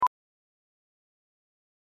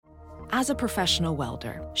As a professional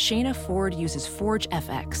welder, Shayna Ford uses Forge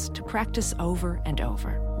FX to practice over and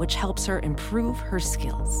over, which helps her improve her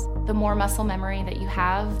skills. The more muscle memory that you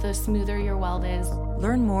have, the smoother your weld is.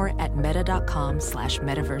 Learn more at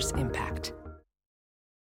meta.com/metaverseimpact.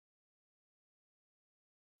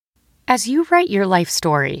 As you write your life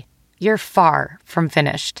story, you're far from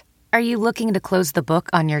finished. Are you looking to close the book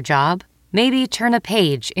on your job? Maybe turn a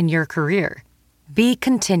page in your career? Be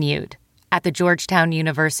continued at the Georgetown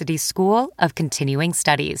University School of Continuing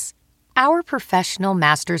Studies. Our professional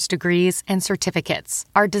master's degrees and certificates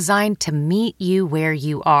are designed to meet you where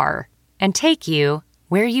you are and take you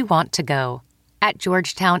where you want to go. At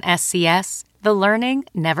Georgetown SCS, the learning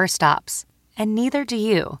never stops, and neither do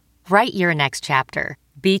you. Write your next chapter.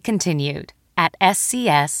 Be continued at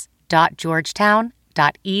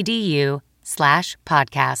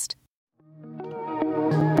scs.georgetown.edu/podcast.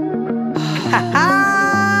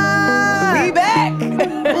 We back!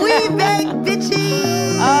 We back,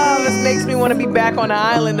 bitches! Oh, this makes me want to be back on the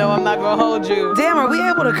island, though. I'm not going to hold you. Damn, are we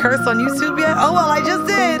able to curse on YouTube yet? Oh, well, I just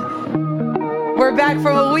did. We're back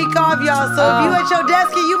from a week off, y'all. So if you at your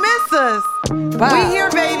desk and you miss us, we here,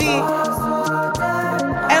 baby.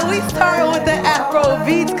 And we started with the Afro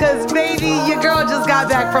beats because, baby, your girl just got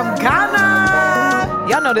back from Ghana.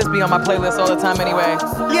 Y'all know this be on my playlist all the time anyway.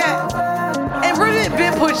 Yeah. And Bridget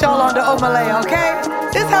been put y'all on the Omalay, okay?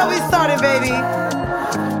 This how we started, baby.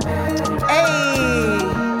 Hey.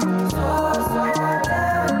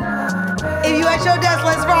 If you at your desk,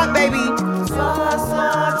 let's rock, baby.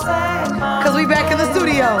 Cause we back in the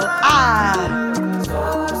studio.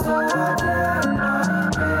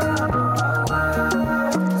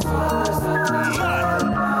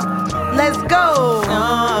 Let's go.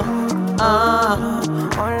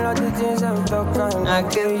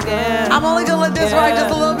 I'm only gonna let this ride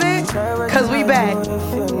just a little bit, cause we back.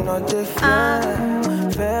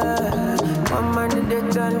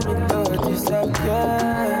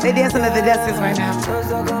 They dancing at the desks right now.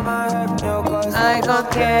 I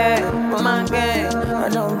don't care, my gang. I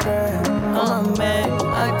don't care, man.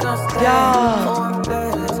 I don't care. Y'all.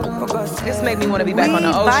 This make me want to be back on the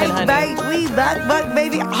ocean, honey. We back,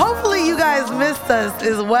 baby. Hopefully you guys missed us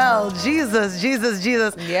as well. Jesus.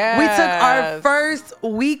 Yes. We took our first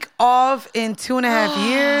week off in 2.5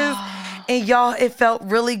 years. And y'all, it felt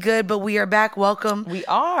really good, but we are back. Welcome. We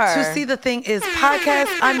are. To See the Thing Is podcast.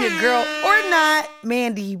 I'm your girl or not,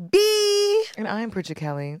 Mandy B. And I'm Bridget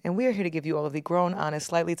Kelly. And we are here to give you all of the grown, honest,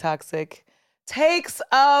 slightly toxic takes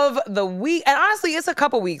of the week. And honestly, it's a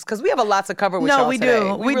couple weeks because we have a lot to cover with y'all today.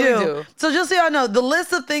 We really do. So just so y'all know, the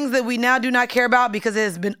list of things that we now do not care about because it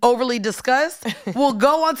has been overly discussed will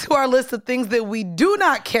go onto our list of things that we do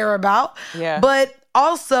not care about. Yeah. But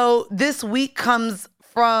also, this week comes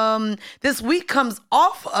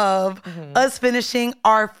off of us finishing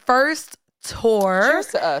our first tour. Cheers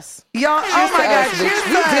to us. Y'all, Cheers oh my God, us, cheers bitch. to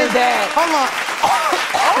We us. did that. Hold on.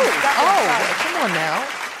 Come on now.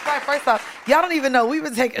 Right, first off, y'all don't even know. We've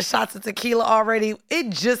been taking shots of tequila already. It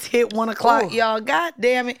just hit 1 o'clock, Ooh. y'all. God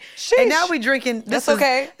damn it. Sheesh. And now we drinking. That's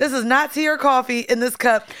okay. This is not tea or coffee in this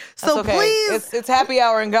cup. So That's okay. please. It's happy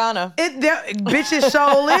hour in Ghana. Bitches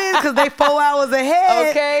show is because they 4 hours ahead.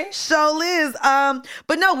 Okay. Show is.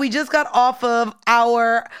 But no, we just got off of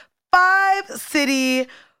our 5-city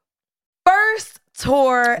first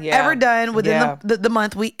tour ever done within the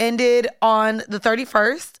month. We ended on the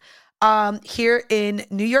 31st. Here in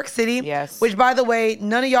New York City. Yes. Which, by the way,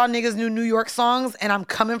 none of y'all niggas knew New York songs, and I'm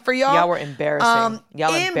coming for y'all. Y'all were embarrassing.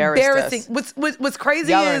 Y'all embarrassed us. What's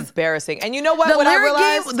crazy Y'all are is embarrassing. And you know what? What I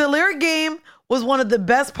realized? the lyric game was one of the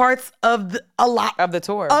best parts of the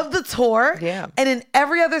tour. Yeah. And in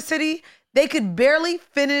every other city, they could barely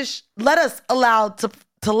let us let the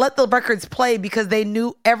records play because they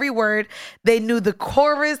knew every word. They knew the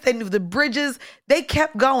chorus. They knew the bridges. They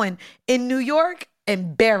kept going. In New York,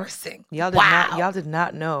 embarrassing. Y'all did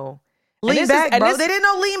not know. Lean Back, bro. They didn't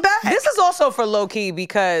know Lean Back. This is also for low key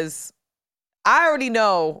because I already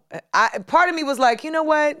know. Part of me was like, you know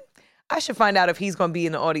what? I should find out if he's going to be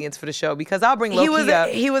in the audience for the show because I'll bring low key up.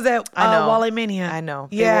 He was at Wale Mania. I know.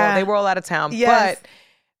 Yeah. They were all out of town. Yes. But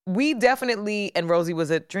we definitely, and Rosie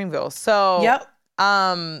was at Dreamville. So yep.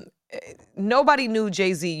 Nobody knew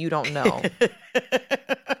Jay-Z, You Don't Know.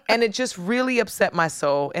 And it just really upset my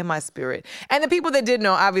soul and my spirit. And the people that did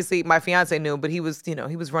know, obviously my fiance knew, but he was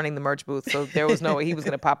running the merch booth. So there was no way he was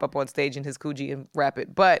going to pop up on stage in his Coogee and rap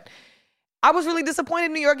it. But I was really disappointed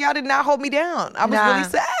in New York. Y'all did not hold me down. I was really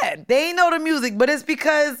sad. They ain't know the music, but it's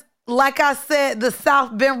because like I said, the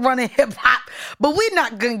South been running hip hop, but we're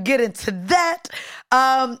not gonna get into that.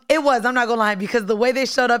 It was, I'm not gonna lie, because the way they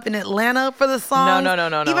showed up in Atlanta for the song.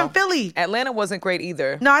 No. Even Philly. Atlanta wasn't great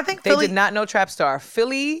either. No, I think they Philly did not know Trap Star.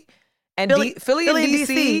 Philly and Philly and and DC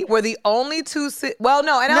DC were the only two. And LA.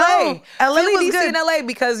 No, LA Philly, was DC, good. and LA,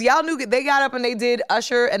 because y'all knew they got up and they did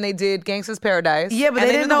Usher and they did Gangsta's Paradise. Yeah, but and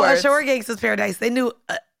they didn't knew know the words. Usher or Gangsta's Paradise. They knew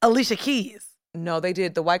Alicia Keys. No, they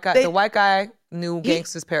did. The white guy. They- the white guy knew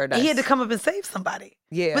Gangsta's Paradise. He had to come up and save somebody.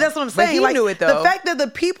 Yeah. But that's what I'm But saying. he knew it, though. The fact that the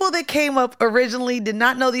people that came up originally did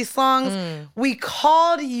not know these songs, we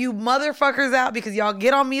called you motherfuckers out because y'all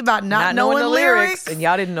get on me about not knowing the lyrics. and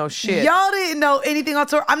y'all didn't know shit. Y'all didn't know anything on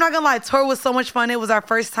tour. I'm not gonna lie, tour was so much fun. It was our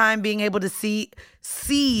first time being able to see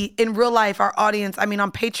in real life our audience. I mean,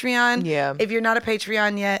 on Patreon. Yeah. If you're not a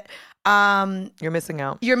Patreon yet, You're missing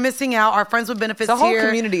out. you're missing out. Our Friends with Benefits The whole here.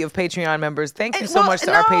 community of Patreon members. Thank you And- so well, much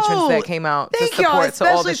to our patrons no. that came out Thank to support y'all, to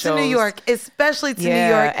especially all the shows. to New York. Especially to Yeah,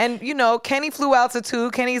 New York. and you know, Kenny flew out to two.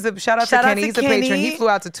 Kenny's a shout out Shout to out Kenny. to He's a patron. Kenny. He flew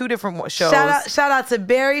out to two different shows. Shout out to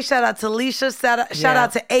Barry. Shout out to Leisha. Shout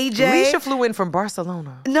out to AJ. Leisha flew in from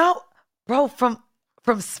Barcelona. No, bro, from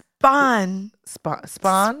Spawn.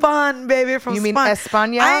 Spawn, Baby, from You mean Spawn.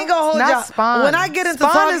 España? I ain't gonna hold It's not y'all. Spawn. When I get into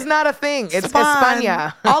Spawn talking, is not a thing. It's Spawn,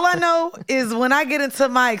 España. all I know is when I get into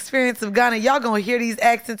my experience of Ghana, y'all gonna hear these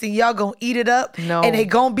accents and y'all gonna eat it up. No. And they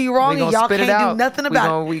gonna be wrong We and gonna y'all spit it can't do out. nothing We about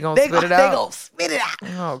gonna- it. we gonna They spit it They out. gonna spit it out.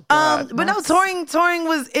 Oh, God. But no, touring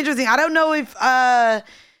was interesting. I don't know if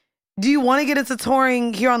do you want to get into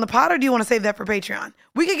touring here on the pod or do you want to save that for Patreon?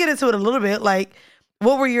 We could get into it a little bit. Like,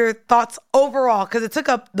 what were your thoughts overall? Because it took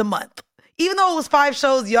up the month. Even though it was 5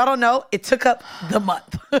 shows, y'all don't know, it took up the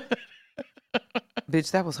month.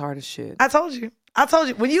 Bitch, that was hard as shit. I told you.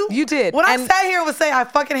 When You did. When I And- sat here and would say I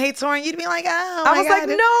fucking hate touring, you'd be like, oh, I my was God. like,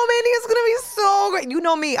 no, Mandy, it's gonna be so great. You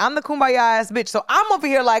know me, I'm the kumbaya ass bitch. So I'm over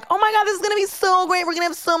here like, oh my God, this is gonna be so great. We're gonna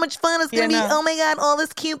have so much fun. It's gonna be, Yeah, no. oh my God, all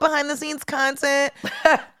this cute behind the scenes content.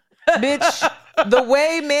 Bitch, the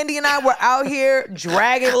way Mandy and I were out here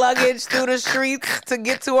dragging luggage through the streets to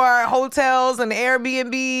get to our hotels and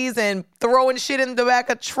Airbnbs and throwing shit in the back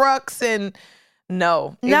of trucks and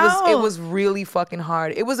it was really fucking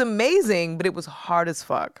hard. It was amazing, but it was hard as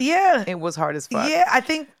fuck. Yeah. It was hard as fuck. Yeah, I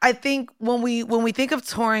think when we think of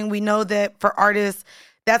touring, we know that for artists,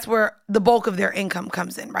 that's where the bulk of their income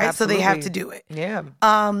comes in, right? Absolutely. So they have to do it. Yeah.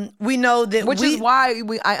 We know that Which is why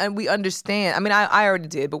we understand. I mean, I already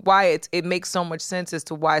did, but why it makes so much sense as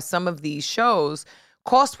to why some of these shows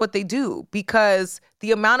cost what they do, because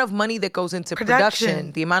the amount of money that goes into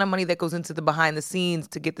production, the amount of money that goes into the behind the scenes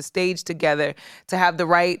to get the stage together, to have the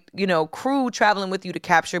right, crew traveling with you to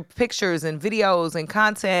capture pictures and videos and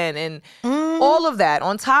content and all of that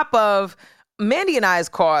on top of Mandy and I's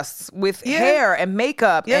costs with hair and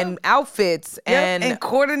makeup and outfits and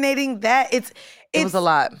coordinating that. It was a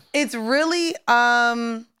lot. It's really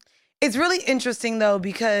interesting though,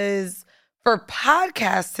 because for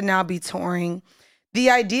podcasts to now be touring, the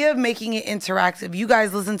idea of making it interactive, you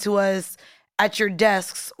guys listen to us at your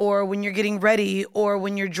desks or when you're getting ready or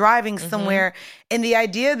when you're driving somewhere. And the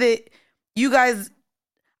idea that you guys,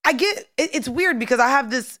 I get, it's weird because I have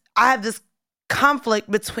this conflict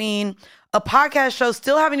between a podcast show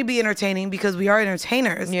still having to be entertaining because we are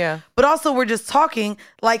entertainers. Yeah. But also we're just talking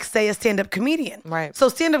like, say, a stand-up comedian. Right. So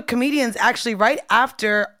stand-up comedians actually right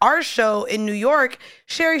after our show in New York,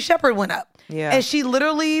 Sherry Shepherd went up. Yeah. And she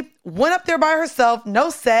literally went up there by herself, no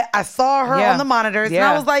set. I saw her on the monitors. And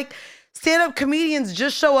I was like, stand-up comedians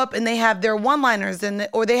just show up and they have their one-liners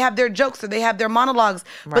or they have their jokes or they have their monologues,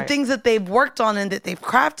 but things that they've worked on and that they've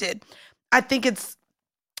crafted. I think it's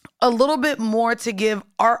a little bit more to give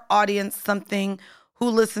our audience something who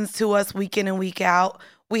listens to us week in and week out.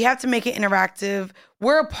 We have to make it interactive.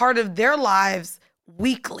 We're a part of their lives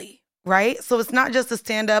weekly, right? So it's not just a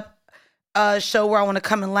stand-up show where I want to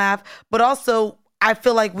come and laugh, but also I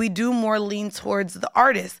feel like we do more lean towards the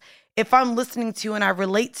artist. If I'm listening to you and I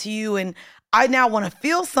relate to you and I now want to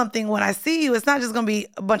feel something when I see you, it's not just going to be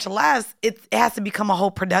a bunch of laughs. It has to become a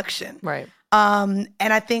whole production. Right. And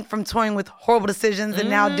I think from touring with Horrible Decisions and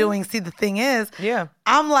now doing See the Thing Is,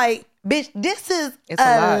 I'm like, bitch, this is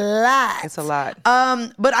a lot. It's a lot.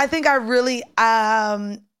 But I think I really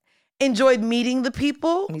enjoyed meeting the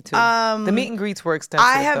people. Me too. The meet and greets were extensive.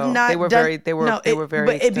 I have though. not. They were very. They were very.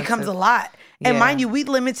 But it becomes a lot. And mind you, we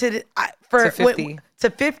limited it to 50. To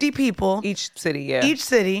 50 people Each city. Yeah. Each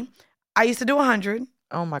city. I used to do 100.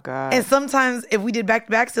 Oh my God. And sometimes if we did back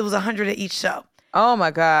to backs, it was 100 at each show. Oh my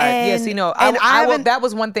God. And, that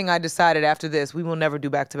was one thing I decided after this. We will never do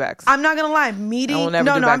back to backs. I'm not gonna lie. Meeting.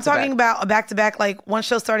 I'm talking about a back to back, like one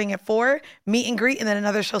show starting at 4, meet and greet, and then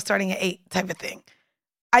another show starting at 8 type of thing.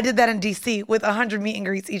 I did that in DC with 100 meet and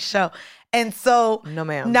greets each show. And so No,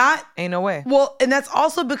 ma'am. Ain't no way. Well, and that's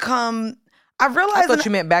also become, I realized. I thought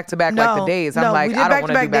you meant back-to-back, like the days. I'm like, I don't want to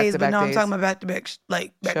do back-to-back days. But no, I'm talking about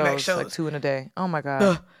back-to-back, back-to-back shows. Like 2 in a day. Oh my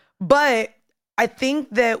God. But I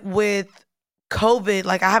think that with COVID,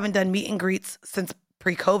 like I haven't done meet and greets since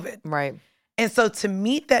pre-COVID. Right. And so to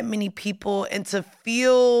meet that many people and to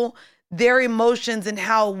feel their emotions and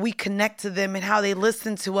how we connect to them and how they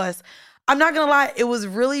listen to us, I'm not going to lie, it was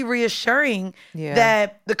really reassuring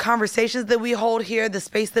that the conversations that we hold here, the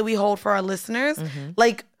space that we hold for our listeners,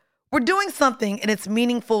 like we're doing something and it's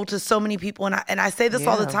meaningful to so many people. And I say this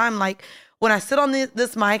all the time, like when I sit on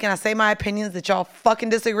this mic and I say my opinions that y'all fucking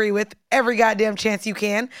disagree with every goddamn chance you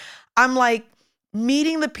can, I'm like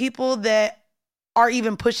meeting the people that are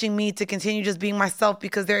even pushing me to continue just being myself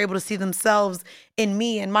because they're able to see themselves in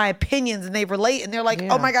me and my opinions and they relate and they're like,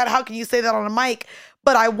 oh my God, how can you say that on a mic?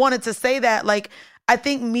 But I wanted to say that. Like, I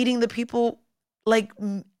think meeting the people, like,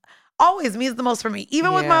 always means the most for me.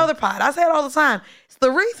 Even with my other pod. I say it all the time. It's the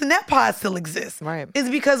reason that pod still exists. Right. Is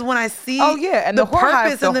because when I see and the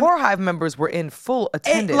Whore Hive members were in full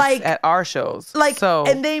attendance at our shows.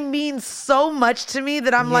 And they mean so much to me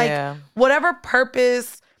that I'm like, whatever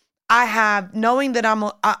purpose I have, knowing that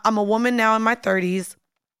I'm a woman now in my 30s,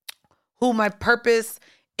 who my purpose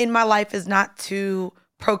in my life is not to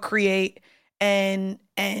procreate and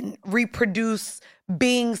reproduce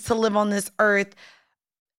beings to live on this earth.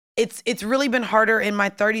 It's really been harder in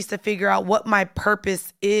my 30s to figure out what my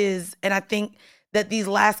purpose is. And I think that these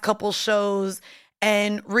last couple shows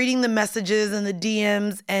and reading the messages and the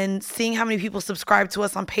DMs and seeing how many people subscribe to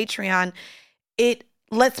us on Patreon, it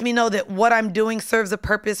lets me know that what I'm doing serves a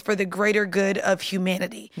purpose for the greater good of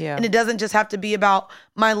humanity. Yeah. And it doesn't just have to be about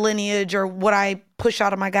my lineage or what I push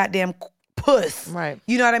out of my goddamn puss. Right.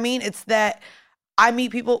 You know what I mean? It's that I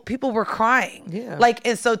meet people were crying. Yeah. Like,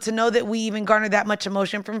 and so to know that we even garner that much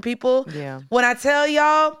emotion from people. Yeah. When I tell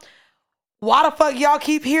y'all, why the fuck y'all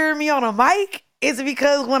keep hearing me on a mic? It's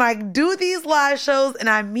because when I do these live shows and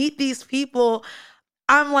I meet these people,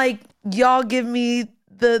 I'm like, y'all give me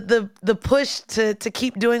the push to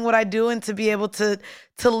keep doing what I do and to be able to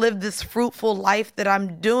live this fruitful life that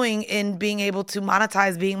I'm doing in being able to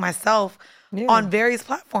monetize being myself on various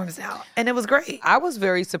platforms now. And it was great. I was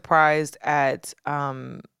very surprised at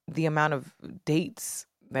the amount of dates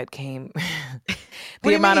that came.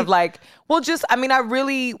 The amount of like, well, just, I mean, I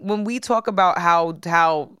really, when we talk about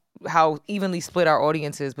how evenly split our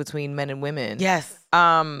audience is between men and women. Yes.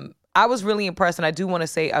 I was really impressed, and I do want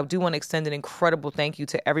to extend an incredible thank you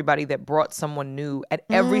to everybody that brought someone new at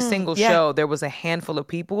every single show. There was a handful of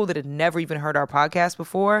people that had never even heard our podcast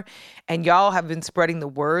before, and y'all have been spreading the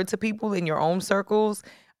word to people in your own circles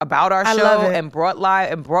about our show and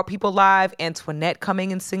brought people live. Antoinette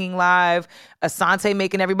coming and singing live, Asante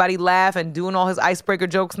making everybody laugh and doing all his icebreaker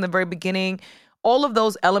jokes in the very beginning. All of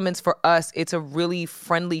those elements for us, it's a really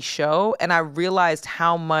friendly show, and I realized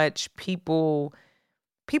how much people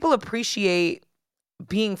appreciate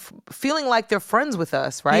feeling like they're friends with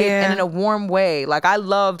us, right? Yeah. And in a warm way. Like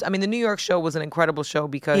the New York show was an incredible show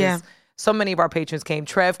because so many of our patrons came.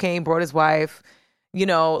 Trev came, brought his wife, Leash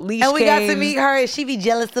and we came. got to meet her and she be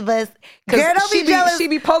jealous of us. Girl, don't be jealous. She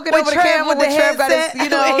be poking over the camera with Trev got his,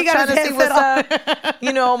 trying to see what's up.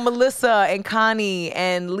 Melissa and Connie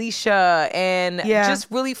and Leisha and just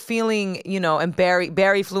really feeling, and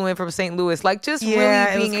Barry flew in from St. Louis, like just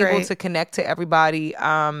really being able to connect to everybody.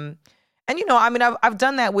 And I've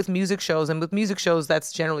done that with music shows, and with music shows,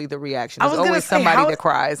 that's generally the reaction. There's always somebody that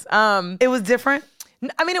cries. It was different.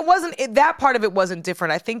 I mean, that part of it wasn't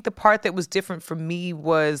different. I think the part that was different for me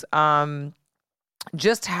was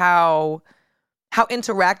just how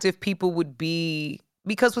interactive people would be,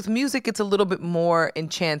 because with music, it's a little bit more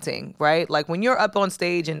enchanting, right? Like when you're up on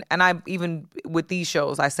stage, and I even with these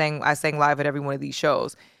shows, I sang live at every one of these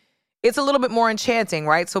shows. It's a little bit more enchanting,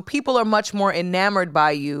 right? So people are much more enamored by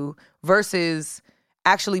you versus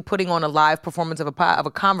actually putting on a live performance of a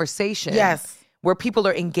conversation. Yes. Where people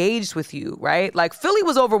are engaged with you, right? Like Philly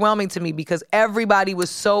was overwhelming to me because everybody was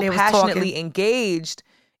so passionately engaged,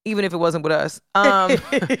 even if it wasn't with us.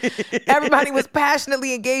 Everybody was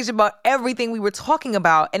passionately engaged about everything we were talking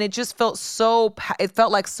about. And it just felt it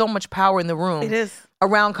felt like so much power in the room. It is.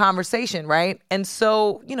 Around conversation, right? And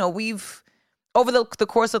so, we've, over the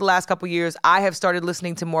course of the last couple of years, I have started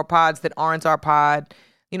listening to more pods that aren't our pod.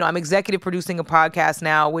 I'm executive producing a podcast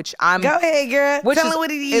now, which I'm... Go ahead, girl. Tell me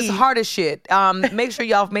what it is. It's hard as shit. Make sure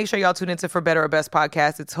y'all tune into For Better or Best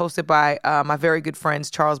podcast. It's hosted by my very good friends,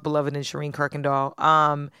 Charles Beloved and Shireen Kirkendall.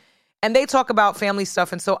 And they talk about family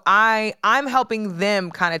stuff. And so I'm helping them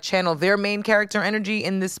kind of channel their main character energy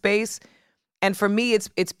in this space. And for me,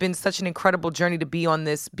 it's been such an incredible journey to be on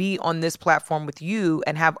this platform with you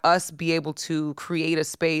and have us be able to create a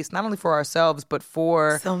space not only for ourselves but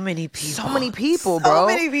for so many people. So many people, so bro. So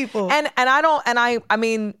many people. And I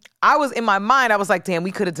mean, I was in my mind, I was like, damn,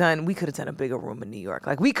 we could have done a bigger room in New York.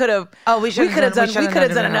 Like we could have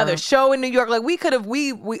done another show in New York. Like we could have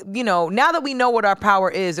now that we know what our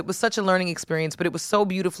power is, it was such a learning experience, but it was so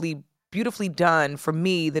beautifully done for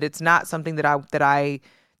me that it's not something that I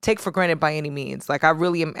take for granted by any means. Like I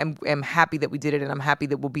really am happy that we did it, and I'm happy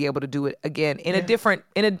that we'll be able to do it again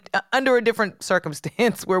under a different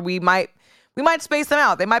circumstance where we might space them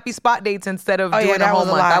out. They might be spot dates instead of doing a whole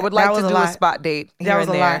month. I would like to do a spot date here and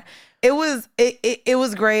there. It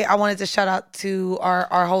was great. I wanted to shout out to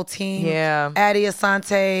our whole team. Yeah. Addie,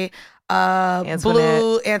 Asante,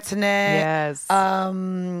 Blue, Antoinette. Yes.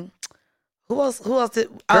 Who else did?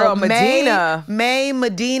 Girl, Medina. May,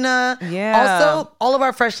 Medina. Yeah. Also, all of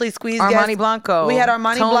our freshly squeezed Armani guests. Blanco. We had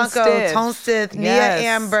Armani Tone Blanco, Stith. Tone Stith, Nia Yes.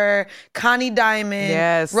 Amber, Connie Diamond.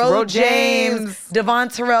 Yes. Ro James. James. Devon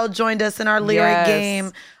Terrell joined us in our lyric Yes.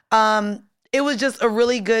 game. It was just a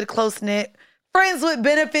really good, close-knit Friends with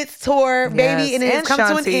Benefits tour, baby. And it's come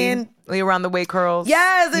to an end. Around the Way Curls.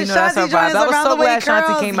 Yes, and that's Shanti her joined vibe. us Around the Way Curls. That was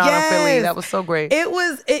so glad Shanti came out of Philly. Yes. That was so great. It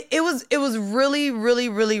was really, really,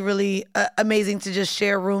 really, really amazing to just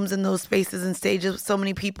share rooms in those spaces and stages with so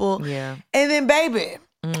many people. Yeah. And then, baby,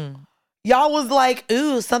 y'all was like,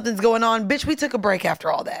 ooh, something's going on. Bitch, we took a break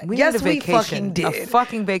after all that. Yes, we fucking did. A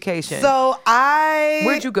fucking vacation. So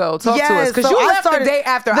Where'd you go? Talk to us. Because so you I left the started- day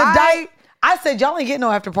after. I said, y'all ain't getting no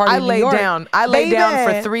after party I in New laid York. down. I laid down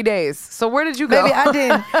for 3 days. So where did you go? Baby, I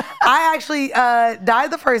didn't. I actually died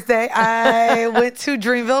the first day. I went to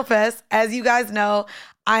Dreamville Fest. As you guys know,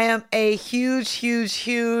 I am a huge, huge,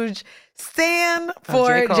 huge stan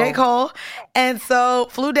for J. Cole. And so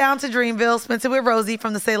flew down to Dreamville, spent it with Rosie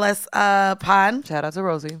from the Say Less pod. Shout out to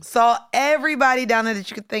Rosie. Saw everybody down there that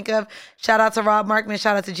you could think of. Shout out to Rob Markman.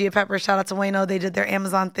 Shout out to Gia Pepper. Shout out to Wayno. They did their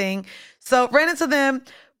Amazon thing. So ran into them.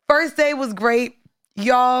 First day was great.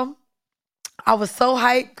 Y'all, I was so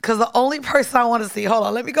hyped because the only person I want to see, hold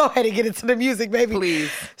on, let me go ahead and get into the music, baby.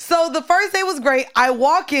 Please. So the first day was great. I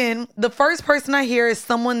walk in, the first person I hear is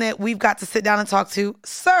someone that we've got to sit down and talk to.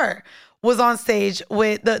 Sir was on stage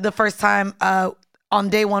with the first time on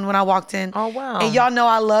day one when I walked in. Oh, wow. And y'all know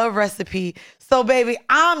I love Recipe. So, baby,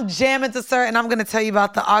 I'm jamming to Sir, and I'm going to tell you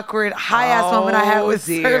about the awkward high-ass moment I had with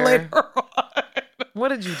Sir later on. What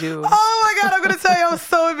did you do? Oh my God, I'm going to tell you, I'm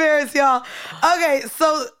so embarrassed, y'all. Okay,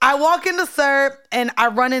 so I walk into Sir and I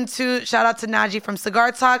run into, shout out to Najee from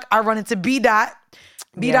Cigar Talk. I run into B-Dot.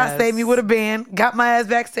 B-Dot saved me with a band, got my ass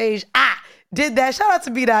backstage. Did that. Shout out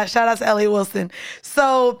to B-Dot. Shout out to Elliot Wilson.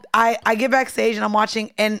 So I get backstage and I'm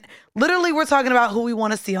watching, and literally we're talking about who we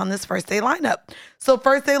want to see on this first day lineup. So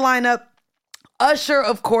first day lineup, Usher,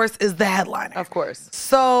 of course, is the headliner. Of course.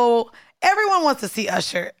 So everyone wants to see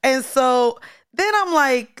Usher. And so then I'm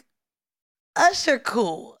like, Usher,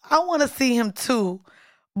 cool. I want to see him too.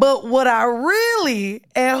 But what I really,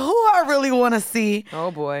 and who I really want to see.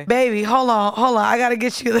 Oh, boy. Baby, hold on. I got to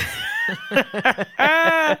get you.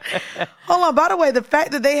 Hold on. By the way, the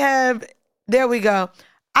fact that they have, there we go.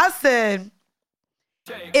 I said,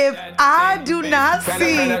 if I do not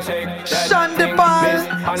see Shonda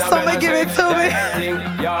Paul, someone give it to me. There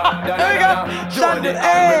we go. Shonda,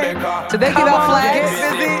 hey. Did they give out flags?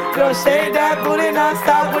 Get busy. Go shake that booty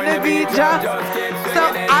non-stop when the beat drops. So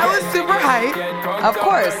I was super hyped, Of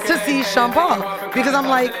course. to see Sean Paul. Because I'm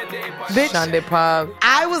like, bitch, Shonda Paul.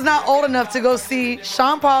 I was not old enough to go see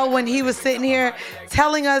Sean Paul when he was sitting here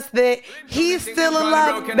telling us that he's still in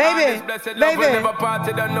love. Baby.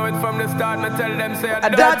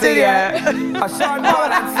 Adopted, yeah.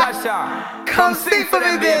 Come sing for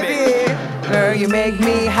me, baby. Girl, you make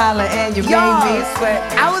me holler and you Y'all, make me sweat.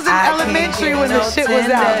 I was in elementary when the shit was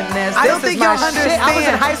out. I don't think y'all understand. I was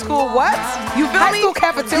in high school. What? You feel High me? school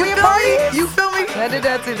cafeteria You feel party? me? You feel me?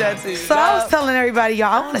 That's it. So I was telling everybody,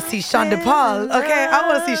 y'all, I want to see Sean DePaul. Okay, I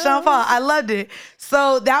want to see Sean Paul. I loved it.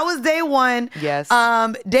 So that was day one. Yes.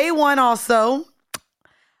 Day one also,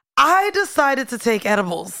 I decided to take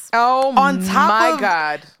edibles. Oh On top my of,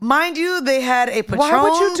 God. Mind you, they had a Patron Why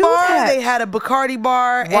would you do bar. that? They had a Bacardi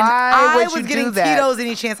bar. And Why I would was you do getting that? Tito's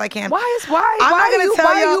any chance I can. Why I'm not gonna tell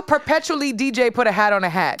why y'all- you perpetually DJ put a hat on a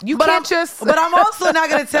hat? You But can't just. But I'm also not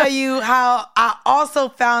going to tell you how I also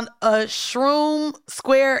found a shroom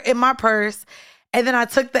square in my purse. And then I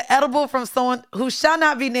took the edible from someone who shall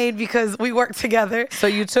not be named because we work together. So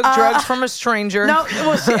you took drugs from a stranger. No,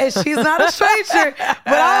 well, she's not a stranger.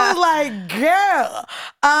 But I was like, girl.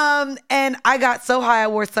 And I got so high I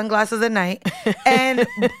wore sunglasses at night. And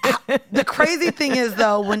the crazy thing is,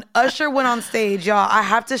 though, when Usher went on stage, y'all, I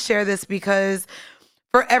have to share this because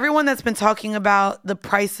for everyone that's been talking about the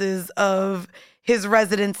prices of his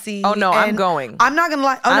residency. Oh, no, I'm going. I'm not going to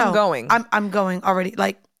lie. Oh, I'm no. going. I'm going already.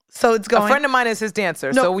 Like, so it's going. A friend of mine is his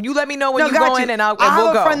dancer. No. So you let me know when you're got going you. and we'll go. I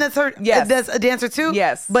have a friend that's a dancer too.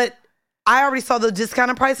 Yes. But I already saw the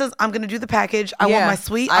discounted prices. I'm going to do the package. I want my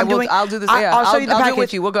suite. I'll do this. I'll show you the package. I'll do it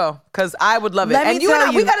with you. We'll go. Because I would love it. Let and me you tell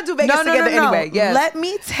and I, we got to do Vegas together anyway. Yes. Let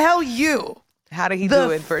me tell you. How did he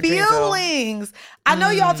do it for the feelings. I know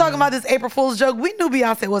y'all talking about this April Fool's joke. We knew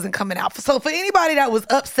Beyonce wasn't coming out. So for anybody that was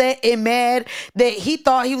upset and mad that he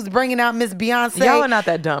thought he was bringing out Miss Beyonce. Y'all are not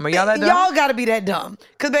that dumb. Are y'all that dumb? Y'all got to be that dumb.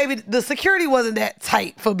 Because, baby, the security wasn't that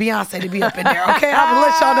tight for Beyonce to be up in there, okay? I'm going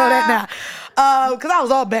to let y'all know that now. Because I was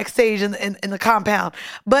all backstage in the compound.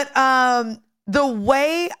 But the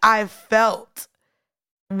way I felt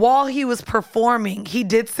while he was performing, he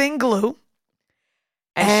did sing Glue.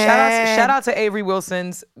 And shout out to Avery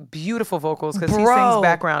Wilson's beautiful vocals because he sings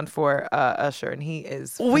background for Usher and he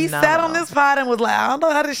is phenomenal. We sat on this pod and was like, I don't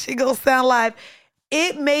know how this shit gonna sound live.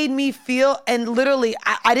 It made me feel, and literally,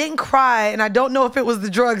 I didn't cry, and I don't know if it was the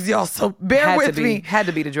drugs, y'all, so bear with me. Had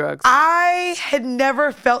to be the drugs. I had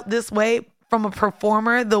never felt this way from a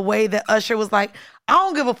performer, the way that Usher was like, I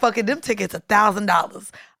don't give a fuck if them tickets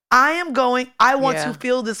 $1,000. I am going, I want to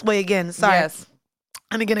feel this way again. Sorry. Yes.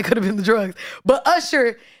 And again, it could have been the drugs. But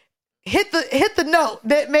Usher hit the note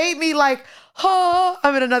that made me like, oh,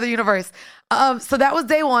 I'm in another universe. So that was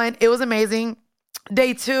day one. It was amazing.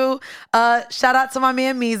 Day two, shout out to my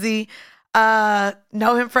man Meezy.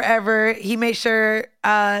 Know him forever. He made sure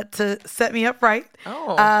to set me up right.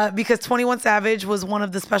 Because 21 Savage was one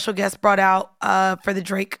of the special guests brought out for the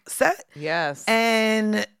Drake set. Yes.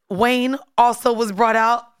 And Wayne also was brought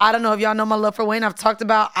out. I don't know if y'all know my love for Wayne. I've talked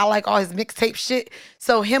about, I like all his mixtape shit.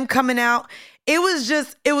 So him coming out, it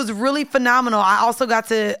was really phenomenal. I also got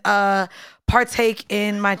to partake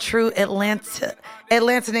in my true Atlanta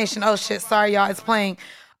Nation. Oh shit, sorry y'all, it's playing.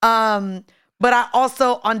 But I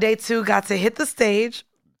also on day two got to hit the stage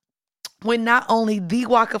with not only the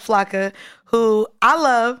Waka Flocka, who I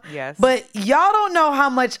love, but y'all don't know how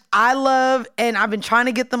much I love, and I've been trying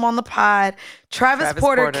to get them on the pod. Travis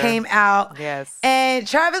Porter came out. Yes. And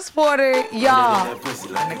Travis Porter, y'all, if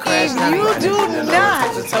you do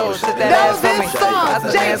not know this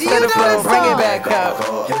song, Jay, do you know this song? Bring it back up.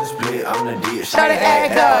 Shut it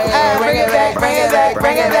back up. Bring it back, bring it back,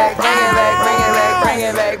 bring it back, bring it back, bring it back, bring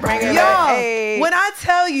it back, bring it back. Y'all, when I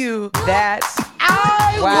tell you that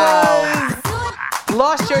I was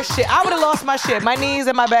lost your shit. I would have lost my shit. My knees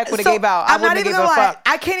and my back would have gave out. I wouldn't have given a fuck.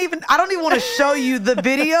 I don't even want to show you the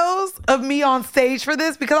videos of me on stage for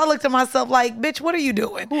this because I looked at myself like, bitch, what are you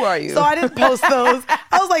doing? Who are you? So I didn't post those.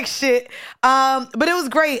 I was like, shit. But it was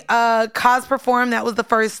great. Kaz performed. That was the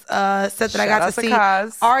first set that I got to see.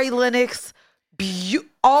 Kaz. Ari Lennox.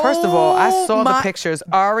 First of all, I saw the pictures.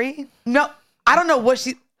 Ari? No, I don't know what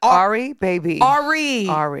she... Ari, baby. Ari.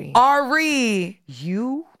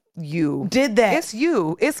 You did that. It's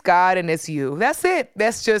you. It's God and it's you. That's it.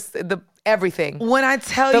 That's just everything. When I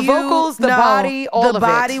tell you. The vocals, the body, all of it. The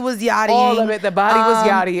body was yachtying. All of it. The body was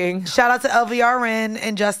yachtying. Shout out to LVRN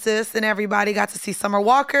and Justice and everybody. Got to see Summer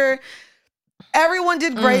Walker. Everyone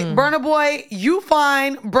did great. Burna Boy, you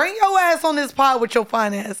fine. Bring your ass on this pod with your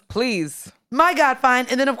fine ass. Please. My God, fine.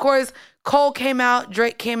 And then, of course, Cole came out.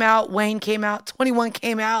 Drake came out. Wayne came out. 21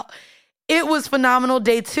 came out. It was phenomenal.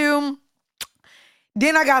 Day two.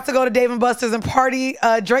 Then I got to go to Dave & Buster's and party.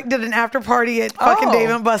 Drake did an after party at fucking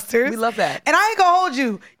Dave & Buster's. We love that. And I ain't gonna hold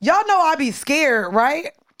you. Y'all know I be scared, right?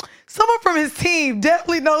 Someone from his team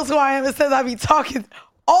definitely knows who I am and says I be talking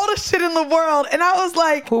all the shit in the world. And I was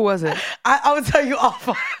like... Who was it? I would tell you off.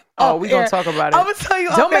 We gonna talk about it. I'm gonna tell you.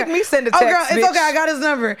 Don't make me send a text. Oh, girl, it's bitch. okay. I got his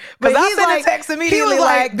number. But he's like, a text immediately. He was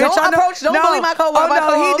like, don't approach. Don't bully my coworker. Oh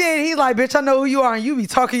no, he did. He's like, bitch, I know who you are, and you be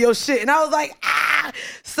talking your shit. And I was like, ah.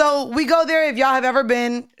 So we go there. If y'all have ever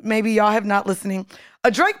been, maybe y'all have not listening.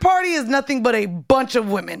 A Drake party is nothing but a bunch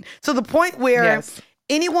of women. To the point where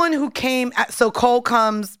anyone who came, so Cole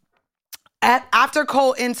comes after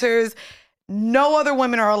Cole enters, no other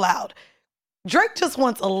women are allowed. Drake just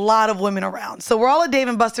wants a lot of women around. So we're all at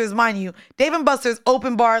Dave & Buster's, mind you. Dave & Buster's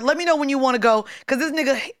open bar. Let me know when you want to go because this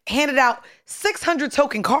nigga handed out 600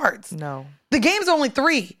 token cards. No. The game's only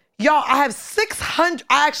 3. Y'all, I have 600.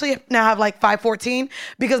 I actually now have like 514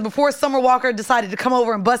 because before Summer Walker decided to come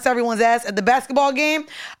over and bust everyone's ass at the basketball game,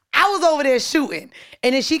 I I was over there shooting.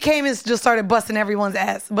 And then she came and just started busting everyone's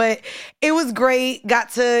ass. But it was great.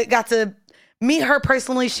 Got to meet her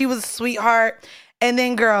personally. She was a sweetheart. And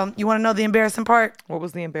then, girl, you want to know the embarrassing part? What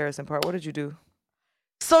was the embarrassing part? What did you do?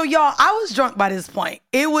 So, y'all, I was drunk by this point.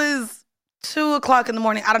 It was 2 o'clock in the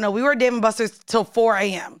morning. I don't know. We were at Dave & Buster's till 4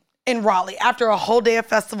 a.m. in Raleigh after a whole day of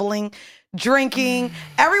festivaling, drinking.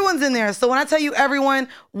 Everyone's in there. So when I tell you everyone,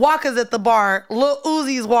 Waka's at the bar, Lil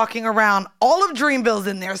Uzi's walking around, all of Dreamville's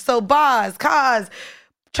in there. So Boz, Kaz,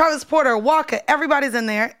 Travis Porter, Waka, everybody's in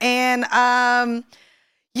there. And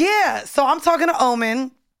yeah, so I'm talking to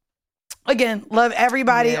Omen. Again, love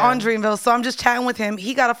everybody on Dreamville. So I'm just chatting with him.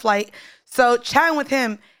 He got a flight. So chatting with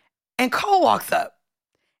him, and Cole walks up.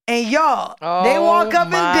 And y'all, they walk up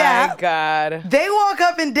and dap. God. They walk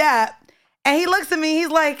up and dap. And he looks at me. He's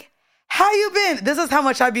like, how you been? This is how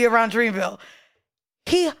much I be around Dreamville.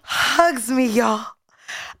 He hugs me, y'all.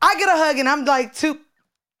 I get a hug and I'm like,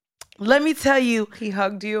 let me tell you. He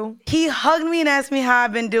hugged you? He hugged me and asked me how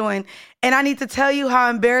I've been doing. And I need to tell you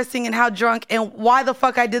how embarrassing and how drunk and why the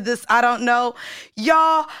fuck I did this, I don't know.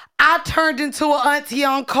 Y'all, I turned into an auntie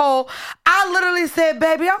on Cole. I literally said,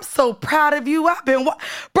 baby, I'm so proud of you. I've been,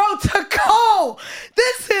 bro, to Cole.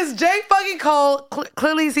 This is J fucking Cole.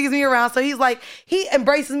 Clearly he sees me around. So he's like, he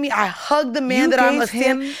embraces me. I hug the man that I'm a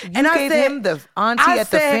stand. And I gave him the auntie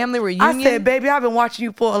at the family reunion? I said, baby, I've been watching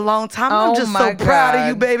you for a long time. I'm just so proud of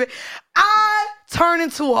you, baby. I turned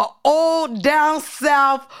into an old down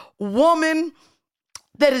south woman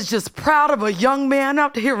that is just proud of a young man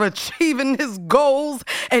out here achieving his goals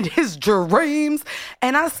and his dreams.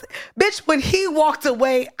 And I said, bitch, when he walked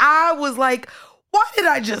away, I was like, why did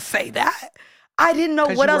I just say that? I didn't know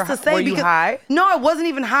what else to say. Were you high? No, I wasn't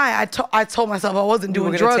even high. I told myself I wasn't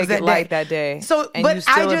doing drugs that day. That day. So, and but you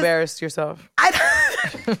still embarrassed yourself.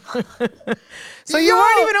 So you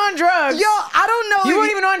weren't even on drugs. Yo, I don't know. You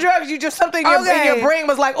weren't even on drugs. You just something in your brain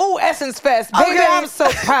was like, "Oh, Essence Fest, baby, I'm so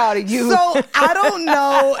proud of you." So I don't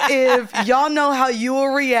know if y'all know how you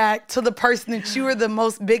will react to the person that you are the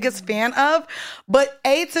most biggest fan of, but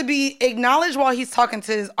to be acknowledged while he's talking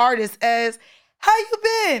to his artist as, "How you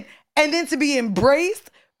been?" and then to be embraced.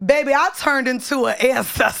 Baby, I turned into an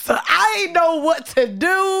ancestor. I ain't know what to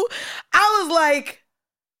do. I was like,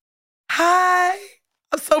 hi,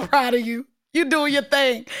 I'm so proud of you. You doing your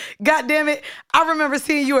thing. God damn it. I remember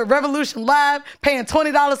seeing you at Revolution Live, paying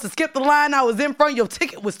 $20 to skip the line. I was in front. Your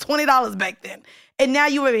ticket was $20 back then. And now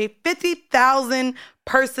you have a 50,000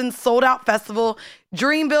 person sold out festival.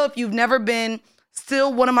 Dreamville, if you've never been,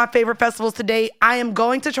 still one of my favorite festivals today. I am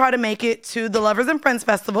going to try to make it to the Lovers and Friends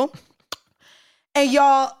Festival. And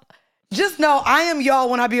y'all, just know I am y'all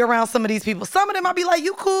when I be around some of these people. Some of them I be like,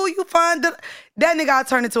 you cool, you fine. That nigga I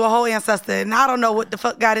turned into a whole ancestor, and I don't know what the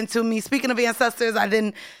fuck got into me. Speaking of ancestors, I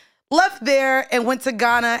then left there and went to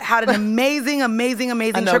Ghana, had an amazing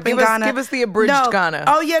trip in Ghana. Give us the abridged Ghana.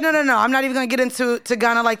 Oh, yeah, no. I'm not even going to get into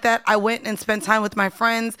Ghana like that. I went and spent time with my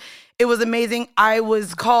friends. It was amazing. I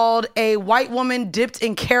was called a white woman dipped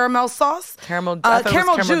in caramel sauce. Caramel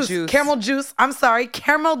juice. Caramel juice. I'm sorry.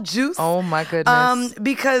 Caramel juice. Oh my goodness.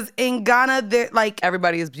 Because in Ghana, they're like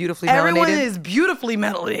everybody is beautifully melanated. Everyone is beautifully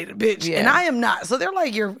melanated, bitch. Yeah. And I am not. So they're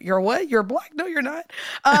like, you're what? You're black? No, you're not.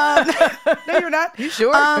 No, you're not. You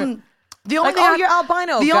sure? The only thing you're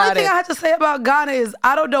albino. The only thing I have to say about Ghana is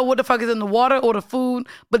I don't know what the fuck is in the water or the food,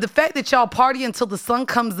 but the fact that y'all party until the sun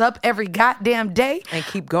comes up every goddamn day and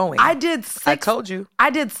keep going. I told you.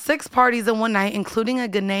 I did 6 parties in one night, including a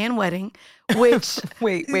Ghanaian wedding. Which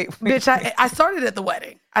wait, bitch! I started at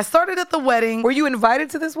the wedding. Were you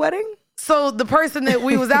invited to this wedding? So the person that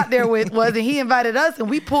we was out there with and he invited us, and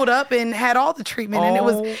we pulled up and had all the treatment, and it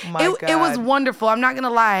was wonderful. I'm not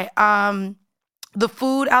gonna lie. The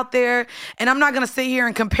food out there, and I'm not going to sit here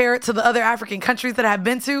and compare it to the other African countries that I've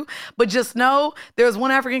been to, but just know there's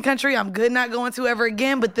one African country I'm good not going to ever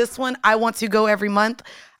again, but this one I want to go every month.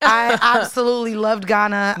 I absolutely loved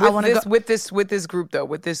Ghana. With this group though,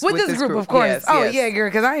 with this group, of course. Yes, yeah, girl,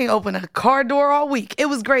 because I ain't opened a car door all week. It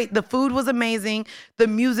was great. The food was amazing. The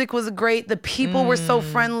music was great. The people were so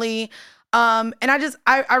friendly. And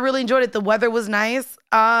I really enjoyed it. The weather was nice.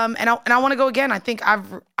 And I want to go again. I think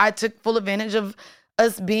I took full advantage of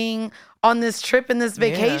us being on this trip and this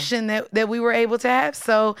vacation that we were able to have.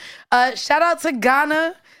 So, shout out to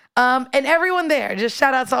Ghana. And everyone there. Just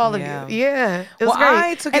shout out to all of you. Yeah. It was great.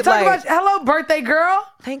 I took it like, hello, birthday girl.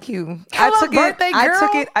 Thank you. Hello, birthday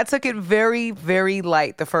girl. I took it very, very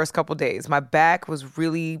light the first couple days. My back was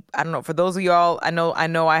really, I don't know, for those of y'all, I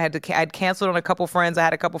know I'd canceled on a couple friends. I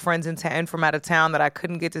had a couple friends in from out of town that I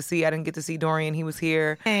couldn't get to see. I didn't get to see Dorian. He was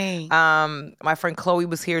here. Hey. My friend Chloe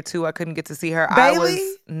was here too. I couldn't get to see her.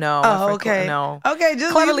 Bailey? No. Oh, okay. No. Okay,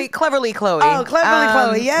 just Cleverly Chloe. Oh, Cleverly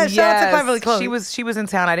Chloe. Yeah, shout out to Cleverly Chloe. She was in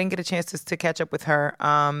town. I didn't get a chance to catch up with her.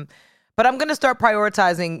 But I'm going to start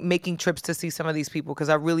prioritizing making trips to see some of these people because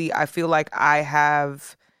I feel like I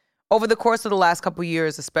have, over the course of the last couple of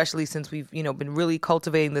years, especially since we've, been really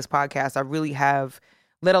cultivating this podcast, I really have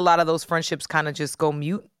let a lot of those friendships kind of just go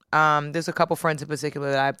mute. There's a couple friends in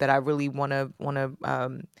particular that I really want to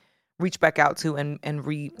reach back out to and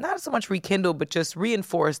not so much rekindle, but just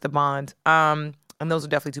reinforce the bond. And those are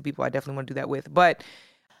definitely two people I definitely want to do that with. But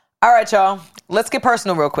all right, y'all, let's get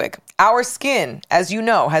personal real quick. Our skin, as you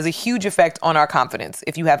know, has a huge effect on our confidence.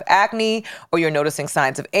 If you have acne or you're noticing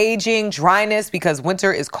signs of aging, dryness because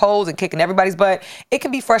winter is cold and kicking everybody's butt, it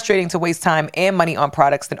can be frustrating to waste time and money on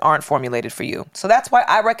products that aren't formulated for you. So that's why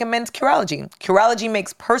I recommend Curology. Curology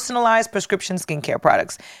makes personalized prescription skincare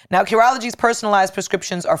products. Now, Curology's personalized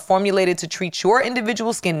prescriptions are formulated to treat your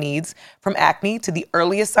individual skin needs, from acne to the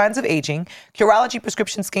earliest signs of aging. Curology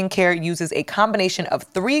prescription skincare uses a combination of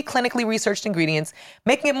 3 clinically researched ingredients,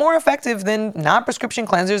 making it more effective than non-prescription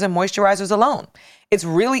cleansers and moisturizers alone. It's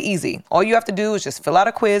really easy. All you have to do is just fill out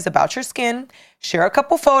a quiz about your skin, share a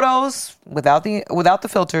couple photos without the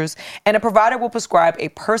filters, and a provider will prescribe a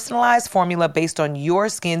personalized formula based on your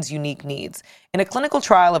skin's unique needs. In a clinical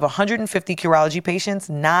trial of 150 Curology patients,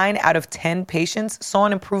 9 out of 10 patients saw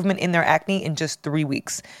an improvement in their acne in just 3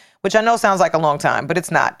 weeks. Which I know sounds like a long time, but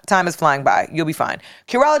it's not. Time is flying by. You'll be fine.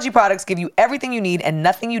 Curology products give you everything you need and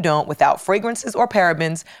nothing you don't without fragrances or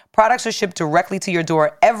parabens. Products are shipped directly to your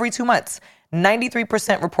door every 2 months.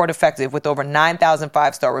 93% report effective with over 9,000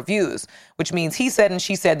 5-star reviews, which means he said and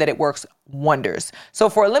she said that it works wonders. So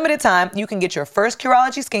for a limited time, you can get your first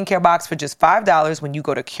Curology skincare box for just $5 when you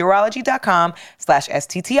go to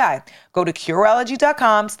Curology.com/STTI. Go to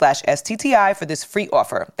Curology.com/STTI for this free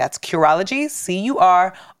offer. That's Curology,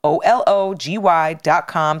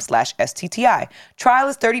 CUROLOGY.com/STTI. Trial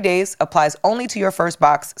is 30 days, applies only to your first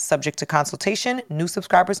box, subject to consultation, new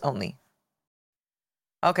subscribers only.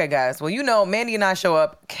 Okay, guys. Well, Mandy and I show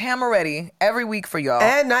up camera ready every week for y'all.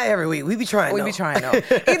 And not every week. We be trying, though.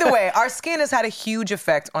 Either way, our skin has had a huge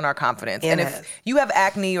effect on our confidence. And if you have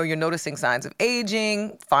acne or you're noticing signs of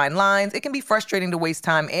aging, fine lines, it can be frustrating to waste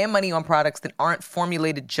time and money on products that aren't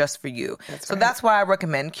formulated just for you. That's why I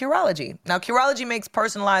recommend Curology. Now, Curology makes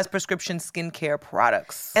personalized prescription skincare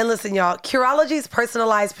products. And listen, y'all, Curology's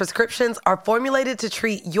personalized prescriptions are formulated to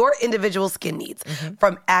treat your individual skin needs. Mm-hmm.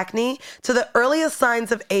 From acne to the earliest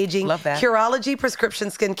signs of aging. Love that. Curology prescription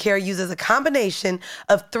skincare uses a combination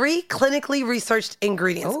of 3 clinically researched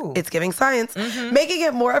ingredients. Ooh. It's giving science, making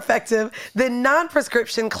it more effective than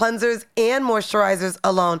non-prescription cleansers and moisturizers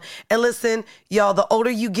alone. And listen, y'all, the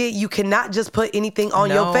older you get, you cannot just put anything on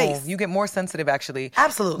your face. You get more sensitive, actually.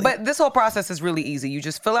 Absolutely. But this whole process is really easy. You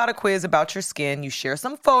just fill out a quiz about your skin, you share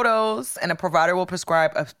some photos, and a provider will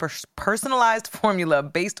prescribe a personalized formula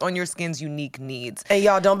based on your skin's unique needs. And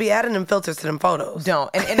y'all, don't be adding them filters to them photos. Don't.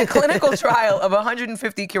 And in a clinical trial of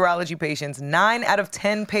 150 Curology patients, 9 out of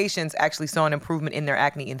 10 patients actually saw an improvement in their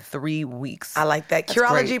acne in 3 weeks. I like that.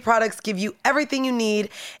 Curology products give you everything you need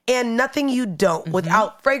and nothing you don't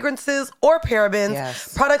without fragrances or parabens.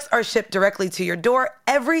 Yes. Products are shipped directly to your door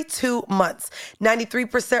every 2 months.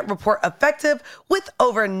 93% report effective with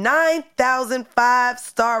over 9,000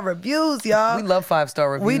 5-star reviews, y'all. We love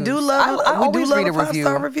 5-star reviews. We do love I always read a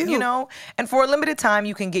 5-star review. And for a limited time,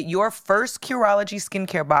 you can get your first Curology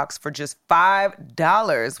skincare box for just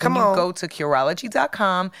 $5 when you go to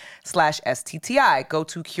Curology.com/STTI. Go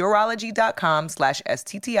to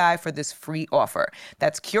Curology.com/STTI for this free offer.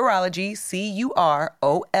 That's Curology,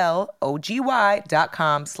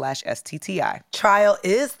 CUROLOGY.com/STTI. Trial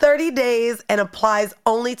is 30 days and applies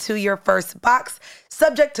only to your first box,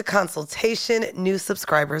 subject to consultation, new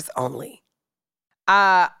subscribers only.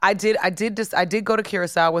 I did go to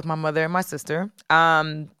Curacao with my mother and my sister.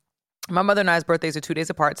 My mother and I's birthdays are 2 days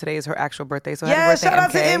apart. Today is her actual birthday. So happy birthday, shout out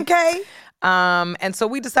to MK. And so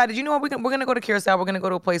we decided, you know what, we're going to go to Curacao. We're going to go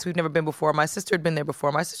to a place we've never been before. My sister had been there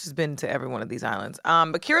before. My sister's been to every one of these islands.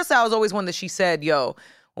 But Curacao is always one that she said, yo,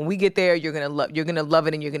 when we get there, you're gonna love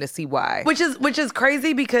it, and you're gonna see why. Which is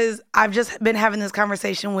crazy because I've just been having this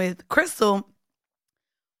conversation with Crystal.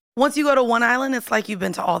 Once you go to one island, it's like you've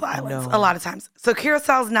been to all the islands a lot of times. So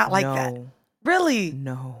Curaçao's not like that. Really?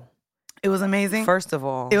 No. It was amazing. First of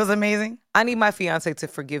all, It was amazing. I need my fiance to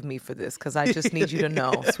forgive me for this because I just need you to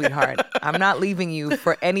know, sweetheart. I'm not leaving you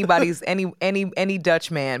for anybody's any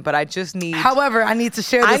Dutch man, but I just need. However, I need to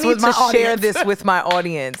share this with my audience. I need to share this with my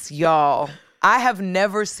audience, y'all. I have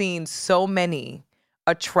never seen so many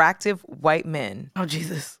attractive white men. Oh,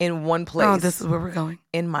 Jesus. In one place. Oh, this is where we're going.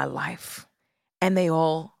 In my life, and they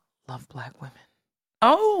all love black women.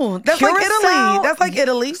 Oh, that's like Italy. That's like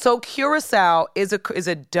Italy. So Curacao is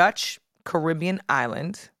a Dutch Caribbean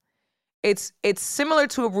island. It's similar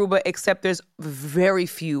to Aruba, except there's very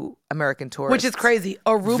few American tourists. Which is crazy.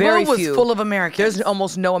 Aruba was full of Americans. There's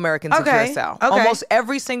almost no Americans in Curacao. Okay. Almost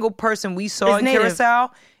every single person we saw in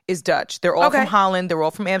Curacao is Dutch. They're all from Holland. They're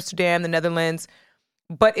all from Amsterdam, the Netherlands.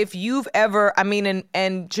 But if you've ever,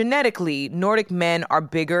 and genetically, Nordic men are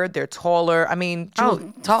bigger. They're taller. I mean, tall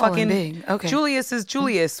and big. Okay. Julius is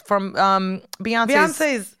Julius from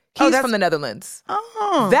Beyonce's. He's from the Netherlands.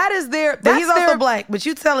 Oh, that is their. But he's also black. But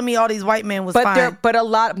you telling me all these white men was fine? But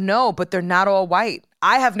they're not all white.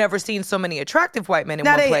 I have never seen so many attractive white men in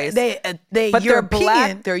one place. But they're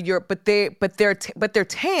black. They're Europe. But they're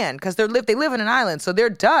tan because they live in an island. So they're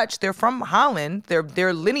Dutch. They're from Holland.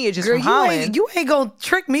 Their lineage is from Holland. You ain't gonna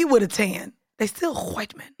trick me with a tan. They still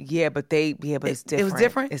white men. Yeah, but it's different. It was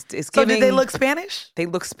different. It's so giving, did they look Spanish? They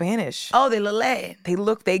look Spanish. Oh, they look Latin. They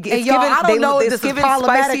look. I don't know if this is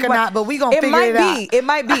problematic or not, but we gonna figure it out. It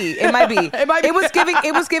might be.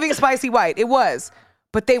 It was giving spicy white. It was.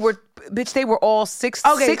 But they were all 6'3",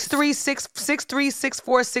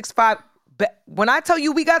 6'4", 6'5". But when I tell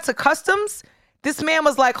you we got to customs, this man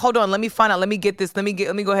was like, "Hold on, let me find out. Let me get this. Let me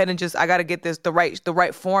go ahead and I got to get this the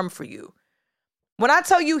right form for you." When I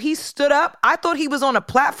tell you he stood up, I thought he was on a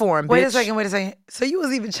platform. Wait a second. So you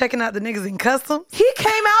was even checking out the niggas in customs? He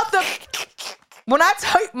came out when I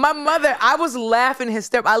tell you, my mother, I was laughing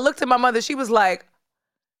hysterical. I looked at my mother. She was like,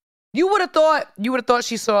 You would have thought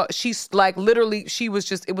she's like literally, she was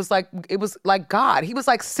just, it was like God. He was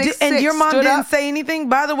like 6'6". And your mom didn't say anything?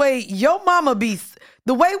 By the way, your mama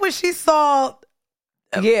the way when she saw,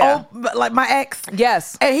 like my ex.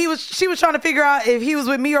 Yes. And she was trying to figure out if he was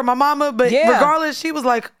with me or my mama, but regardless, she was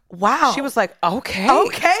like, wow. She was like, okay.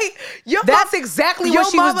 That's exactly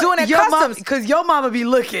what she was doing at customs. Because your mama be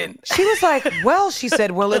looking. She was like, she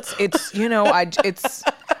said, it's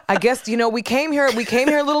I guess, we came here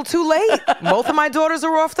a little too late. Both of my daughters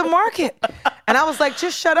are off the market. And I was like,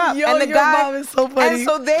 just shut up. And your mom is so funny.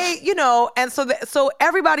 And so they, so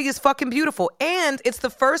everybody is fucking beautiful. And it's the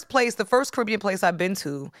first Caribbean place I've been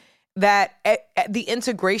to that the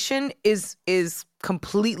integration is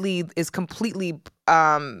completely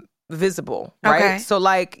visible, right? Okay. So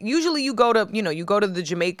like usually you go to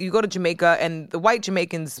Jamaica and the white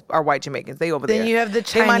Jamaicans are white Jamaicans. They over there. Then you have the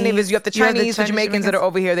Chinese. They mind their business. You have the Chinese, the Jamaicans that are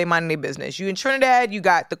over here. They mind their business. You in Trinidad, you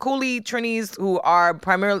got the Coolie Trinis who are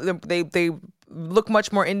primarily they look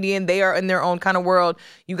much more Indian. They are in their own kind of world.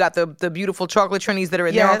 You got the beautiful chocolate Trinis that are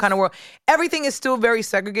in their own kind of world. Everything is still very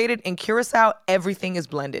segregated. In Curacao, everything is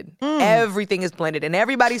blended. Everything is blended. And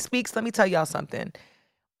everybody speaks. Let me tell y'all something.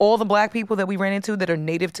 All the black people that we ran into that are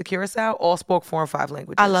native to Curacao all spoke 4 or 5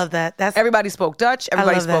 languages. I love that. Everybody spoke Dutch.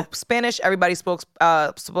 Everybody spoke Spanish. Everybody spoke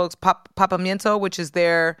Papiamento, which is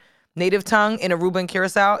their native tongue in Aruba and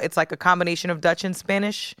Curacao. It's like a combination of Dutch and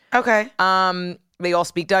Spanish. Okay. They all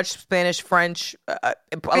speak Dutch, Spanish, French. A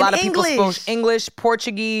lot of people spoke English,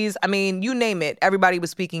 Portuguese. I mean, you name it. Everybody was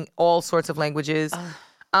speaking all sorts of languages.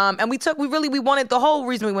 And we wanted, the whole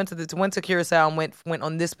reason we went to Curacao and went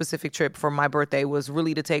on this specific trip for my birthday was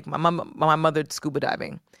really to take my mother scuba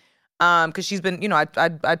diving. Because she's been,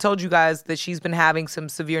 I told you guys that she's been having some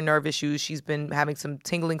severe nerve issues. She's been having some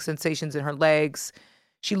tingling sensations in her legs.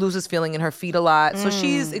 She loses feeling in her feet a lot. So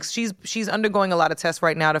she's undergoing a lot of tests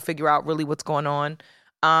right now to figure out really what's going on.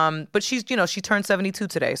 But she turned 72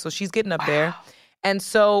 today. So she's getting up there. And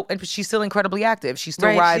she's still incredibly active. She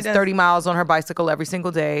still rides 30 miles on her bicycle every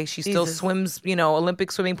single day. She still swims,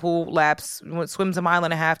 Olympic swimming pool laps, swims 1.5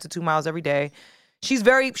 miles to 2 miles every day. She's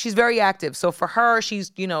very active. So for her,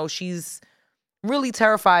 she's really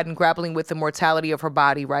terrified and grappling with the mortality of her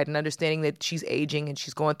body, right? And understanding that she's aging and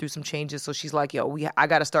she's going through some changes. So she's like, I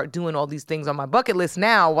got to start doing all these things on my bucket list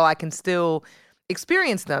now while I can still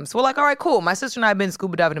experience them. So we're like, all right, cool. My sister and I have been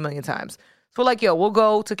scuba diving 1 million times. So we're like, we'll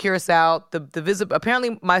go to Curacao.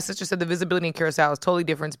 Apparently my sister said the visibility in Curacao is totally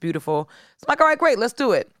different. It's beautiful. So I'm like, all right, great, let's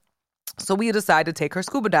do it. So we decide to take her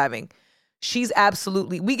scuba diving.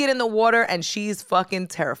 We get in the water and she's fucking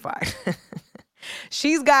terrified.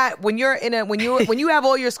 She's got when you have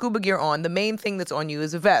all your scuba gear on, the main thing that's on you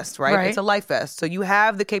is a vest, right? It's a life vest. So you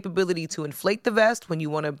have the capability to inflate the vest when you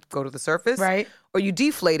want to go to the surface. Right. Or you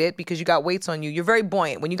deflate it because you got weights on you. You're very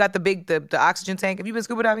buoyant. When you got the oxygen tank, have you been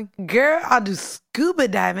scuba diving? Girl, I do scuba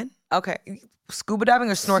diving. Okay. Scuba diving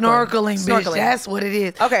or snorkeling? Snorkeling, bitch. That's what it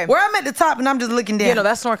is. Okay. Where I'm at the top and I'm just looking down. Yeah, no,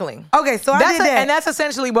 that's snorkeling. Okay, so I did that. And that's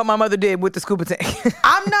essentially what my mother did with the scuba tank.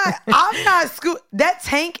 I'm not scuba. That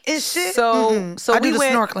tank and shit. So I we do the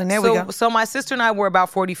went, snorkeling. There we go. So my sister and I were about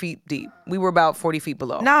 40 feet deep. We were about 40 feet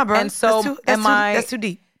below. Nah, bro. And so that's too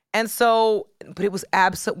deep. And so, but it was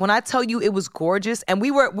when I tell you it was gorgeous, and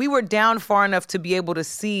we were down far enough to be able to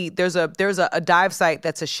see. There's a dive site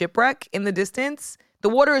that's a shipwreck in the distance. The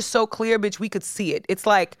water is so clear, bitch. We could see it. It's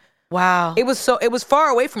like, wow. It was far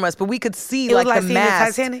away from us, but we could see it like was the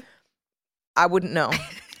mast. The Titanic? I wouldn't know.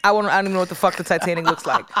 I don't even know what the fuck the Titanic looks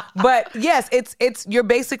like. But yes,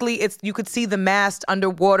 you could see the mast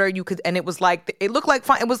underwater. And it was like, it looked like,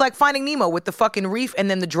 it was like Finding Nemo with the fucking reef and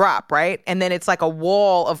then the drop, right? And then it's like a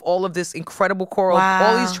wall of all of this incredible coral,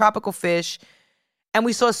 all these tropical fish. And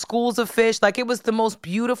we saw schools of fish. Like, it was the most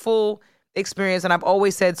beautiful experience. And I've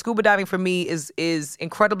always said scuba diving for me is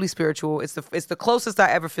incredibly spiritual. It's the closest I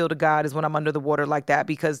ever feel to God is when I'm under the water like that,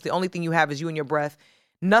 because the only thing you have is you and your breath.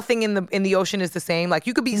 Nothing in the ocean is the same. Like,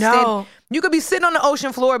 you could be sitting on the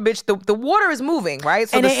ocean floor, bitch. The water is moving, right?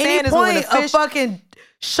 So and the at sand any is point, moving. The fish, a fucking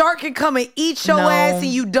shark can come and eat your ass,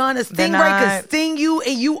 and you done. A stingray could sting you,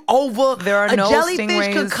 and you over. There are no jellyfish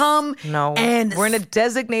stingrays. Could come. No, and we're in a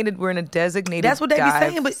designated. That's what they be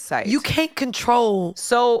saying, but site. you can't control.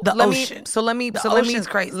 So the ocean. Let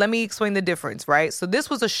me explain the difference, right? So this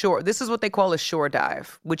was a shore. This is what they call a shore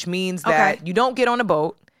dive, which means that you don't get on a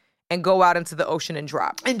boat and go out into the ocean and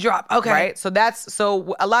drop. Okay. Right?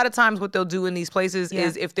 So a lot of times what they'll do in these places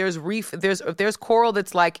is if there's reef, if there's coral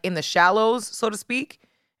that's like in the shallows, so to speak,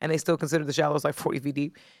 and they still consider the shallows like 40 feet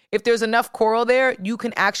deep. If there's enough coral there, you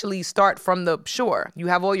can actually start from the shore. You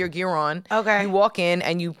have all your gear on. Okay. You walk in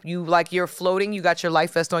and you like, you're floating, you got your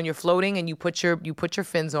life vest on, you're floating, and you put your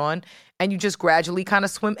fins on, and you just gradually kind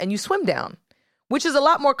of swim, and you swim down. Which is a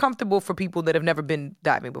lot more comfortable for people that have never been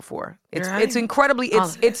diving before. It's incredibly,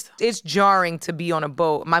 it's jarring to be on a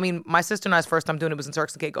boat. I mean, my sister and I's first time doing it was in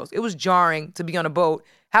Turks and Caicos. It was jarring to be on a boat,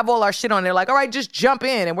 have all our shit on. They're like, all right, just jump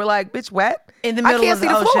in. And we're like, bitch, wet? In the middle of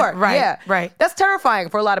the ocean. Floor. Right, yeah. right. That's terrifying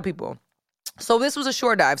for a lot of people. So this was a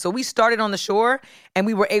shore dive. So we started on the shore, and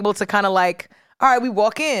we were able to kind of like, all right, we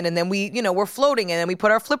walk in, and then we're floating, and then we put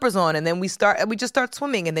our flippers on, and then we just start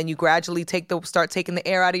swimming, and then you gradually start taking the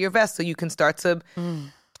air out of your vest so you can start to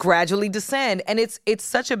gradually descend. And it's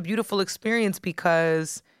such a beautiful experience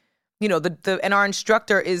because, and our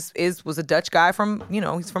instructor was a Dutch guy from,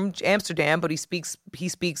 he's from Amsterdam, but he speaks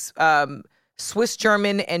Swiss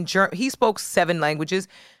German and he spoke 7 languages.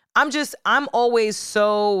 I'm always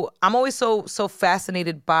so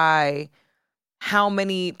fascinated by how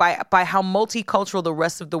multicultural the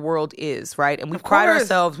rest of the world is, right? And we pride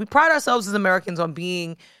ourselves as Americans on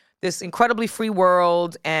being this incredibly free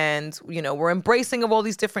world, and we're embracing of all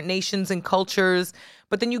these different nations and cultures.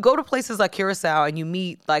 But then you go to places like Curacao and you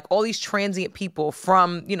meet like all these transient people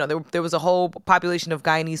from, there was a whole population of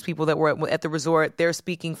Guyanese people that were at the resort. They're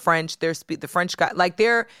speaking French. The French guy,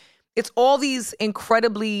 it's all these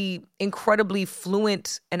incredibly, incredibly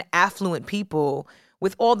fluent and affluent people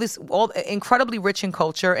with all incredibly rich in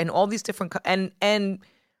culture and all these different and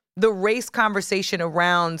the race conversation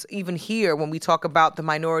around, even here when we talk about the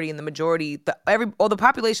minority and the majority, the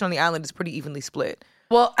population on the island is pretty evenly split.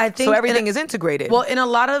 Well, I think so everything is integrated. Well, in a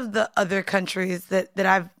lot of the other countries that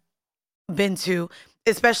I've been to,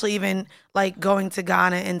 especially even like going to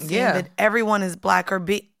Ghana and seeing that everyone is Black or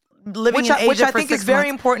living in Asia which I for think 6 is very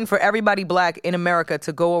months. important for everybody Black in America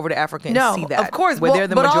to go over to Africa and see that. Of course, where they're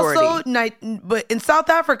the majority. But in South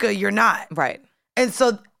Africa, you're not. Right. And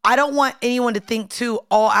so I don't want anyone to think too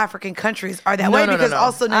all African countries are that way, because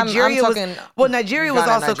also Nigeria Nigeria was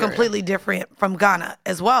also completely different from Ghana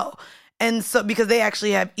as well. And so because they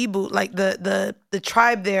actually have Igbo, like the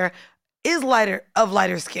tribe there is lighter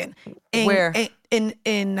skin. Where?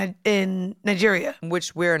 In Nigeria.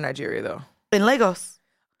 Where in Nigeria though? In Lagos.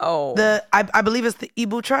 Oh. I believe it's the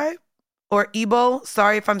Igbo tribe or Igbo.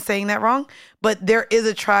 Sorry if I'm saying that wrong, but there is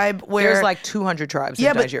a tribe where there's like 200 tribes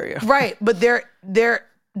in Nigeria. Right, but they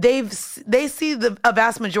see a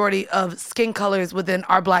vast majority of skin colors within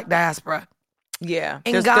our Black diaspora. Yeah,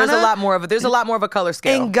 there's a lot more of a color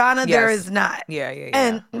scale. In Ghana, there is not. Yeah.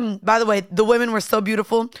 And by the way, the women were so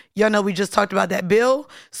beautiful. Y'all know we just talked about that bill,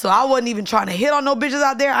 so I wasn't even trying to hit on no bitches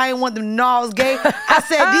out there. I didn't want them to know I was gay. I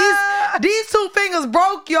said these 2 fingers niggas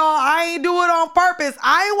broke, y'all. I ain't do it on purpose.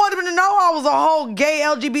 I ain't want them to know I was a whole gay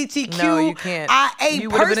LGBTQ. No, you can't. You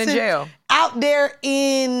would have been in jail out there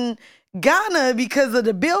in Ghana because of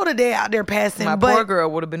the bill that they out there passing. My poor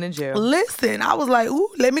girl would have been in jail. Listen, I was like, ooh,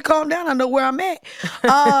 let me calm down. I know where I'm at.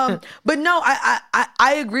 But no,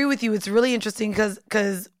 I agree with you. It's really interesting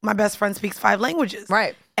because my best friend speaks 5 languages.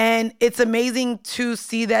 Right. And it's amazing to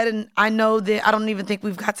see that. And I know that I don't even think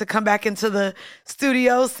we've got to come back into the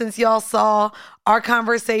studio since y'all saw our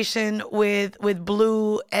conversation with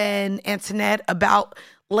Blue and Antoinette about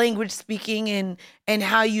language speaking and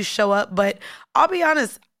how you show up. But I'll be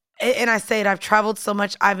honest, and I say it, I've traveled so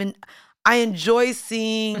much. I enjoy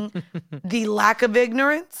seeing the lack of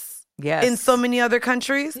ignorance in so many other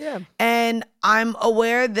countries. Yeah. And I'm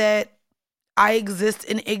aware that I exist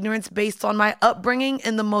in ignorance based on my upbringing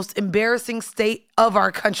in the most embarrassing state of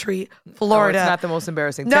our country, Florida. No, it's not the most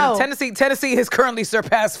embarrassing. No. Tennessee has currently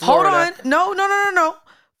surpassed Florida. Hold on. No.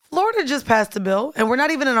 Florida just passed a bill, and we're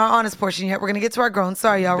not even in our honest portion yet. We're going to get to our grown.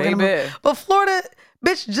 Sorry, y'all. We're going to move. But Florida,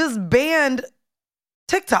 bitch, just banned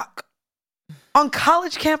TikTok on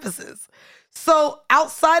college campuses. So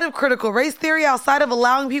outside of critical race theory, outside of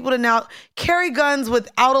allowing people to now carry guns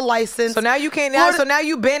without a license. So now you can't. So now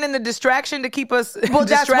you banning the distraction to keep us. Well,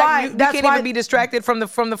 that's why. You can't even be distracted from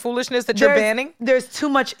the foolishness that you're banning. There's too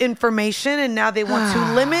much information, and now they want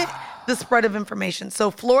to limit the spread of information.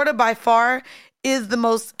 So Florida, by far, is the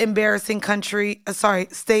most embarrassing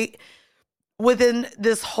state within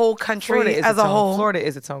this whole country as a whole. Florida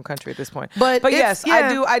is its own country at this point. But yes,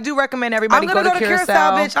 I do recommend everybody go to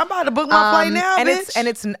Curacao, bitch. I'm about to book my flight now, bitch.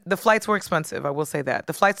 It's the flights were expensive. I will say that.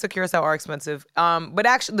 The flights to Curacao are expensive.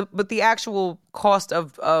 But the actual cost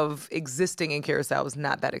of existing in Curacao was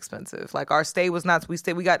not that expensive. Like our stay was not.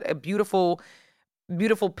 We got a beautiful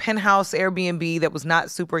penthouse Airbnb that was not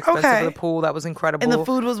super expensive with a pool. That was incredible. And the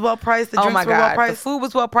food was well priced. The drinks were well priced. The food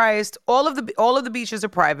was well priced. All of the beaches are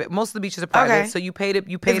private. Most of the beaches are private. So you paid to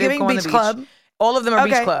go on the beach. Club. All of them are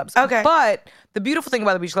beach clubs. Okay. But the beautiful thing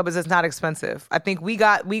about the beach club is it's not expensive. I think we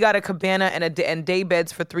got a cabana and day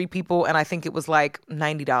beds for 3 people, and I think it was like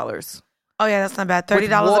 $90. Oh yeah, that's not bad. $30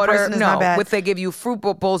 a person is not bad. They give you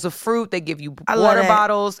bowls of fruit. They give you water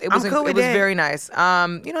bottles. It was very nice.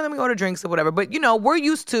 Then we order drinks or whatever.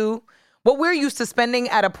 But we're used to spending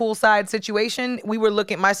at a poolside situation. We were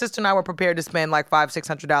my sister and I were prepared to spend like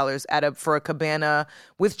 $500-600 for a cabana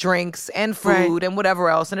with drinks and food and whatever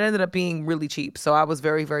else, and it ended up being really cheap. So I was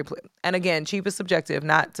very, very and again, cheap is subjective,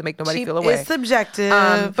 not to make nobody feel away. It's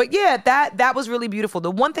subjective. But yeah, that was really beautiful.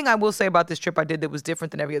 The one thing I will say about this trip I did that was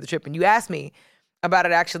different than every other trip, and you asked me about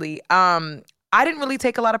it actually, I didn't really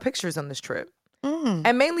take a lot of pictures on this trip,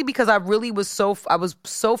 and mainly because I was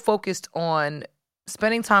so focused on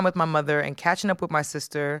spending time with my mother and catching up with my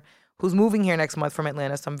sister, who's moving here next month from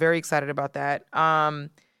Atlanta. So I'm very excited about that. And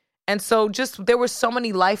so there were so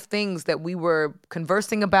many life things that we were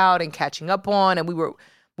conversing about and catching up on, and we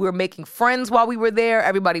were making friends while we were there.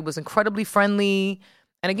 Everybody was incredibly friendly.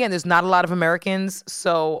 And again, there's not a lot of Americans,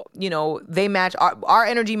 so they match our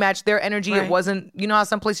energy matched their energy. Right. It wasn't how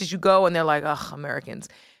some places you go and they're like, ugh, Americans,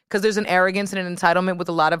 because there's an arrogance and an entitlement with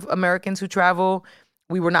a lot of Americans who travel.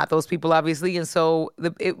 We were not those people, obviously. And so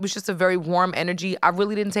it was just a very warm energy. I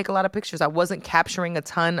really didn't take a lot of pictures. I wasn't capturing a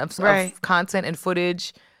ton of content and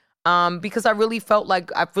footage because I really felt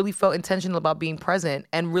intentional about being present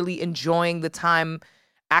and really enjoying the time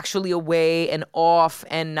actually away and off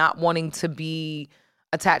and not wanting to be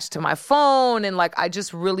attached to my phone. And I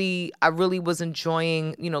really was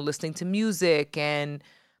enjoying, listening to music and,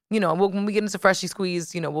 when we get into Freshly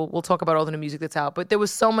Squeezed, we'll talk about all the new music that's out. But there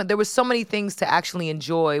was so many things to actually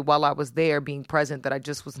enjoy while I was there being present that I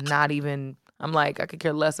just was not even. I'm like, I could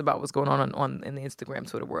care less about what's going on in the Instagram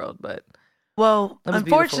Twitter world. But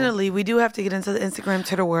unfortunately, we do have to get into the Instagram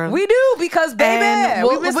Twitter world. We do because baby,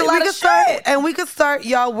 we missed a lot of shit. And we could start,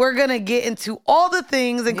 y'all. We're gonna get into all the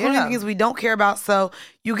things, including things we don't care about. So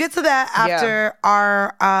you get to that after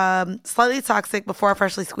our Slightly Toxic, before our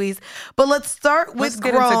Freshly Squeezed. But let's start with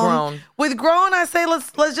Grown. With Grown, I say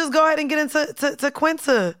let's just go ahead and get into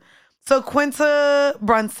Quinta. So Quinta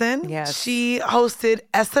Brunson, she hosted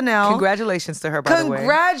SNL. Congratulations to her, by the way.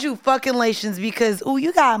 Congratulations, because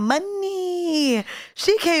you got money.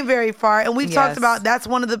 She came very far, and we've talked about that's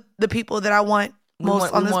one of the people that I want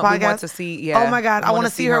most on this podcast. We want to see, oh my God, I want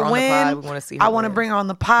to see her win. We want to see her I want to bring her on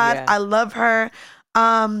the pod. Yeah. I love her.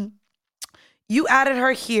 You added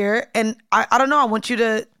her here, and I don't know. I want you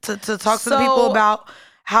to talk to the people about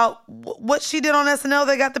what she did on SNL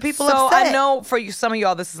that got the people So upset. I know for you, some of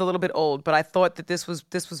y'all, this is a little bit old, but I thought that this was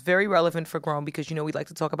very relevant for Grown because, you know, we like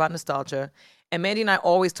to talk about nostalgia. And Mandy and I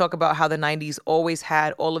always talk about how the 90s always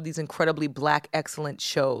had all of these incredibly Black excellent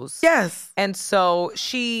shows. Yes. And so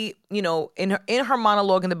she, you know, in her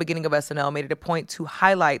monologue in the beginning of SNL made it a point to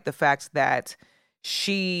highlight the fact that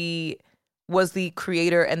she was the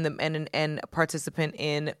creator and participant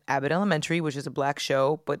in Abbott Elementary, which is a Black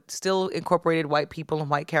show, but still incorporated white people and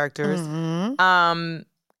white characters,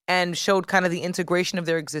 and showed kind of the integration of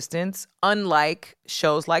their existence, unlike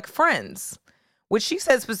shows like Friends, which she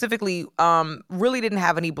said specifically really didn't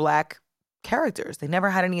have any Black characters. They never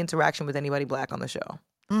had any interaction with anybody Black on the show.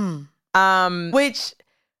 Which,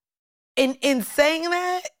 in saying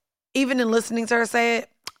that, even in listening to her say it,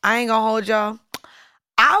 I ain't gonna hold y'all.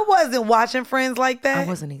 I wasn't watching Friends like that. I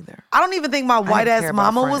wasn't either. I don't even think my white care ass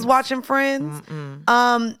about mama was Friends. watching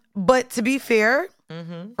Friends. But to be fair,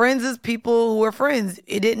 Friends is people who are friends.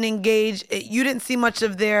 It didn't engage. You didn't see much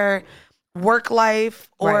of their work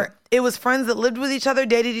life, or Right. it was friends that lived with each other,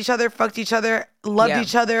 dated each other, fucked each other, loved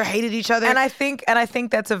each other, hated each other. And I think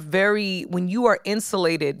that's a very, when you are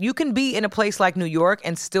insulated, you can be in a place like New York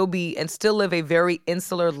and still live a very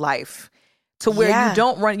insular life. To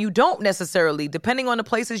where you don't necessarily, depending on the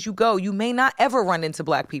places you go, you may not ever run into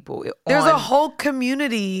Black people. There's a whole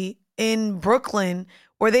community in Brooklyn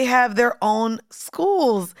where they have their own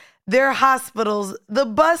schools, their hospitals, the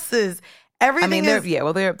buses. Everything they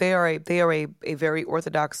are a very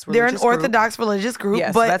Orthodox religious they're an group. Orthodox religious group.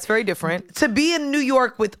 Yes, but that's very different. To be in New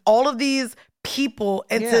York with all of these people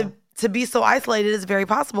and to be so isolated is very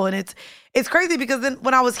possible. And it's crazy because then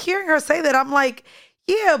when I was hearing her say that, I'm like,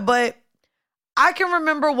 yeah, but I can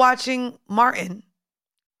remember watching Martin.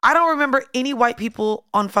 I don't remember any white people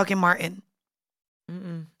on fucking Martin. I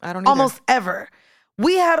don't either. Almost ever.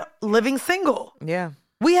 We had Living Single. Yeah.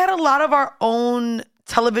 We had a lot of our own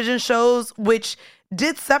television shows, which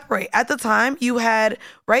did separate. At the time, you had,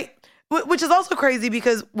 right? Which is also crazy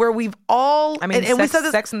because where we've all, I mean, and we said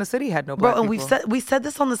this, Sex in the City had no Black bro, and people. we said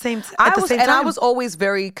this on the same time. I was always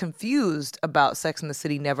very confused about Sex in the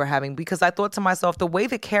City never having, because I thought to myself, the way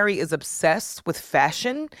that Carrie is obsessed with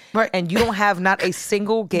fashion, Right. and you don't have not a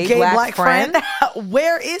single gay Black friend.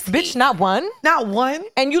 Where is he? Bitch, not one. Not one.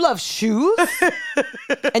 And you love shoes,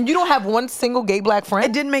 and you don't have one single gay Black friend.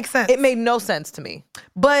 It didn't make sense. It made no sense to me.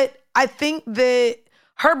 But I think that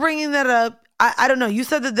her bringing that up, I don't know. You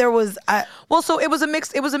said that there was. Well, so it was a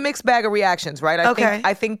mixed bag of reactions, right?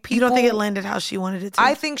 I think people. You don't think it landed how she wanted it to?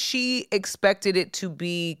 I think she expected it to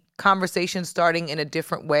be conversation starting in a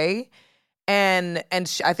different way, and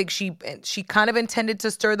I think she kind of intended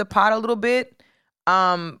to stir the pot a little bit,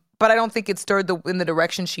 but I don't think it stirred in the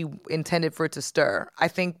direction she intended for it to stir. I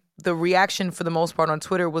think the reaction for the most part on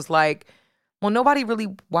Twitter was like, well, nobody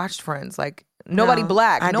really watched Friends, like nobody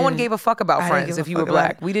Black, no one gave a fuck about Friends if you were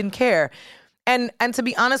Black. We didn't care. And to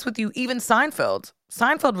be honest with you, even Seinfeld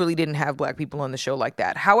really didn't have Black people on the show like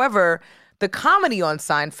that. However, the comedy on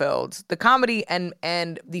Seinfeld, the comedy and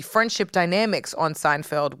the friendship dynamics on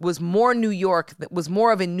Seinfeld was more New York, was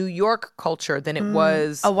more of a New York culture than it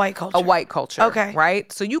was a white culture. A white culture. Okay. Right?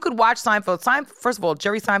 So you could watch Seinfeld. First of all,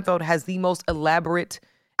 Jerry Seinfeld has the most elaborate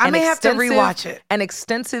I may have to rewatch it. An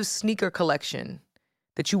extensive sneaker collection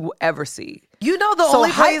that you will ever see. You know the So only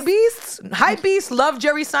hype place. beasts love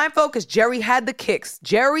Jerry Seinfeld because Jerry had the kicks.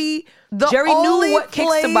 Jerry The knew only what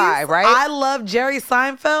kicks to place buy, right? I love Jerry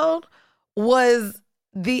Seinfeld was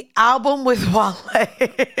the album with Wale.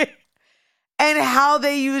 And how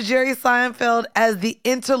they use Jerry Seinfeld as the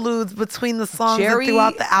interludes between the songs and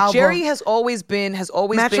throughout the album. Jerry has always been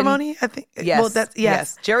Matrimony, I think. Yes, Well, that's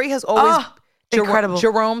yes. Jerry has always incredible.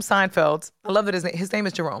 Jerome Seinfeld. I love that his name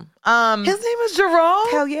is Jerome. His name is Jerome.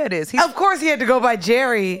 Hell yeah, it is. Of course, he had to go by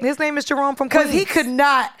Jerry His name is Jerome from Queens. because he could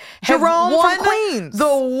not have Jerome from won Queens.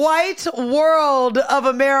 the white world of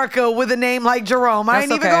America with a name like Jerome. I That's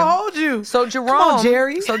ain't even okay. gonna hold you. So Jerome, Come on,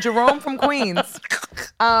 Jerry. So Jerome from Queens.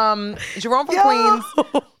 Jerome from Queens.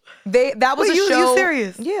 That was Wait, a you show.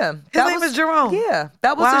 serious? Yeah. His name is Jerome. Yeah.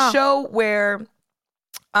 That was Wow. a show where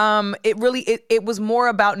it was more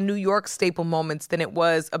about New York staple moments than it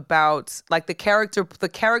was about like the character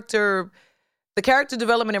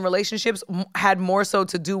development and relationships had more so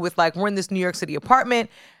to do with like, we're in this New York City apartment,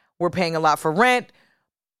 we're paying a lot for rent,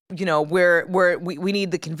 you know, we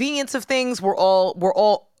need the convenience of things, we're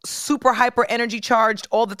all super hyper energy charged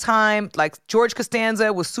all the time. Like George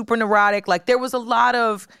Costanza was super neurotic. Like there was a lot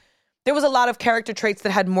of character traits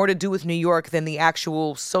that had more to do with New York than the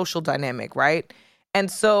actual social dynamic, right? And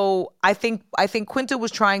so I think Quinta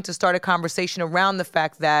was trying to start a conversation around the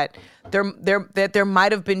fact that there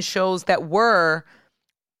might have been shows that were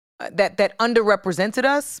that underrepresented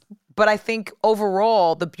us. But I think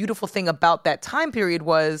overall, the beautiful thing about that time period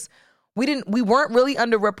was we weren't really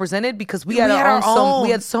underrepresented because we had our own. We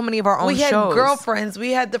had so many of our own shows. We had Girlfriends.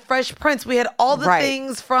 We had The Fresh Prince. We had all the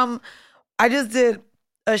things from. I just did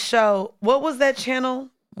a show. What was that channel?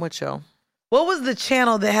 What show? What was the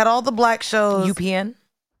channel that had all the black shows? UPN.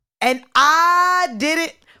 And I did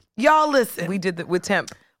it. Y'all listen. We did that with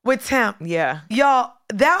Temp. With Temp. Yeah. Y'all,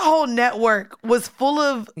 that whole network was full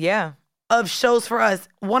of shows for us.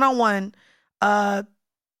 One-on-one. And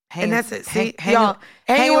that's it. See, y'all.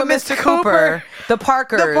 Hanging with Mr. Cooper. The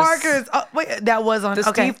Parkers. The Parkers. Oh, wait, that was on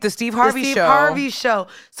the Steve Harvey show. The Steve Harvey show.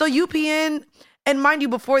 So UPN, and mind you,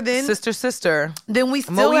 before then, Sister. Then we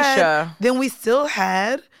still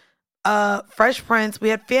had Fresh Prince. We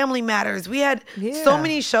had Family Matters. We had so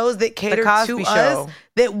many shows that catered to us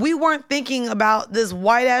that we weren't thinking about this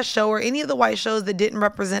white ass show or any of the white shows that didn't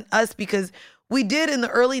represent us, because we did in the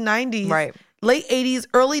early 90s, late 80s,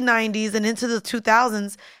 early 90s, and into the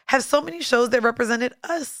 2000s have so many shows that represented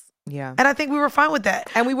us. Yeah. And I think we were fine with that.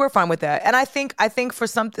 And we were fine with that. And I think for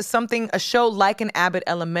something, a show like an Abbott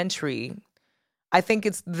Elementary, I think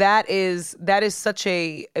that is such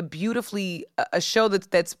a beautifully a show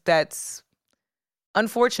that's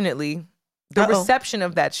unfortunately the reception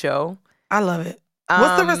of that show. I love it.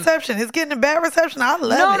 What's the reception? It's getting a bad reception. I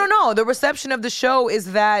love it. No. The reception of the show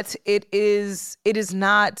is that it is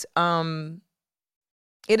not.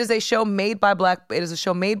 It is a show made by a black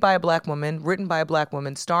woman, written by a black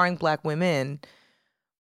woman, starring black women.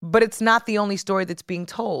 But it's not the only story that's being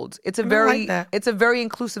told. It's a very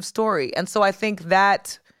inclusive story. And so I think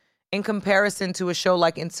that in comparison to a show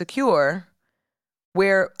like Insecure,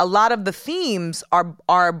 where a lot of the themes are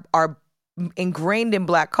ingrained in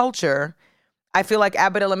black culture, I feel like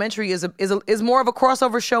Abbott Elementary is more of a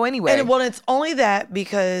crossover show anyway. And it's only that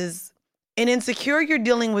because in Insecure you're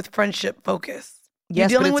dealing with friendship focus. You're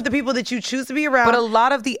dealing with the people that you choose to be around. But a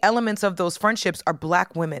lot of the elements of those friendships are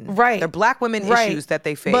black women. Right. They're black women issues that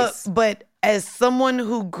they face. But as someone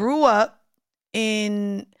who grew up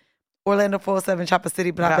in Orlando 407, Chopper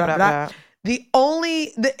City, blah, blah, blah,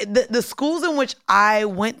 the schools in which I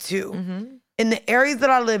went to, in the areas that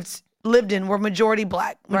I lived in, were majority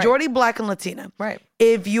black. Majority black and Latina. Right.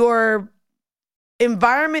 If your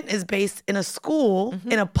environment is based in a school,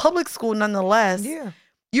 in a public school nonetheless,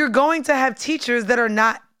 you're going to have teachers that are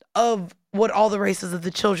not of what all the races of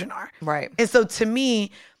the children are. Right. And so to me,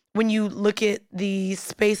 when you look at the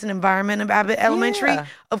space and environment of Abbott Elementary,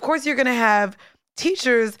 of course you're going to have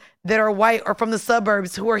teachers that are white or from the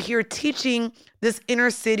suburbs who are here teaching this inner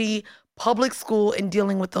city public school and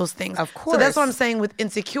dealing with those things. Of course. So that's what I'm saying with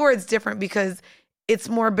Insecure, it's different because it's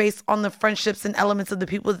more based on the friendships and elements of the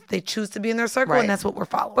people that they choose to be in their circle, and that's what we're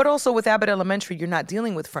following. But also with Abbott Elementary, you're not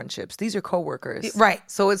dealing with friendships; these are coworkers, right?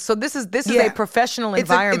 So this is a professional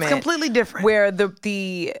environment. It's completely different. Where the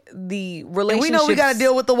relationships. And we know we got to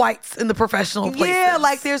deal with the whites in the professional places. Yeah,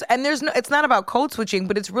 like there's no. It's not about code switching,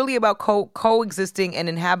 but it's really about coexisting and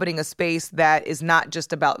inhabiting a space that is not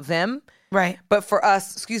just about them, right? But for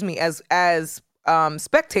us, as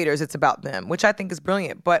spectators, it's about them, which I think is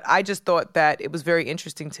brilliant. But I just thought that it was very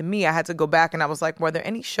interesting to me. I had to go back and I was like, were there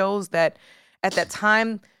any shows that at that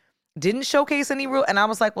time didn't showcase any real? And I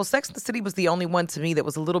was like, well, Sex and the City was the only one to me that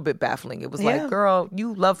was a little bit baffling. It was like, girl,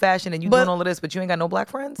 you love fashion and you doing all of this, but you ain't got no black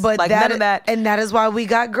friends. But like none of that. And that is why we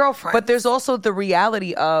got Girlfriends. But there's also the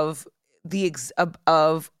reality of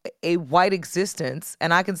of a white existence,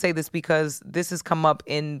 and I can say this because this has come up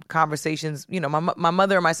in conversations. You know, my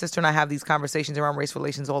mother and my sister and I have these conversations around race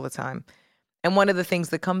relations all the time. And one of the things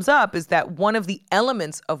that comes up is that one of the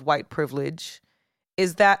elements of white privilege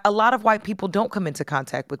is that a lot of white people don't come into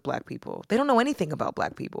contact with black people. They don't know anything about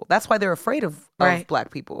black people. That's why they're afraid of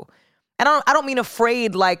black people. And I don't mean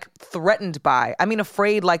afraid like threatened by. I mean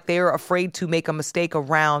afraid like they're afraid to make a mistake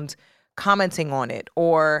around commenting on it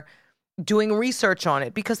or doing research on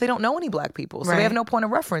it because they don't know any black people. So they have no point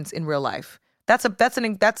of reference in real life. That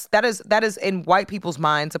is in white people's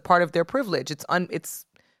minds a part of their privilege. It's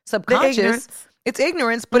subconscious. It's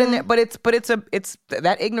ignorance, but it's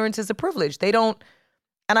that ignorance is a privilege. They don't,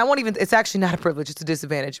 and I won't even, it's actually not a privilege, it's a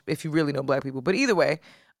disadvantage if you really know black people. But either way,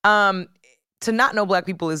 to not know black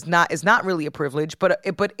people is not really a privilege, but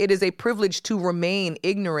it is a privilege to remain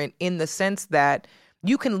ignorant in the sense that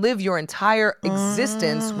you can live your entire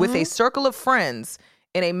existence with a circle of friends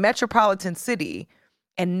in a metropolitan city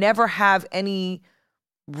and never have any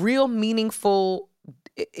real meaningful,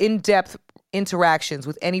 in-depth interactions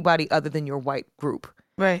with anybody other than your white group.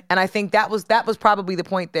 Right. And I think that was probably the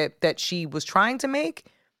point that she was trying to make.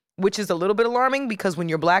 which is a little bit alarming because when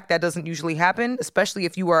you're black, that doesn't usually happen, especially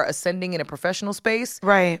if you are ascending in a professional space.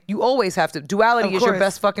 Right. You always have to. Duality Of is your course.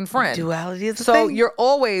 best fucking friend. Duality is the So thing. you're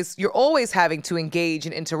always having to engage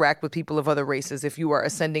and interact with people of other races if you are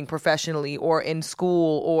ascending professionally or in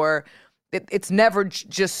school, or it's never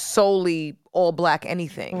just solely all black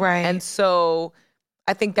anything. Right. And so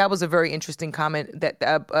I think that was a very interesting comment, that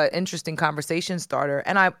interesting conversation starter.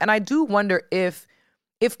 And I do wonder if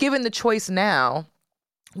given the choice now,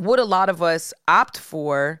 would a lot of us opt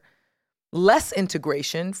for less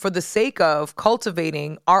integration for the sake of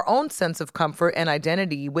cultivating our own sense of comfort and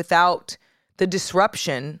identity without the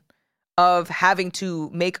disruption of having to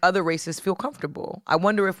make other races feel comfortable? I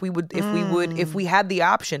wonder if we had the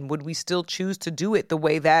option, would we still choose to do it the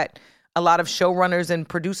way that a lot of showrunners and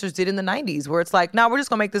producers did in the 90s, where it's like, no, we're just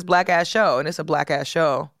gonna make this black ass show, and it's a black ass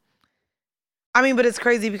show. I mean, but it's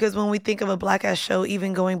crazy because when we think of a black ass show,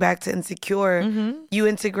 even going back to Insecure, you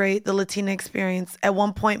integrate the Latina experience. At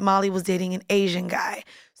one point, Molly was dating an Asian guy.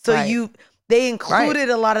 So Right. they included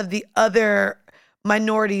a lot of the other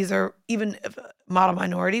minorities, or even model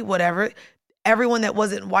minority, whatever. Everyone that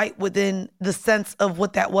wasn't white within the sense of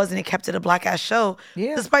what that was, and it kept it a black ass show.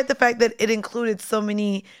 Yeah. Despite the fact that it included so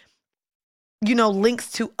many,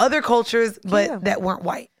 links to other cultures, but that weren't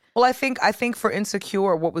white. Well, I think for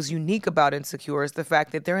Insecure, what was unique about Insecure is the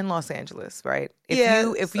fact that they're in Los Angeles, right?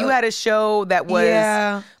 If you had a show that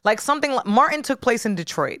was like something like Martin took place in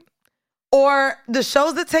Detroit, or the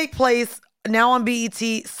shows that take place now on BET,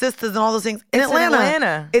 Sisters, and all those things in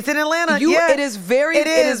Atlanta. It's in Atlanta. It is very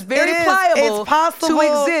pliable It's possible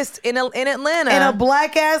to exist in Atlanta in a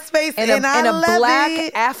black ass space, in and a black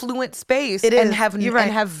it. affluent space, It and is. have You're right.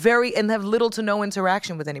 and have little to no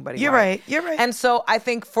interaction with anybody. You're right. And so I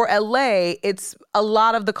think for LA, it's a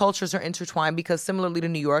lot of the cultures are intertwined because similarly to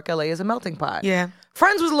New York, LA is a melting pot. Yeah.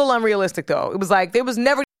 Friends was a little unrealistic though. It was like there was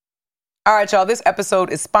never. All right, y'all, this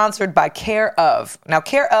episode is sponsored by Care Of. Now,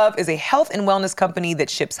 Care Of is a health and wellness company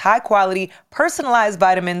that ships high-quality, personalized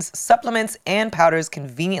vitamins, supplements, and powders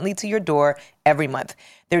conveniently to your door every month.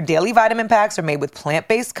 Their daily vitamin packs are made with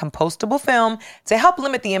plant-based compostable film to help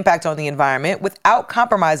limit the impact on the environment without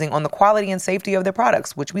compromising on the quality and safety of their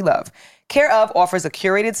products, which we love. Care Of offers a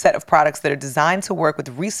curated set of products that are designed to work with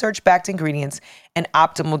research-backed ingredients and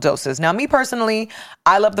optimal doses. Now, me personally,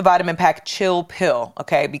 I love the vitamin pack Chill Pill,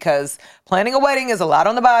 okay? Because planning a wedding is a lot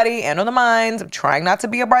on the body and on the mind. I'm trying not to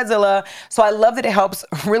be a bridezilla. So I love that it helps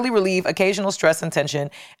really relieve occasional stress and tension,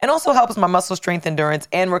 and also helps my muscle strength, endurance,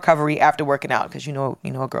 and recovery after working out. Because you know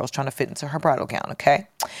a girl's trying to fit into her bridal gown, okay?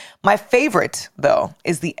 My favorite, though,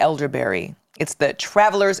 is the elderberry. It's the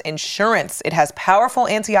Traveler's Insurance. It has powerful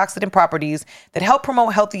antioxidant properties that help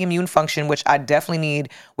promote healthy immune function, which I definitely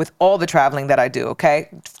need with all the traveling that I do, okay?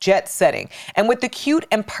 Jet setting. And with the cute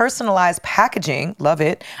and personalized packaging, love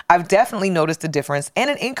it, I've definitely noticed a difference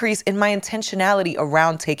and an increase in my intentionality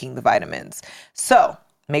around taking the vitamins. So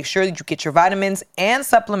make sure that you get your vitamins and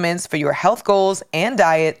supplements for your health goals and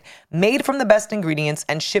diet, made from the best ingredients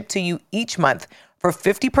and shipped to you each month. For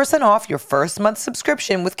 50% off your first month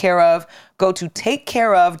subscription with Care Of, go to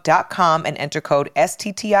takecareof.com and enter code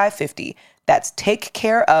STTI50. That's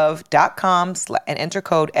takecareof.com and enter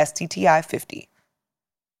code STTI50.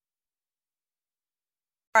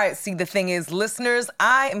 All right, see, the thing is, listeners,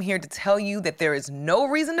 I am here to tell you that there is no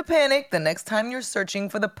reason to panic the next time you're searching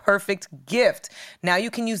for the perfect gift. Now you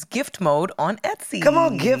can use gift mode on Etsy. Come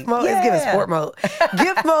on, gift mode. Let's give it sport mode.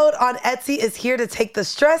 Gift mode on Etsy is here to take the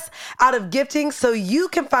stress out of gifting so you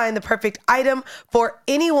can find the perfect item for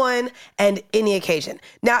anyone and any occasion.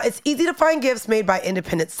 Now, it's easy to find gifts made by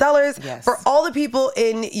independent sellers for all the people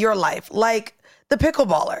in your life, like the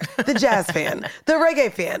pickleballer, the jazz fan, the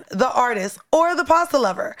reggae fan, the artist, or the pasta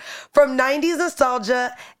lover. From 90s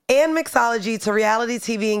nostalgia and mixology to reality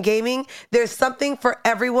TV and gaming, there's something for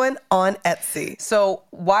everyone on Etsy. So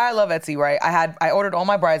why I love Etsy, right? I ordered all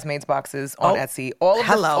my bridesmaids boxes on Etsy.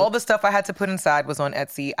 All the stuff I had to put inside was on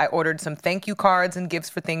Etsy. I ordered some thank you cards and gifts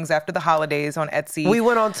for things after the holidays on Etsy. We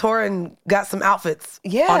went on tour and got some outfits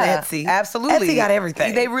on Etsy. Absolutely. Etsy got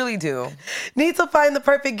everything. They really do. Need to find the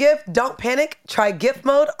perfect gift? Don't panic. Try gift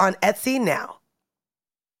mode on Etsy now.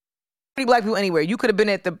 Black people anywhere. You could have been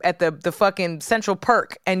at the fucking Central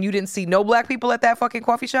Perk and you didn't see no black people at that fucking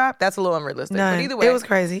coffee shop. That's a little unrealistic. None. But either way, it was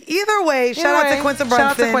crazy. Either way, shout out to Quinta Brunson.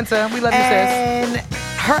 Shout out to Quinta. We love you, sis. And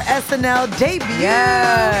her SNL debut.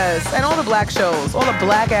 Yes. And all the black shows. All the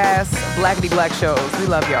black ass, blackity black shows. We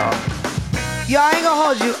love y'all. Y'all, I ain't gonna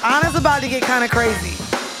hold you. Anna's about to get kind of crazy.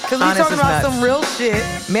 Because we talking about some real shit.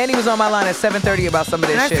 Manny was on my line at 7:30 about some of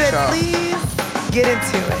this shit, And I y'all. said, please get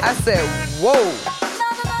into it. I said, whoa.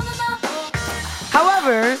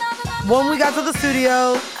 However, when we got to the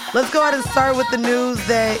studio, let's go ahead and start with the news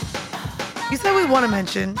that you said we want to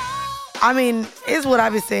mention. I mean, it's what I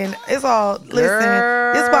be saying. It's all, listen.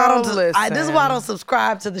 This is why I don't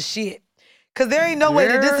subscribe to the shit. Because there ain't no way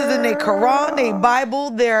that this is in their Quran, their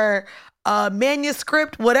Bible, their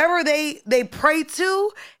manuscript, whatever they pray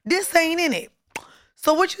to, this ain't in it.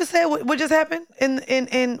 So what you said, what just happened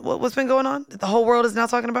in what's been going on? That the whole world is now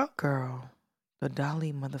talking about? Girl, the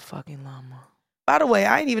Dalai motherfucking Lama. By the way,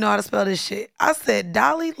 I didn't even know how to spell this shit. I said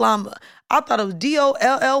Dalai Lama. I thought it was Dolly,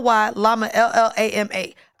 Lama, Llama.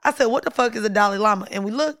 I said, what the fuck is a Dalai Lama? And we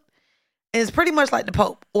looked, and it's pretty much like the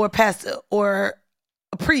Pope or a pastor or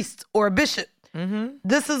a priest or a bishop. Mm-hmm.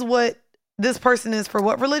 This is what this person is for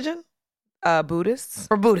what religion? Buddhists.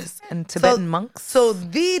 For Buddhists. And Tibetan monks. So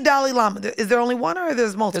the Dalai Lama, is there only one or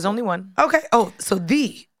there's multiple? There's only one. Okay. Oh, so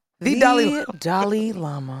the Dalai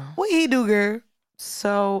Lama. What he do, girl?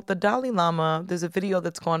 So the Dalai Lama, there's a video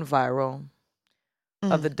that's gone viral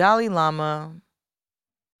of the Dalai Lama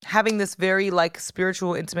having this very like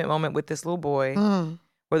spiritual, intimate moment with this little boy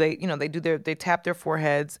where they tap their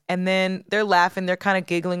foreheads and then they're laughing, they're kind of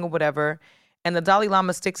giggling or whatever. And the Dalai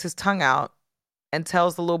Lama sticks his tongue out and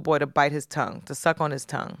tells the little boy to bite his tongue, to suck on his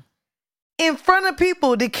tongue. In front of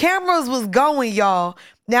people, the cameras was going, y'all.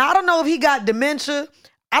 Now, I don't know if he got dementia.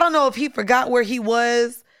 I don't know if he forgot where he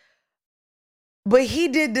was. But he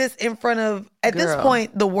did this in front of, at this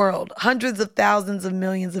point, the world. Hundreds of thousands of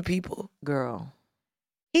millions of people. Girl.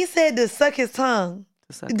 He said to suck his tongue.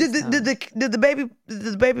 Did the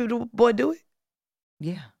baby boy do it?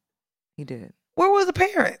 Yeah, he did. Where was the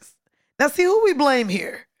parents? Now, see who we blame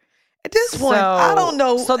here. At this point, I don't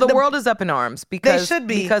know. So the world is up in arms because they should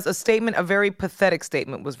be. Because a very pathetic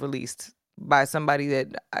statement was released by somebody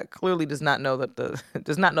that clearly does not know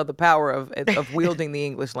the power of wielding the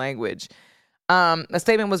English language. A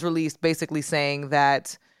statement was released basically saying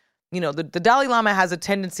that, the Dalai Lama has a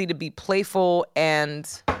tendency to be playful and...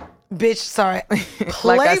 Bitch, sorry. Playful?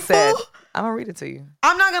 Like I said, I'm going to read it to you.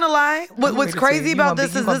 I'm not going to lie. What's crazy about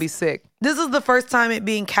this is be sick. This is the first time it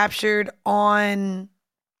being captured on...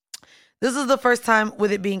 This is the first time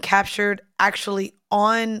with it being captured actually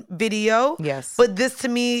on video. Yes. But this to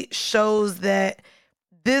me shows that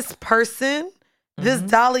this person, this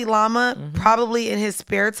Dalai Lama, probably in his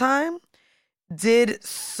spare time, did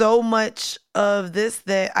so much of this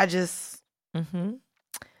that I just...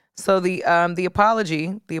 So the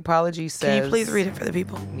apology says... Can you please read it for the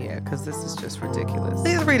people? Yeah, because this is just ridiculous.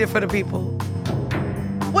 Please read it for the people.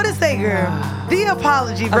 What it say, girl? The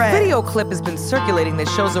apology, Brad. A video clip has been circulating that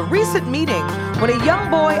shows a recent meeting when a young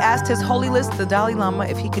boy asked His Holiness, the Dalai Lama,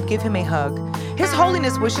 if he could give him a hug. His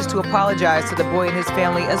Holiness wishes to apologize to the boy and his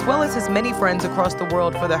family, as well as his many friends across the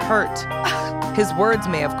world for the hurt his words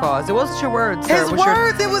may have caused. It wasn't your words, sir. It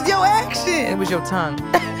was your action. It was your tongue.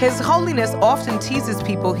 His Holiness often teases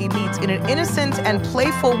people he meets in an innocent and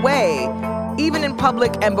playful way, even in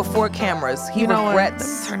public and before cameras. He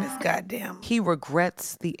regrets. Let me turn this goddamn. He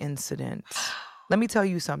regrets the incident. Let me tell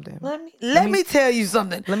you something. Let me tell you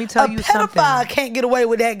something. Let me tell you something. A pedophile can't get away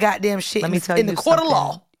with that goddamn shit in the court of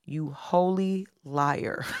law. You holy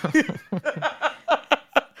liar.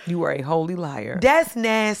 You are a holy liar. That's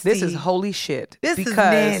nasty. This is holy shit. This is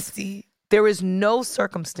nasty. There is no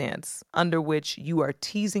circumstance under which you are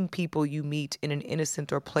teasing people you meet in an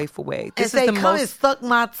innocent or playful way. This is the come and suck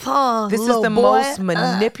my tongue. This is the most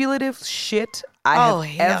manipulative shit I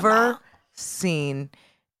have ever seen.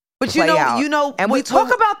 But and we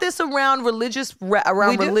talk about this around religious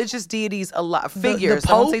deities a lot. Figures,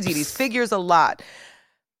 I won't say deities. Figures a lot.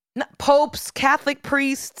 Popes, Catholic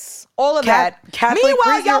priests, all of that.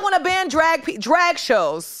 Meanwhile, y'all want to ban drag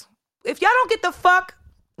shows. If y'all don't get the fuck,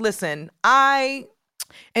 listen, and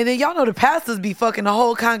then y'all know the pastors be fucking the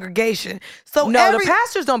whole congregation. So the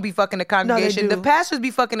pastors don't be fucking the congregation. No, the pastors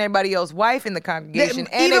be fucking everybody else's wife in the congregation.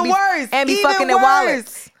 Even worse. And be fucking their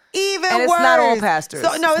wallets. Even and it's worse. Not all pastors.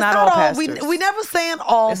 So, no, it's not all pastors. We never saying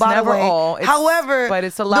all, by the way. All. However, but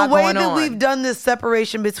it's a lot the way going that on. we've done this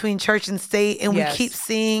separation between church and state, and we keep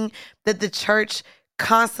seeing that the church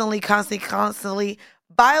constantly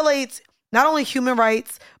violates not only human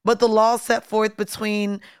rights, but the laws set forth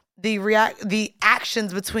between the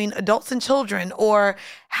actions between adults and children, or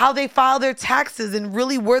how they file their taxes, and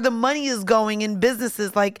really where the money is going in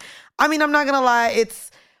businesses. I'm not gonna lie,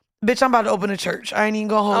 bitch, I'm about to open a church. I ain't even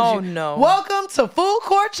gonna hold you. Oh, no. Welcome to Full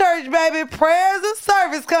Court Church, baby. Prayers and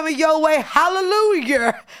service coming your way.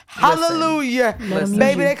 Hallelujah. Hallelujah. Listen.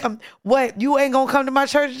 Baby, they come. What, you ain't gonna come to my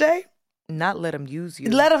church today? Not let them use you.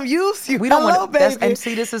 Let them use you. We don't Hello, want to. baby. And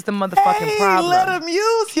see, this is the motherfucking problem. Let them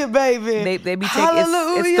use you, baby. They be taking.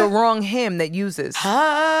 It's the wrong him that uses.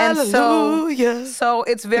 Hallelujah. And so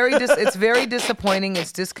it's very disappointing.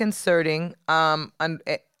 It's disconcerting.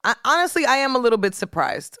 Honestly, I am a little bit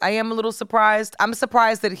surprised. I'm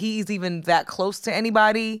surprised that he's even that close to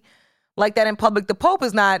anybody like that in public. The Pope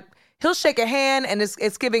is not. He'll shake a hand and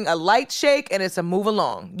it's giving a light shake and it's a move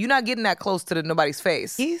along. You're not getting that close to nobody's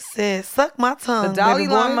face. He said, "Suck my tongue." The Dalai baby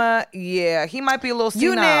boy. Lama, yeah, he might be a little senile.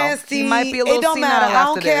 You nasty. He might be a little It don't senile matter. I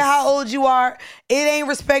don't after care this. how old you are. It ain't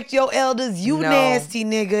respect your elders. You No. nasty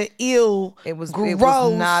nigga. Ew. It was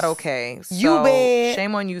gross. not okay. So, You bad.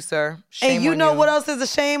 Shame on you, sir. Shame And you on know what else is a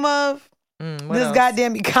shame of? What This else?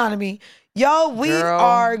 goddamn economy. Y'all, we Girl.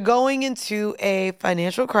 are going into a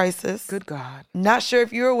financial crisis. Good God. Not sure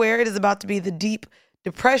if you're aware, it is about to be the deep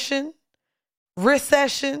depression,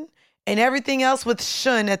 recession, and everything else with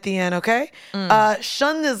shun at the end, okay?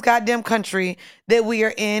 Shun this goddamn country that we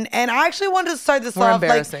are in. And I actually wanted to start this We're off.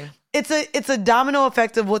 embarrassing. It's a domino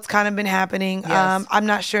effect of what's kind of been happening. Yes. I'm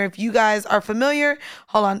not sure if you guys are familiar.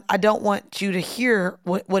 Hold on. I don't want you to hear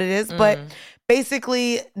what it is, but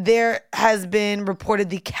basically there has been reported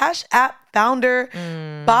the Cash App founder,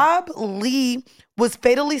 Bob Lee, was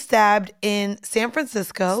fatally stabbed in San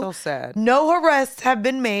Francisco. So sad. No arrests have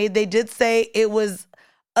been made. They did say it was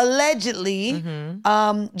allegedly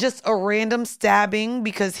just a random stabbing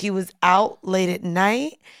because he was out late at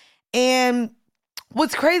night. And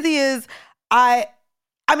what's crazy is I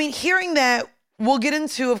mean, hearing that, we'll get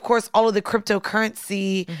into, of course, all of the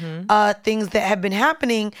cryptocurrency things that have been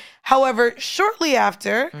happening. However, shortly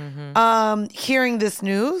after hearing this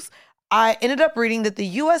news, I ended up reading that the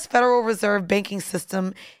U.S. Federal Reserve banking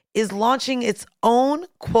system is launching its own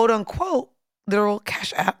quote-unquote literal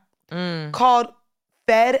cash app called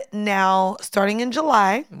FedNow starting in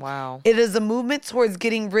July. Wow. It is a movement towards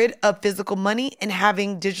getting rid of physical money and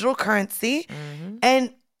having digital currency.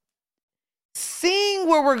 And seeing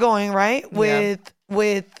where we're going, right? With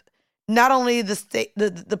not only the state,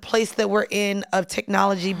 the place that we're in of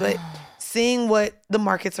technology, but seeing what the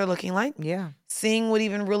markets are looking like. Yeah. Seeing what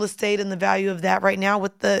even real estate and the value of that right now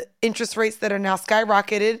with the interest rates that are now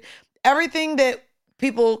skyrocketed. Everything that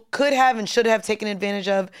people could have and should have taken advantage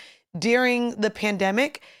of during the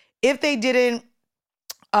pandemic, if they didn't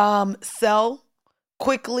sell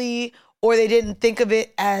quickly or they didn't think of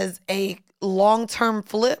it as a long-term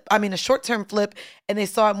flip, a short-term flip, and they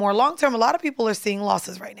saw it more long-term, a lot of people are seeing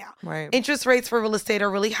losses right now. Right. Interest rates for real estate are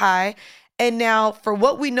really high. And now for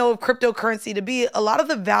what we know of cryptocurrency to be, a lot of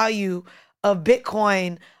the value of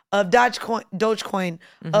Bitcoin, of Dogecoin,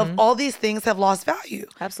 of all these things have lost value.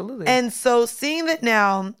 Absolutely. And so seeing that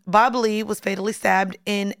now Bob Lee was fatally stabbed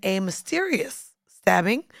in a mysterious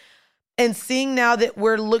stabbing, and seeing now that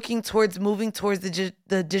we're moving towards the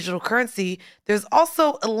digital currency, there's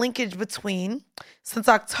also a linkage between, since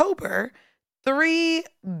October, 3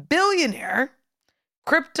 billionaire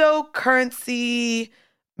cryptocurrency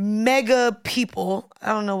mega people, I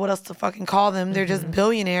don't know what else to fucking call them, they're just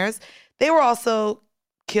billionaires. They were also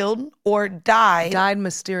killed or died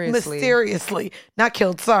mysteriously. Not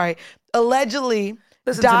killed, sorry. Allegedly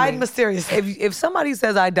Listen to died me. mysteriously. If somebody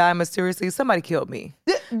says I die mysteriously, somebody killed me.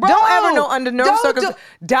 Bro, don't ever know under no don't circumstances.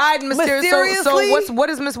 Died mysteriously. So what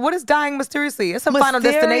is dying mysteriously? It's some Final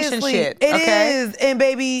Destination Mysteriously. shit. It okay? is. And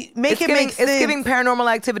baby, make It's it giving, make sense. It's giving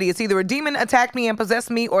paranormal activity. It's either a demon attacked me and possessed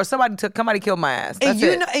me, or somebody killed my ass. That's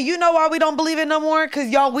And you know why we don't believe it no more? Because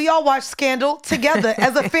we all watch Scandal together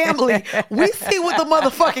as a family. We see what the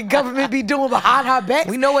motherfucking government be doing behind our backs.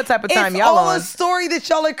 We know what type of time it's y'all all on. a story that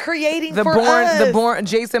y'all are creating The for Bourne, us.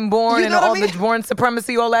 Jason Bourne, You and know what all I mean? the Bourne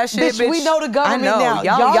supremacy, all that shit. Bitch, we know the government I know.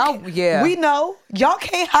 now. Y'all, yeah. We know. Y'all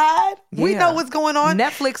can't hide. We Yeah. know what's going on.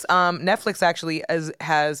 Netflix actually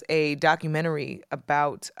has a documentary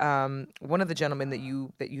about one of the gentlemen that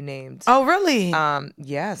you named. Oh, really?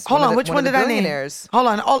 Yes. Hold on, which one did I name? billionaires. Hold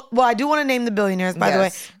on. Oh, well, I do want to name the billionaires, by the way,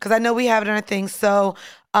 Yes. because I know we have it in our thing. So,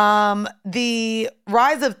 the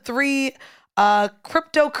rise of 3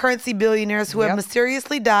 cryptocurrency billionaires who have Yep.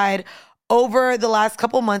 mysteriously died over the last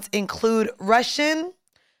couple months include Russian.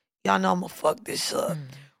 Y'all know I'm gonna fuck this up.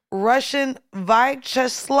 Russian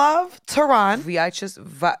Vyacheslav Tehran.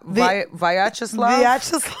 Vyacheslav Tehran.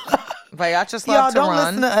 Y'all don't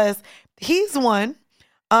listen to us. He's one.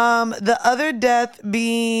 The other death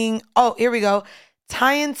being, here we go.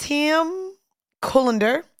 Tiantian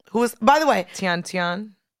Kullander, who is, by the way, Tian.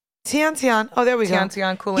 Oh, there we go.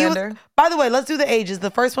 Tian Kullander. By the way, let's do the ages.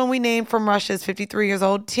 The first one we named from Russia is 53 years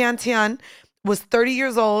old. Tian was 30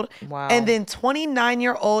 years old. Wow. And then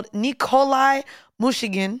 29-year-old Nikolai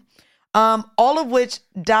Mushigin. all of which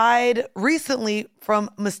died recently from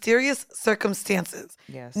mysterious circumstances.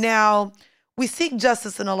 Yes. Now, we seek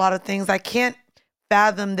justice in a lot of things. I can't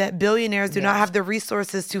fathom that billionaires do not have the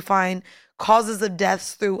resources to find causes of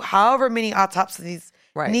deaths through however many autopsies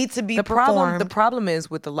need to be performed. The problem is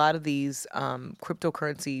with a lot of these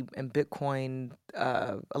cryptocurrency and Bitcoin,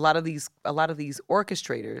 a lot of these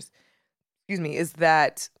orchestrators, is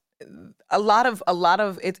that a lot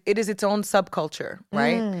of it is its own subculture,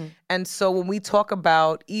 right? And so when we talk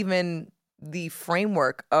about even the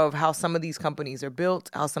framework of how some of these companies are built,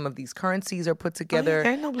 how some of these currencies are put together,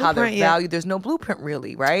 how they're valued, there's no blueprint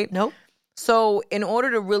really, right? Nope. So in order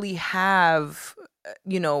to really have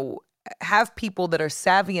people that are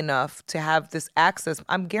savvy enough to have this access,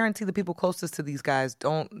 I'm guaranteed the people closest to these guys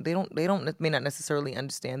may not necessarily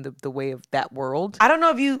understand the way of that world. I don't know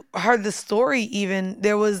if you heard the story even.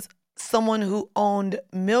 There was someone who owned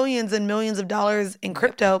millions and millions of dollars in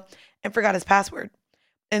crypto and forgot his password.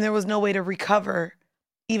 And there was no way to recover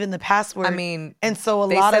even the password. I mean, and so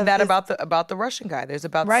they said that about the Russian guy. There's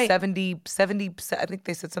about 70, I think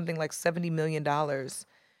they said something like $70 million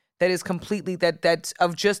that is completely of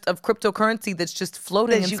cryptocurrency that's just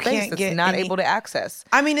floating in space that's not able to access.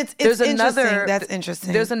 I mean, it's interesting. That's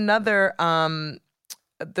interesting. There's another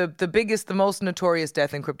the most notorious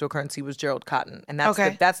death in cryptocurrency was Gerald Cotton, and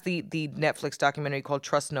that's the Netflix documentary called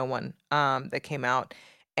Trust No One that came out,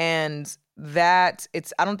 and that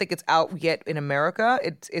I don't think it's out yet in America.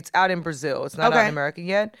 It's out in Brazil. It's not out in America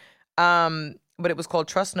yet. But it was called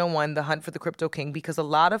Trust No One: The Hunt for the Crypto King, because a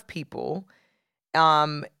lot of people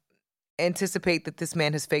anticipate that this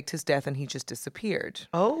man has faked his death and he just disappeared.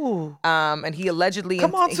 Oh. And he allegedly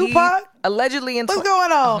Come on, Tupac. What's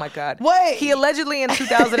going on? Oh my God. Wait. He allegedly in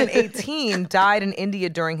 2018 died in India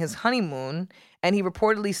during his honeymoon, and he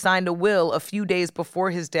reportedly signed a will a few days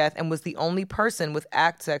before his death and was the only person with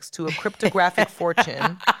access to a cryptographic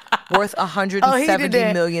fortune worth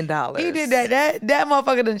 $170 million. He did that. That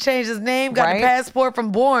motherfucker done changed his name, got the passport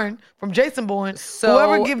from Jason Bourne. So,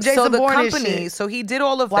 whoever give Jason Bourne his shit. So he did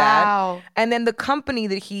all of that. And then the company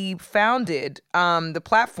that he founded, the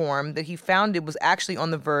platform that he founded, was actually on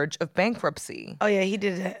the verge of bankruptcy. Oh yeah, he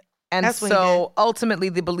did that. And so ultimately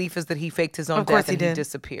the belief is that he faked his own death and he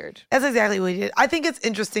disappeared. That's exactly what he did. I think it's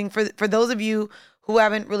interesting for those of you who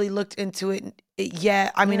haven't really looked into it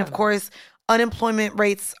yet. I mean, of course, unemployment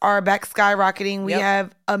rates are back skyrocketing. We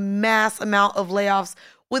have a mass amount of layoffs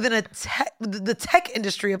within the tech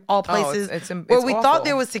industry of all places, it's where we awful. thought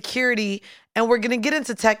there was security. And we're going to get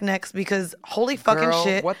into tech next because holy fucking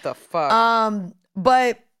shit. What the fuck?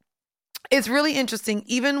 But it's really interesting,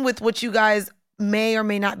 even with what you guys may or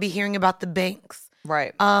may not be hearing about the banks.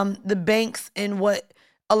 Right. The banks and what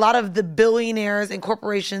a lot of the billionaires and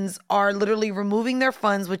corporations are literally removing their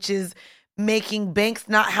funds, which is making banks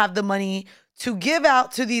not have the money to give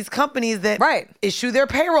out to these companies that issue their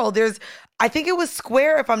payroll. I think it was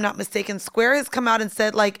Square, if I'm not mistaken. Square has come out and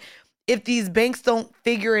said, like, if these banks don't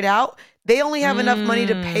figure it out, they only have enough money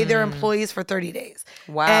to pay their employees for 30 days.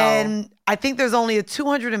 Wow. And I think there's only a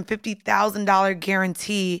 $250,000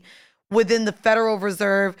 guarantee within the Federal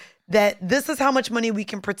Reserve that this is how much money we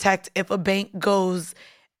can protect if a bank goes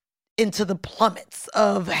into the plummets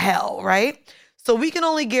of hell, right? So we can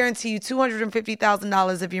only guarantee you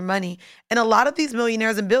 $250,000 of your money. And a lot of these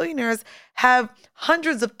millionaires and billionaires have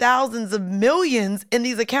hundreds of thousands of millions in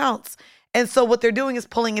these accounts. And so what they're doing is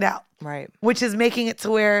pulling it out. Right. Which is making it to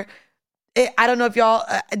where, I don't know if y'all,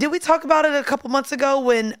 did we talk about it a couple months ago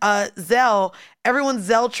when Zelle, everyone's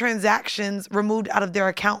Zelle transactions removed out of their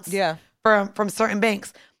accounts from certain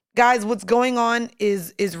banks. Guys, what's going on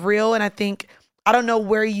is real. And I don't know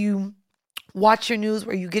where you watch your news,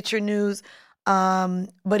 where you get your news.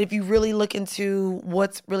 But if you really look into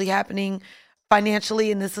what's really happening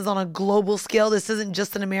financially, and this is on a global scale, this isn't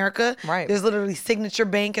just in America. Right. There's literally Signature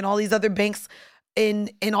Bank and all these other banks in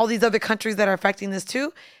all these other countries that are affecting this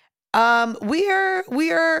too. We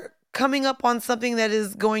are coming up on something that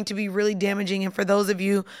is going to be really damaging. And for those of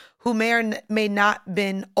you who may or may not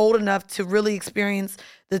been old enough to really experience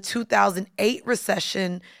the 2008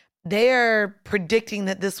 recession, they are predicting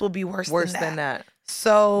that this will be worse than that.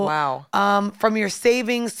 So, wow. From your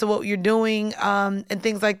savings to what you're doing, and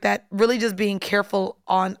things like that, really just being careful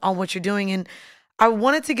on what you're doing. And I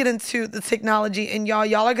wanted to get into the technology, and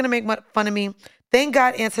y'all are going to make fun of me. Thank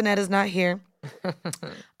God Antoinette is not here.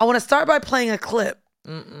 I want to start by playing a clip.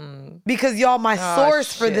 Because y'all, my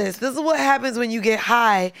source for this is what happens when you get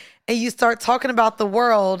high and you start talking about the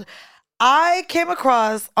world. I came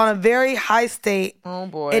across on a very high state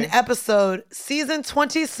in season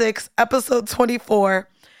 26, episode 24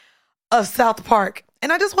 of South Park.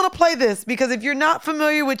 And I just want to play this because if you're not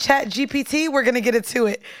familiar with ChatGPT, we're going to get into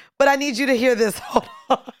it. But I need you to hear this. Hold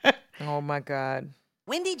on. Oh, my God.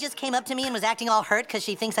 Wendy just came up to me and was acting all hurt because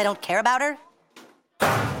she thinks I don't care about her.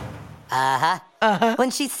 When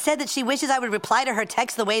she said that she wishes I would reply to her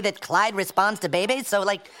text the way that Clyde responds to Bebe. So,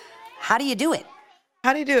 how do you do it?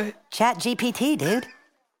 How do you do it? ChatGPT, dude.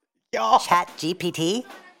 Y'all. ChatGPT?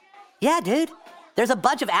 Yeah, dude. There's a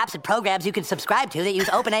bunch of apps and programs you can subscribe to that use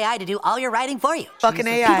OpenAI to do all your writing for you. Fucking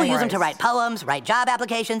AI. People use them to write poems, write job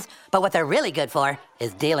applications, but what they're really good for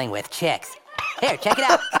is dealing with chicks. Here, check it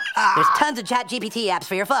out. There's tons of ChatGPT apps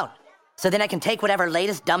for your phone. So then I can take whatever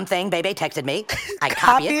latest dumb thing Bebe texted me, I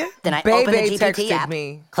copy it, then I open the GPT app,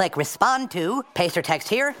 click respond to, paste her text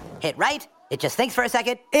here, hit write, it just thinks for a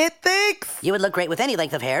second. It thinks. You would look great with any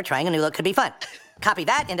length of hair, trying a new look could be fun. Copy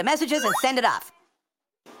that into messages and send it off.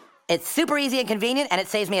 It's super easy and convenient, and it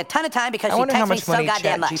saves me a ton of time because she texts me so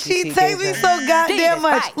goddamn much. She texts me so goddamn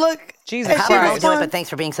much. Right. Look. Jesus How I Christ. do it, but thanks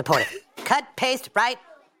for being supportive. Cut, paste, write,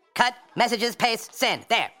 cut, messages, paste, send.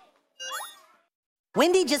 There.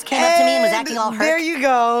 Wendy just came up to me and was acting all hurt. There you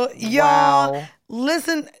go. Y'all, Wow.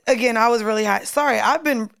 listen, again, I was really high. Sorry, I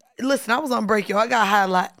was on break, y'all. I got high a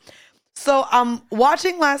lot. So I'm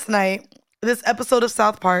watching last night this episode of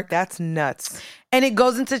South Park. That's nuts. And it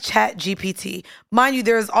goes into ChatGPT. Mind you,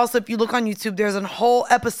 there's also, if you look on YouTube, there's a whole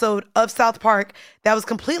episode of South Park that was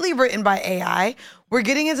completely written by AI. We're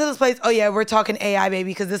getting into this place. Oh yeah, we're talking AI,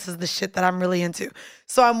 baby, because this is the shit that I'm really into.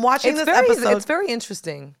 So I'm watching this episode. It's very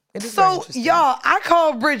interesting. It is very So interesting. y'all, I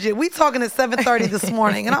called Bridget. We talking at 7:30 this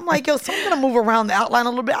morning, and I'm like, yo, so I'm gonna move around the outline a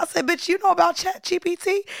little bit. I said, bitch, you know about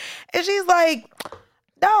ChatGPT? And she's like,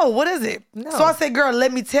 no, what is it? No. So I said, girl,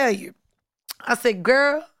 let me tell you. I said,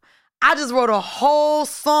 girl, I just wrote a whole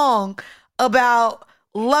song about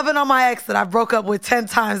loving on my ex that I broke up with 10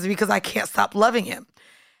 times because I can't stop loving him.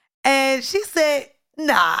 And she said,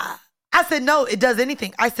 nah. I said, no, it does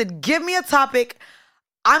anything. I said, give me a topic.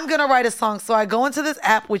 I'm going to write a song. So I go into this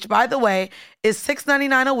app, which, by the way, is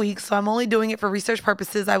 $6.99 a week. So I'm only doing it for research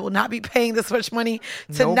purposes. I will not be paying this much money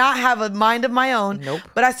to not have a mind of my own. Nope.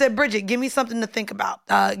 But I said, Bridget, give me something to think about.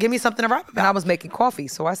 Give me something to rap about. And I was making coffee,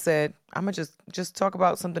 so I said, I'm going to just talk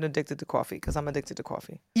about something addicted to coffee, because I'm addicted to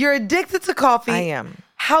coffee. You're addicted to coffee. I am.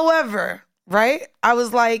 However, right? I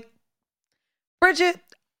was like, Bridget,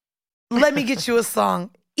 let me get you a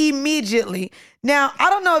song immediately. Now, I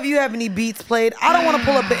don't know if you have any beats played. I don't want to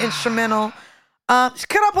pull up an instrumental.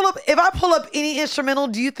 If I pull up any instrumental,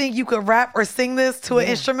 do you think you could rap or sing this to an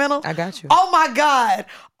instrumental? I got you. Oh my God.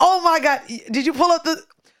 Did you pull up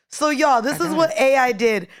so y'all, this is what AI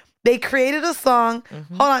did. They created a song.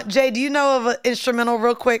 Mm-hmm. Hold on. Jay, do you know of an instrumental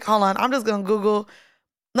real quick? Hold on. I'm just going to Google.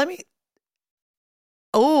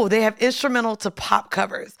 Oh, they have instrumental to pop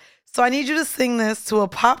covers. So I need you to sing this to a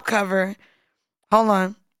pop cover. Hold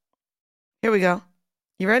on. Here we go.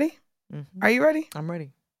 You ready? Mm-hmm. Are you ready? I'm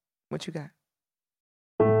ready. What you got?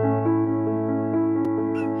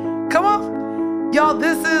 Come on. Y'all,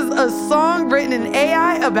 this is a song written in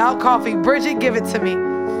AI about coffee. Bridget, give it to me.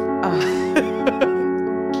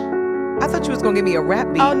 I thought you was going to give me a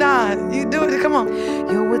rap beat. Oh, nah. You do it. Come on.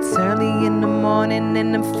 Yo, it's early in the morning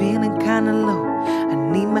and I'm feeling kind of low. I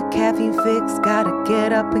need my caffeine fix, gotta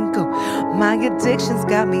get up and go. My addiction's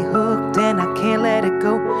got me hooked and I can't let it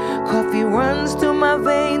go. Coffee runs through my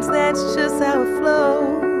veins, that's just how it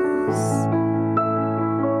flows.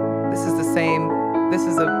 This is the same. This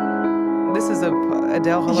is a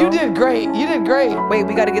Adele Hello. You did great. Wait,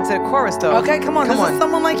 we gotta get to the chorus though. Okay, come on. This is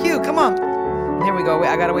someone like you. Come on. Here we go. Wait,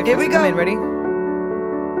 I gotta wait for this to come in. Ready?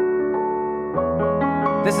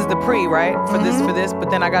 This is the pre, right? For this,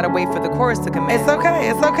 but then I gotta wait for the chorus to come in. It's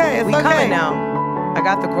okay. We coming now. I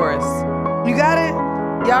got the chorus. You got it?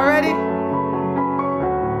 Y'all ready?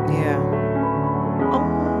 Yeah.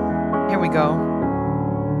 Oh. Here we go.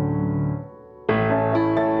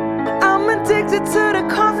 I'm addicted to the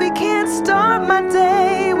coffee, can't start my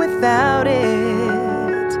day without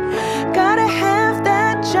it. Gotta have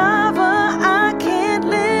that Java, I can't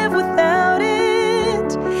live without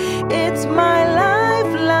it. It's my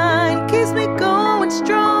lifeline, keeps me going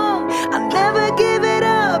strong. I'll never give it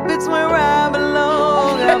up, it's where I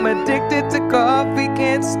belong. I'm addicted to coffee,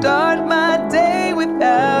 can't start my day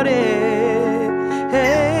without it.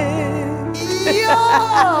 Hey.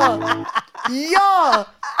 Yo,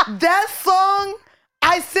 that song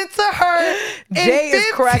I sent to her Jay in 15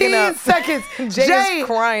 is cracking up. seconds. Jay is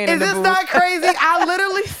crying in the Is this booth. not crazy? I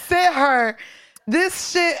literally sent her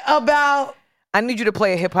this shit about... I need you to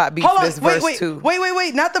play a hip hop beat for this verse too.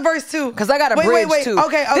 Wait, not the verse two. Because I got a bridge too.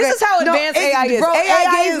 Okay. This is how advanced AI is. Bro,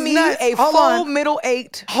 AI gave is me nuts. a Hold full on. middle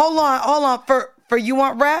eight. Hold on. For You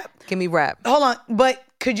Want Rap? Give me rap. Hold on. But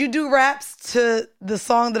could you do raps to the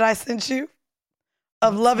song that I sent you?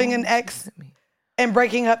 Of loving an ex and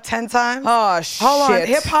breaking up 10 times? Oh, shit. Hold on.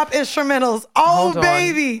 Hip-hop instrumentals. Oh, Hold on.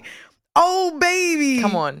 baby. Oh, baby.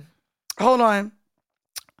 Come on. Hold on.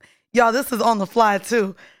 Y'all, this is on the fly,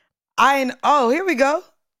 too. Here we go.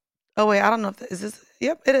 Oh, wait. I don't know if is this.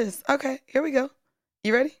 Yep, it is. Okay, here we go.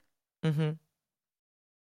 You ready? Mm-hmm.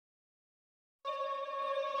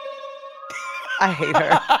 I hate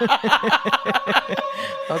her.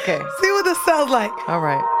 Okay. See what this sounds like. All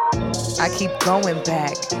right. I keep going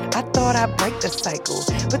back. I thought I'd break the cycle,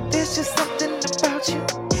 but there's just something about you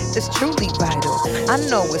that's truly vital. I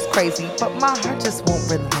know it's crazy, but my heart just won't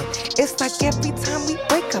relent. It's like every time we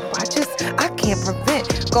break up, I can't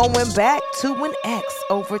prevent going back to an ex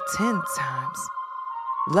over 10 times.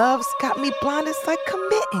 Love's got me blind, it's like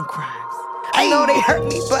committing crimes. I know they hurt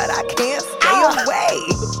me, but I can't stay away.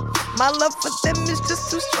 My love for them is just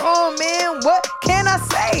too strong, man. What can I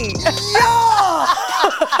say?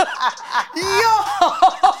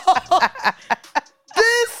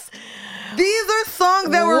 These are songs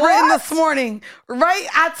that were written this morning, right?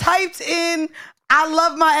 I typed in, I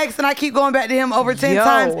love my ex and I keep going back to him over 10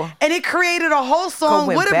 times. And it created a whole song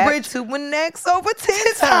with a bridge to an ex over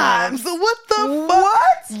 10 times. What the fuck?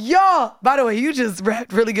 What? Y'all, by the way, you just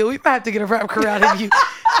rapped really good. We might have to get a rap career out of you.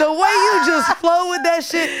 The way you just flow with that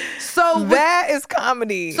shit. So that is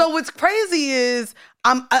comedy. So what's crazy is,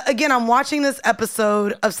 I'm watching this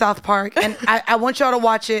episode of South Park, and I want y'all to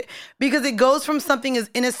watch it because it goes from something as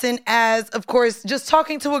innocent as, of course, just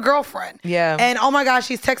talking to a girlfriend. Yeah. And oh my gosh,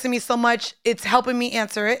 she's texting me so much, it's helping me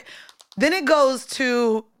answer it. Then it goes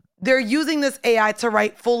to, they're using this AI to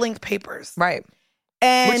write full-length papers. Right.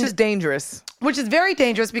 And which is dangerous. Which is very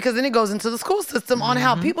dangerous because then it goes into the school system on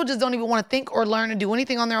how people just don't even want to think or learn or do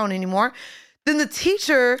anything on their own anymore. Then the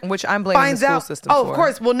teacher, which I'm blaming the school system for. for. Of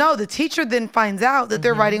course. Well, no, the teacher then finds out that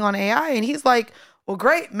they're writing on AI, and he's like, well,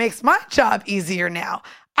 great, makes my job easier now.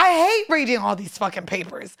 I hate reading all these fucking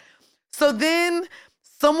papers. So then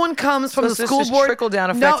someone comes from the school board. Trickle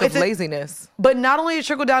down effect of laziness. But not only a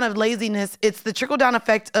trickle down of laziness, it's the trickle down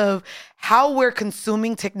effect of how we're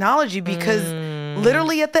consuming technology, because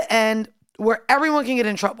literally at the end, where everyone can get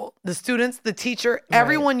in trouble, the students, the teacher,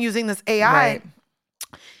 everyone using this AI,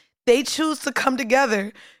 they choose to come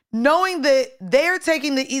together knowing that they're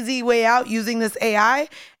taking the easy way out using this AI.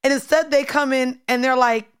 And instead they come in and they're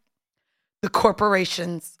like, the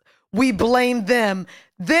corporations, we blame them.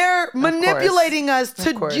 They're manipulating us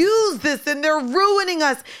to use this, and they're ruining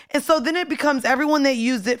us. And so then it becomes everyone that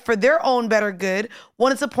used it for their own better good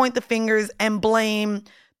wanted to point the fingers and blame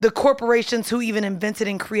the corporations who even invented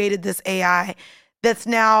and created this AI that's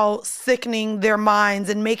now sickening their minds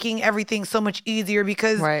and making everything so much easier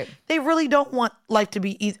because they really don't want life to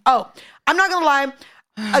be easy. Oh, I'm not going to lie.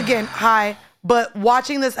 Again, hi. But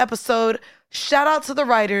watching this episode, shout out to the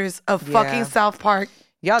writers of fucking South Park.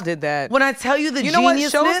 Y'all did that. When I tell you the you know what?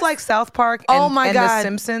 Shows like South Park and The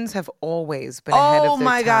Simpsons have always been ahead of their time. Oh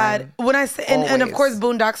my God. When I say, and of course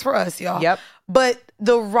Boondocks for us, y'all. Yep. But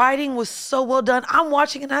the writing was so well done. I'm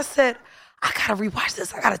watching and I said, I gotta rewatch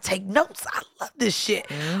this. I gotta take notes. I love this shit.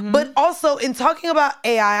 But also in talking about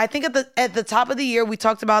AI, I think at the top of the year, we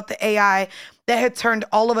talked about the AI that had turned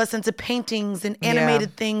all of us into paintings and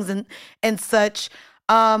animated things and such.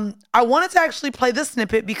 I wanted to actually play this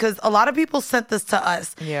snippet because a lot of people sent this to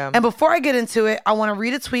us. Yeah. And before I get into it, I want to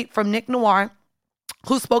read a tweet from Nick Noir,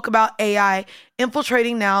 who spoke about AI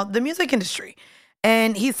infiltrating now the music industry.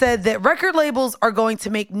 And he said that record labels are going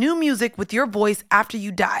to make new music with your voice after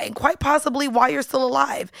you die, and quite possibly while you're still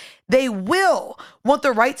alive. They will want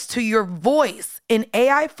the rights to your voice in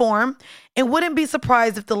AI form, and wouldn't be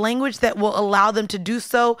surprised if the language that will allow them to do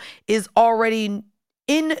so is already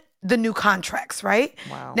in the new contracts, right?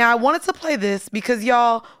 Wow. Now, I wanted to play this because,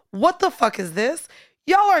 y'all, what the fuck is this?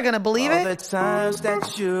 Y'all are going to believe it. The times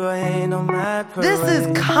that you ain't on my parade. This is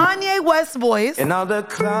Kanye West's voice. And all the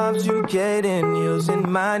clubs you get in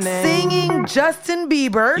using my name. Singing Justin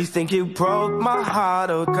Bieber. You think you broke my heart,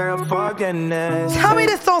 oh girl, for goodness. Tell me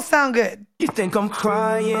this don't sound good. You think I'm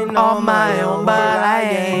crying on my own, but I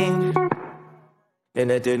ain't.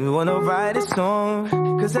 And I didn't want to write a song,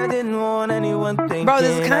 cause I didn't want anyone thinking bro,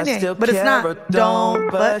 this is Kanye, I still but it's not. Or don't,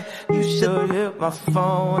 but you should hit my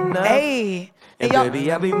phone up. Hey. And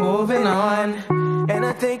baby, I'll be moving on. And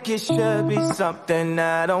I think it should be something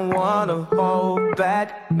I don't want to hold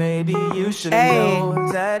back. Maybe you should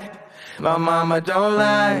know that my mama don't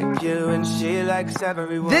like you and she likes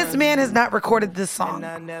everyone. This man has not recorded this song.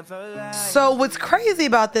 So what's crazy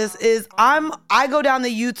about this is I go down the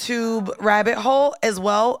YouTube rabbit hole as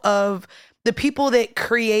well of the people that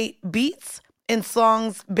create beats in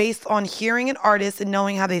songs based on hearing an artist and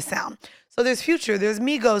knowing how they sound. So there's Future, there's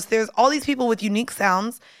Migos, there's all these people with unique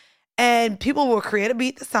sounds, and people will create a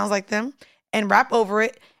beat that sounds like them and rap over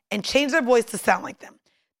it and change their voice to sound like them.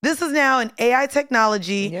 This is now an AI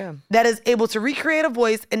technology that is able to recreate a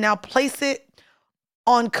voice and now place it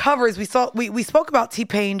on covers. We spoke about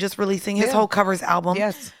T-Pain just releasing his whole covers album.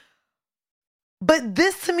 Yes. But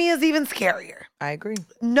this to me is even scarier. I agree.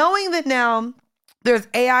 Knowing that now there's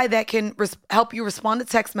AI that can help you respond to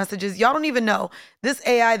text messages. Y'all don't even know. This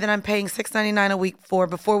AI that I'm paying $6.99 a week for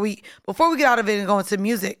before we get out of it and go into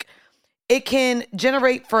music, it can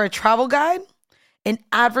generate for a travel guide, an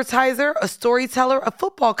advertiser, a storyteller, a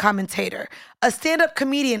football commentator, a stand-up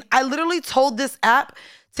comedian. I literally told this app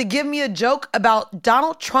to give me a joke about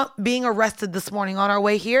Donald Trump being arrested this morning on our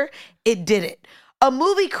way here. It did it. A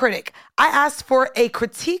movie critic. I asked for a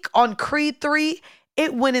critique on Creed 3.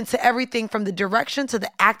 It went into everything from the direction to the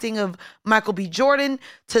acting of Michael B. Jordan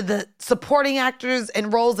to the supporting actors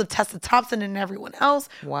and roles of Tessa Thompson and everyone else.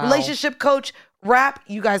 Wow. Relationship coach, rap.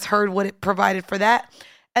 You guys heard what it provided for that.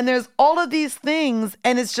 And there's all of these things.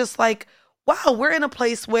 And it's just like, wow, we're in a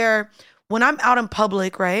place where when I'm out in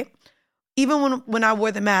public, right? Even when I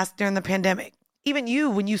wore the mask during the pandemic, even you,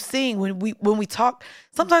 when you sing, when we talk,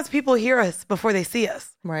 sometimes people hear us before they see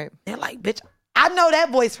us. Right. They're like, bitch, I know that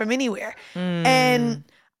voice from anywhere. And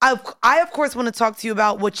I of course, want to talk to you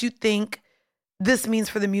about what you think this means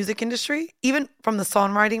for the music industry, even from the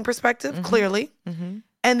songwriting perspective, clearly.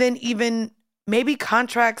 And then even maybe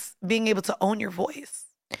contracts being able to own your voice.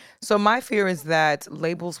 So my fear is that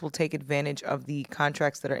labels will take advantage of the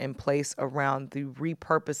contracts that are in place around the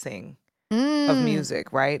repurposing of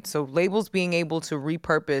music, right? So labels being able to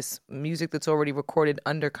repurpose music that's already recorded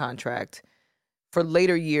under contract for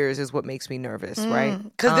later years is what makes me nervous, right?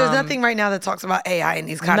 Because there's nothing right now that talks about AI in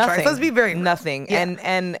these contracts. Nothing, Let's be very real. Nothing. Yeah.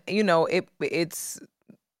 And you know, it's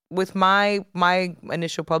with my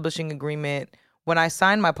initial publishing agreement. When I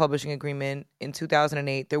signed my publishing agreement in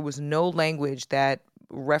 2008, there was no language that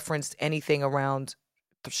referenced anything around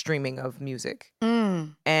streaming of music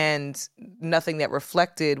and nothing that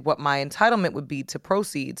reflected what my entitlement would be to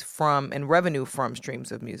proceeds from and revenue from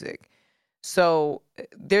streams of music. So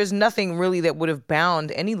there's nothing really that would have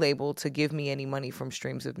bound any label to give me any money from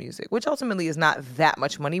streams of music, which ultimately is not that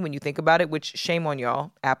much money when you think about it, which shame on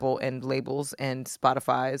y'all, Apple and labels and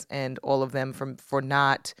Spotify's and all of them for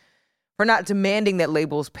not demanding that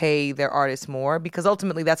labels pay their artists more, because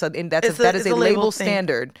ultimately that is a label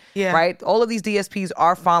standard, right? All of these DSPs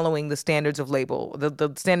are following the standards of label,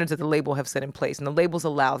 the standards that the label have set in place, and the labels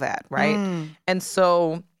allow that, right? And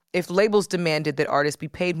so if labels demanded that artists be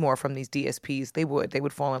paid more from these DSPs, they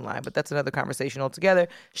would fall in line. But that's another conversation altogether.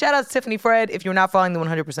 Shout out to Tiffany Fred. If you're not following the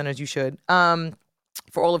 100%ers, you should,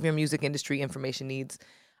 for all of your music industry information needs.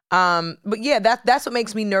 But yeah, that's what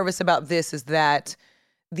makes me nervous about this, is that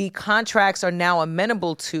the contracts are now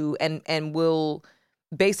amenable to and will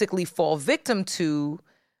basically fall victim to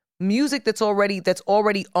music that's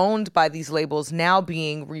already owned by these labels now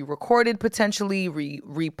being re-recorded potentially,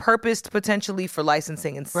 repurposed potentially for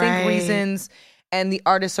licensing and sync reasons. And the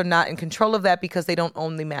artists are not in control of that because they don't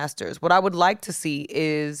own the masters. What I would like to see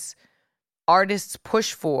is artists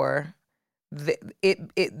push for the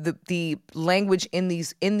language in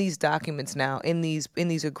these documents now, in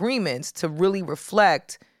these agreements, to really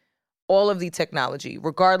reflect all of the technology,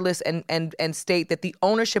 regardless, and state that the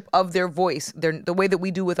ownership of their voice, the way that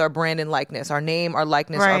we do with our brand and likeness, our name, our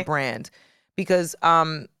likeness, our brand. Because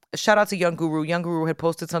shout out to Young Guru. Young Guru had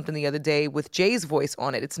posted something the other day with Jay's voice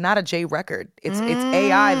on it. It's not a Jay record. It's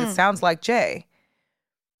AI that sounds like Jay.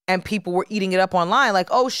 And people were eating it up online like,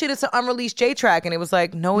 oh shit, it's an unreleased Jay track. And it was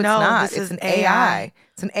like, no, it's not. It's an AI.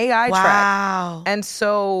 It's an AI track. Wow. And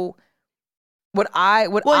so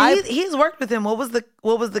he's worked with him. What was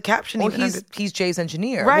the caption? Well, he's Jay's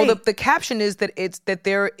engineer. Right. Well, the caption is that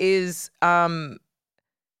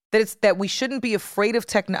that we shouldn't be afraid of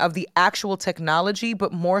the actual technology,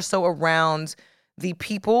 but more so around the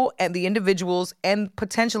people and the individuals and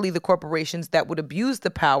potentially the corporations that would abuse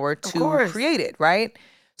the power to create it, right?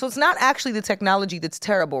 So it's not actually the technology that's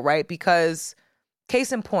terrible, right? Because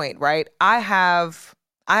case in point, right? I have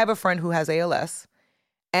a friend who has ALS.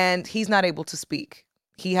 And he's not able to speak.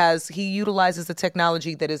 He utilizes the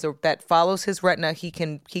technology that follows his retina. He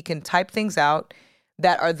can type things out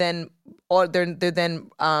that are then, or they're then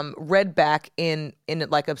read back in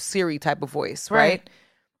like a Siri type of voice, right?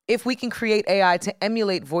 If we can create AI to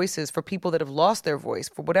emulate voices for people that have lost their voice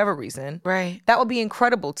for whatever reason, right, that would be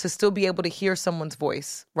incredible to still be able to hear someone's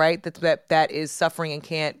voice, right? That is suffering and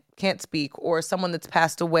can't speak, or someone that's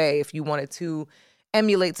passed away. If you wanted to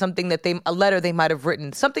emulate something that a letter they might have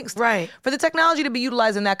written. Something Right. For the technology to be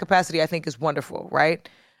utilized in that capacity, I think is wonderful, right?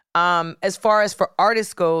 As far as for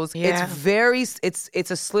artists goes, Yeah.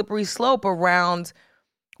 it's a slippery slope around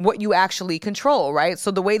what you actually control, right? So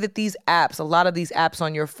the way that a lot of these apps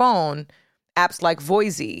on your phone, apps like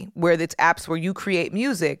Voisey, where it's apps where you create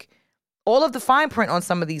music, all of the fine print on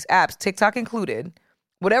some of these apps, TikTok included,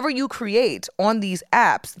 whatever you create on these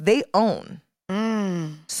apps, they own.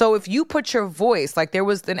 So if you put your voice, like there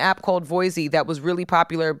was an app called Voisey that was really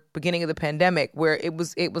popular beginning of the pandemic, where it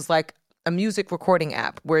was like a music recording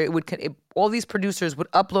app where all these producers would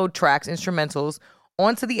upload tracks, instrumentals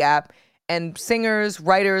onto the app, and singers,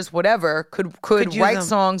 writers, whatever could write them.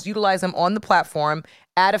 songs, utilize them on the platform,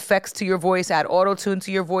 add effects to your voice, add auto-tune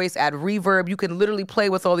to your voice, add reverb. You can literally play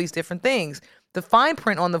with all these different things. The fine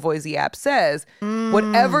print on the Voisey app says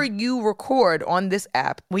whatever you record on this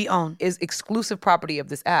app We own. is exclusive property of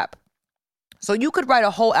this app. So you could write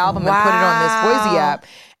a whole album and put it on this Voisey app,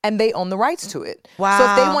 and they own the rights to it. Wow. So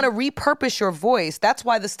if they want to repurpose your voice, that's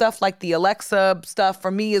why the stuff like the Alexa stuff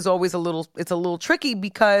for me is always a little tricky,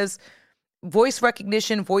 because voice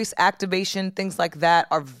recognition, voice activation, things like that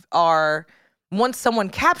are once someone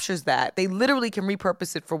captures that, they literally can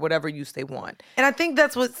repurpose it for whatever use they want. And I think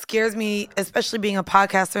that's what scares me, especially being a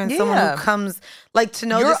podcaster and someone who comes, like, to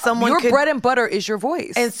know that someone your could... bread and butter is your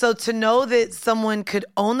voice. And so to know that someone could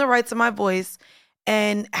own the rights of my voice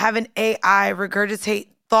and have an AI regurgitate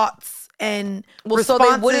thoughts and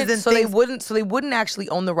responses and things. So they wouldn't actually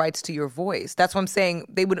own the rights to your voice. That's what I'm saying.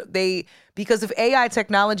 Because if AI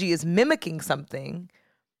technology is mimicking something.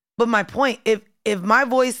 But my point, if my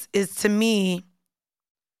voice is to me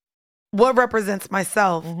what represents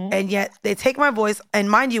myself, and yet they take my voice,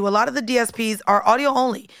 and mind you, a lot of the DSPs are audio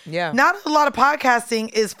only. Yeah. Not a lot of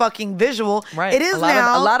podcasting is fucking visual. Right. It is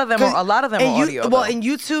now. A lot of them are audio. Well, though. and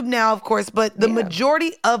YouTube now, of course, but the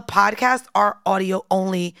majority of podcasts are audio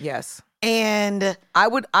only. Yes. And I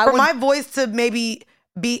would my voice to maybe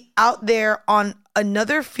be out there on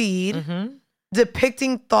another feed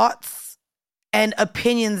depicting thoughts and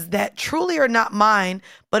opinions that truly are not mine,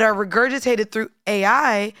 but are regurgitated through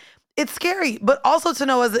AI, it's scary. But also to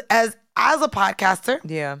know as a podcaster,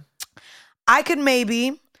 yeah, I could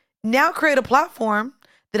maybe now create a platform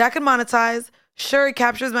that I can monetize. Sure, it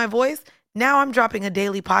captures my voice. Now I'm dropping a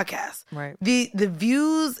daily podcast. Right. The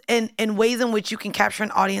views and ways in which you can capture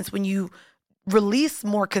an audience when you release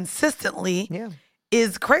more consistently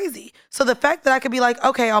is crazy. So the fact that I could be like,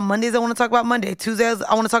 okay, on Mondays I want to talk about Monday, Tuesdays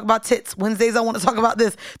I want to talk about tits, Wednesdays I want to talk about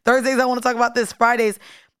this, Thursdays I want to talk about this, Fridays.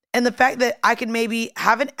 And the fact that I could maybe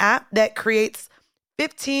have an app that creates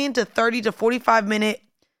 15 to 30 to 45 minute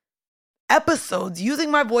episodes using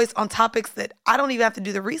my voice on topics that I don't even have to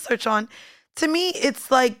do the research on. To me, it's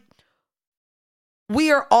like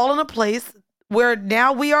we are all in a place where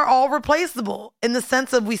now we are all replaceable in the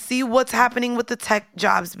sense of we see what's happening with the tech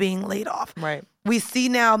jobs being laid off. Right. We see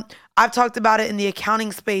now, I've talked about it in the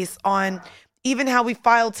accounting space on even how we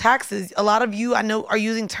file taxes. A lot of you I know are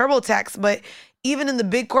using TurboTax, but even in the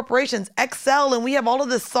big corporations, Excel, and we have all of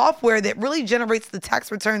this software that really generates the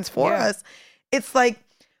tax returns for us. It's like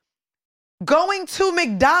going to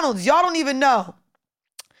McDonald's. Y'all don't even know.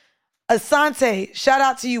 Asante, shout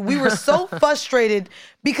out to you. We were so frustrated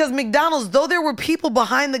because McDonald's, though there were people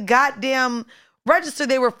behind the goddamn register,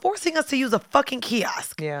 they were forcing us to use a fucking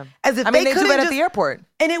kiosk. Yeah. As if they do couldn't that just, at the airport.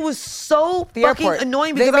 And it was so fucking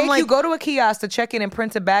annoying because they make I'm like, you go to a kiosk to check in and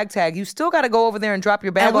print a bag tag. You still got to go over there and drop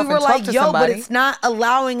your bag and off we were and talk like, to yo, somebody. but it's not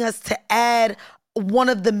allowing us to add one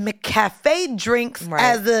of the McCafe drinks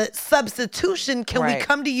as a substitution. Can we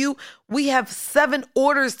come to you? We have 7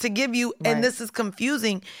 orders to give you, and this is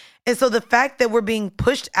confusing. And so the fact that we're being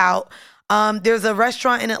pushed out, there's a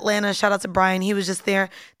restaurant in Atlanta, shout out to Brian, he was just there.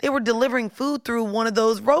 They were delivering food through one of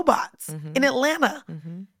those robots in Atlanta.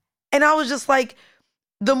 And I was just like,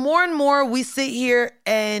 the more and more we sit here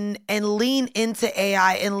and lean into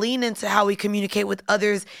AI and lean into how we communicate with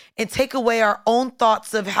others and take away our own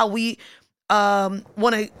thoughts of how we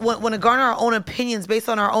want to garner our own opinions based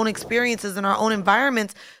on our own experiences and our own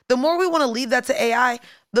environments, the more we want to leave that to AI,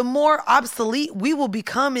 the more obsolete we will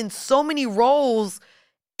become in so many roles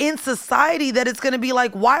in society that it's going to be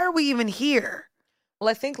like, why are we even here? Well,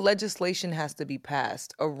 I think legislation has to be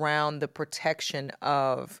passed around the protection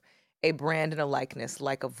of a brand and a likeness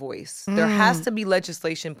like a voice. There has to be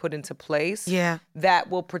legislation put into place that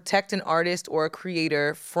will protect an artist or a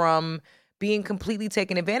creator from being completely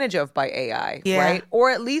taken advantage of by AI, right? Or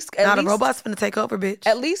at least a robot's gonna take over, bitch.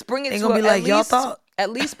 At least bring it to be like y'all thought. At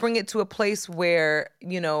least bring it to a place where,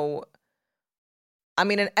 you know, I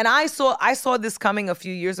mean, and I saw this coming a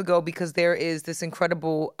few years ago because there is this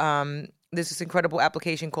incredible there's this incredible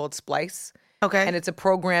application called Splice. Okay. And it's a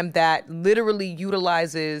program that literally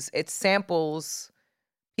utilizes, it samples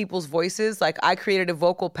people's voices. Like I created a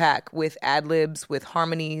vocal pack with ad-libs, with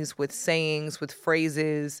harmonies, with sayings, with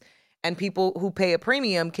phrases, and people who pay a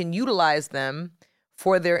premium can utilize them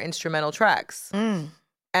for their instrumental tracks.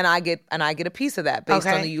 And I get a piece of that based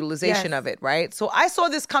on the utilization of it, right? So I saw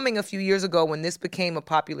this coming a few years ago when this became a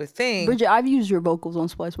popular thing. Bridget, I've used your vocals on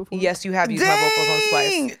Splice before. Yes, you have used my vocals on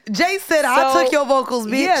Splice. Jay said I took your vocals,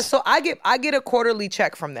 bitch. Yeah, so I get a quarterly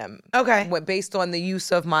check from them. Okay. Based on the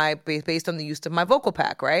use of my vocal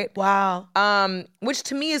pack, right? Wow. Which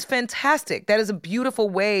to me is fantastic. That is a beautiful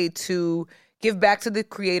way to give back to the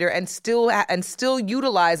creator and still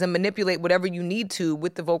utilize and manipulate whatever you need to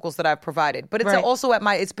with the vocals that I've provided. But it's also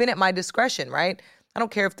it's been at my discretion, right? I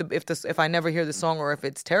don't care if I never hear the song or if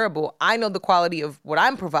it's terrible. I know the quality of what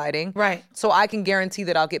I'm providing, right? So I can guarantee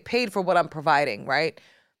that I'll get paid for what I'm providing, right?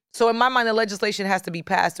 So in my mind, the legislation has to be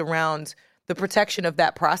passed around the protection of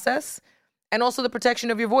that process and also the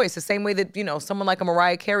protection of your voice. The same way that someone like a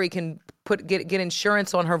Mariah Carey can get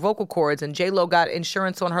insurance on her vocal cords, and J-Lo got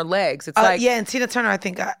insurance on her legs. It's and Tina Turner, I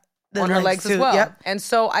think, got on her legs too. as well. Yep. And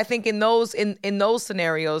so I think in those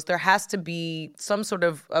scenarios, there has to be some sort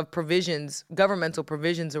of provisions, governmental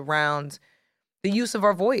provisions around the use of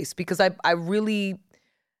our voice, because I really,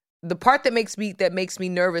 the part that makes me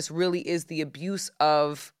nervous really is the abuse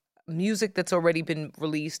of music that's already been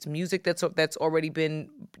released, music that's already been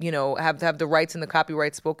have the rights and the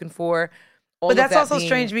copyright spoken for. But that's also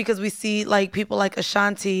strange because we see like people like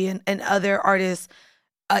Ashanti and other artists,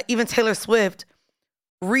 even Taylor Swift,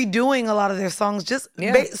 redoing a lot of their songs just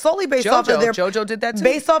solely based off of their JoJo did that too.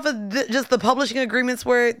 Based off of just the publishing agreements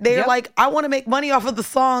where they're like, I want to make money off of the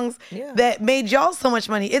songs that made y'all so much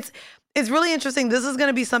money. It's really interesting. This is going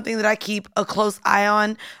to be something that I keep a close eye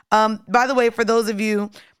on. By the way, for those of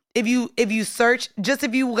you, if you search, just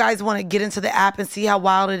if you guys want to get into the app and see how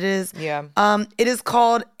wild it is. Yeah. It is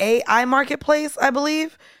called AI Marketplace, I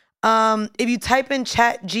believe. If you type in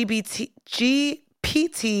GPT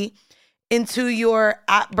into your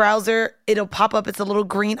app browser, it'll pop up. It's a little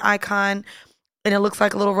green icon and it looks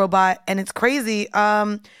like a little robot and it's crazy.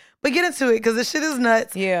 But get into it because the shit is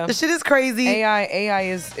nuts. Yeah. The shit is crazy. AI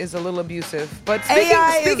is a little abusive. But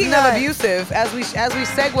speaking of abusive, as we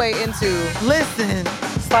segue into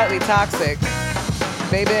slightly toxic,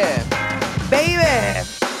 baby.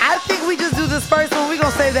 I think we just do this first one. We're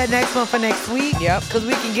going to save that next one for next week. Yep. Because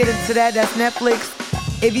we can get into that. That's Netflix.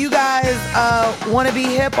 If you guys want to be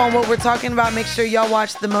hip on what we're talking about, make sure y'all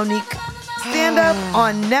watch the Monique stand-up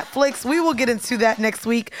on Netflix. We will get into that next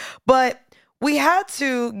week. But we had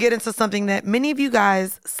to get into something that many of you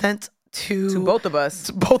guys sent to both of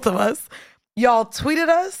us. Y'all tweeted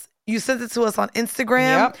us. You sent it to us on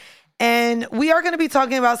Instagram. Yep. And we are going to be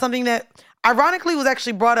talking about something that ironically was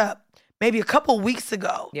actually brought up maybe a couple weeks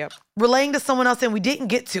ago. Yep. Relaying to someone else and we didn't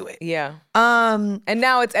get to it. Yeah. And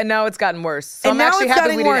now it's gotten worse. So I'm actually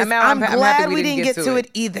happy we didn't. I'm glad we didn't get to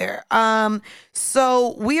it either.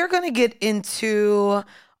 So we are going to get into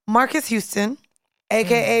Marcus Houston,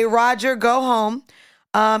 aka Roger Go Home,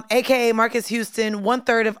 aka Marcus Houston,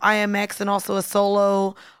 1/3 of IMX and also a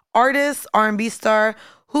solo artist, R&B star,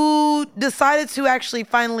 who decided to actually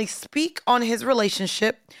finally speak on his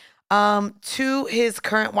relationship to his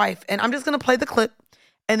current wife. And I'm just going to play the clip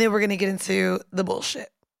and then we're going to get into the bullshit.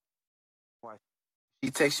 He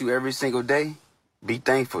texts you every single day. Be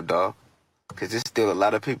thankful, dog. Because there's still a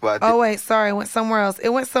lot of people out there. Oh, wait, sorry. It went somewhere else.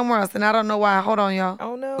 And I don't know why. Hold on, y'all.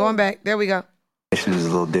 Oh, no. Going back. There we go. Is a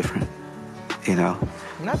little different,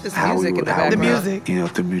 Not this music in the background. The music.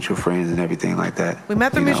 Through mutual friends and everything like that. We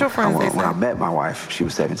met through mutual friends, they When said. I met my wife, she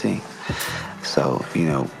was 17. So,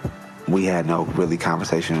 we had no really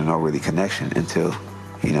conversation and no really connection until,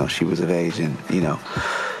 she was of age. And,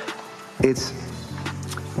 it's,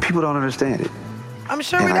 people don't understand it. I'm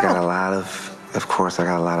sure and we I don't. got a lot of course, I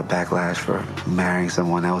got a lot of backlash for marrying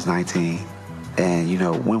someone that was 19.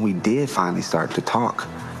 And, when we did finally start to talk,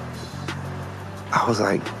 I was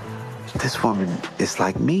like, this woman is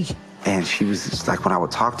like me. And she was just like, when I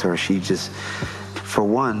would talk to her, she just, for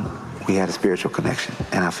one, we had a spiritual connection.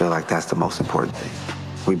 And I feel like that's the most important thing.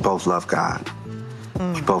 We both love God.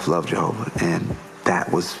 We both love Jehovah. And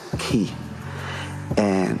that was key.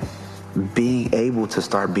 And being able to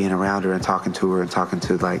start being around her and talking to her and talking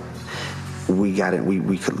to, like, we got it.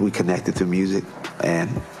 We connected through music. And,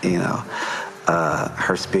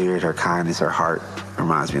 her spirit, her kindness, her heart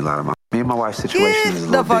reminds me a lot of me and my wife's situation is a Get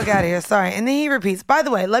little the fuck different. out of here. Sorry. And then he repeats. By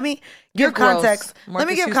the way, let me give context. Let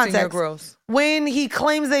me give You're context. gross. When he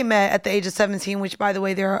claims they met at the age of 17, which, by the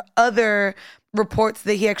way, there are other reports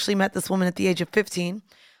that he actually met this woman at the age of 15.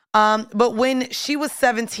 But when she was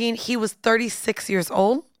 17, he was 36 years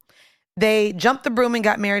old. They jumped the broom and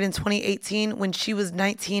got married in 2018 when she was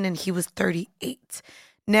 19 and he was 38.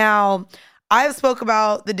 Now, I've spoke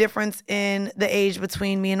about the difference in the age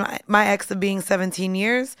between me and my ex of being 17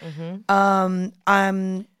 years.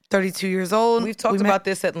 I'm 32 years old. We've talked about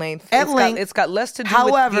this at length. It's got less to do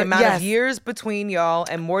However, with the amount yes. of years between y'all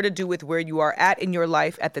and more to do with where you are at in your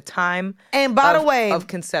life at the time And by the way, of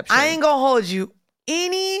conception. I ain't gonna hold you.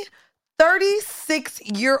 Any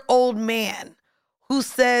 36-year-old man who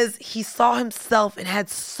says he saw himself and had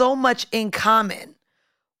so much in common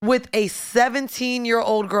with a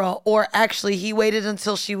 17-year-old girl, or actually he waited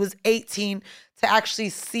until she was 18 to actually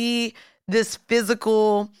see this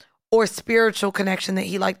physical or spiritual connection that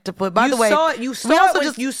he liked to put. By the way, you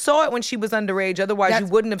saw it when she was underage. Otherwise, you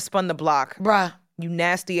wouldn't have spun the block. Bruh. You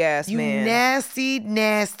nasty ass man. You nasty,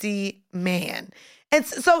 nasty man. And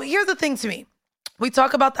so here's the thing to me. We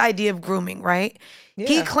talk about the idea of grooming, right? Yeah.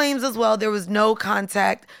 He claims as well there was no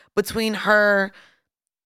contact between her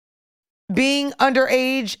being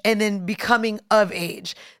underage and then becoming of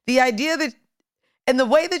age. The idea that, and the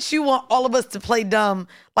way that you want all of us to play dumb,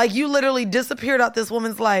 like you literally disappeared out this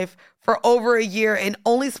woman's life for over a year and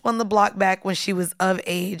only spun the block back when she was of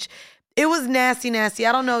age. It was nasty, nasty.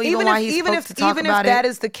 I don't know even why he's supposed to talk about it. Even if that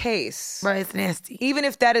is the case. Right, it's nasty. Even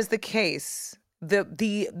if that is the case,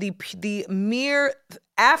 the mere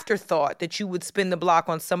afterthought that you would spin the block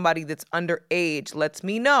on somebody that's underage lets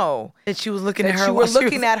me know that she was looking at her. You were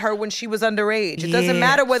looking at her when she was underage. It doesn't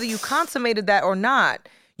matter whether you consummated that or not.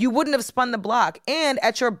 You wouldn't have spun the block. And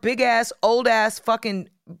at your big ass, old ass, fucking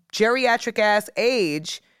geriatric ass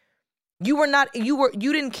age, you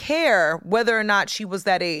didn't care whether or not she was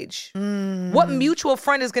that age. What mutual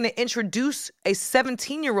friend is going to introduce a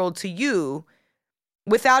 17-year-old to you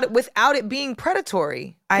without it being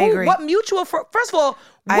predatory? I agree. What mutual first of all,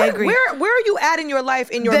 I agree. Where are you at in your life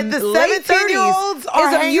in your that the late 17-year-olds 30s are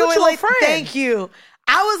is a hanging mutual with, friend? Thank you.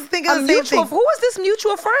 I was thinking the same thing. Who is this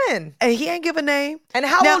mutual friend? And he ain't give a name. And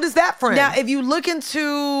how old is that friend? Now, if you look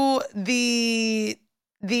into the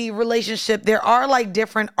relationship, there are like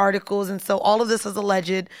different articles, and so all of this is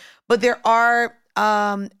alleged, but there are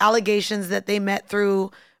allegations that they met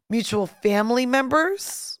through mutual family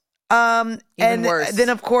members. Even worse. Then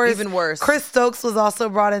of course, even worse. Chris Stokes was also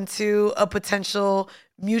brought into a potential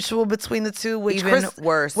mutual between the two, which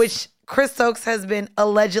Chris Stokes has been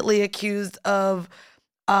allegedly accused of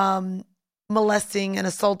molesting and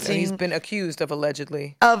assaulting. And he's been accused of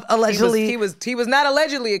allegedly. He was not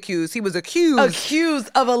allegedly accused. He was accused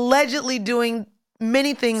of allegedly doing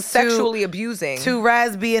many things, sexually abusing to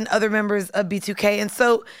Raz-B and other members of B2K. And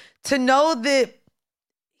so to know that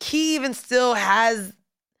he even still has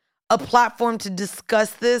a platform to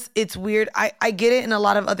discuss this, it's weird. I get it. In a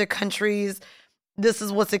lot of other countries, this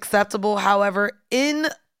is what's acceptable. However, in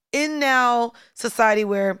now society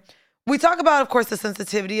where we talk about, of course, the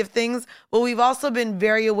sensitivity of things, but we've also been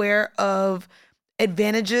very aware of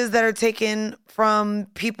advantages that are taken from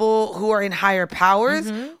people who are in higher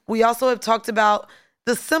powers. We also have talked about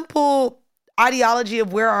the simple ideology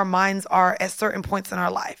of where our minds are at certain points in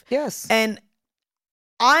our life. Yes. And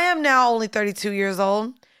I am now only 32 years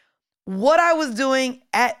old. What I was doing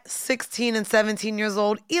at 16 and 17 years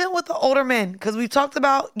old, even with the older men, because we've talked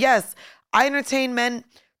about, yes, I entertained men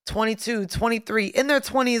 22, 23, in their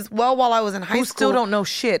 20s, while I was in high school. Who still don't know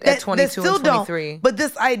shit at 22 and 23. But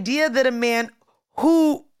this idea that a man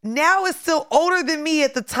who now is still older than me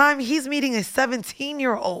at the time he's meeting a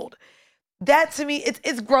 17-year-old, that to me,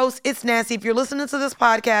 it's gross, it's nasty. If you're listening to this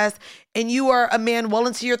podcast and you are a man well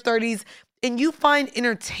into your 30s and you find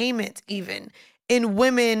entertainment even in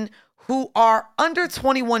women who are under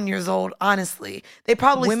 21 years old, honestly. They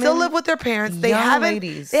probably still live with their parents. They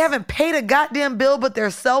haven't paid a goddamn bill but their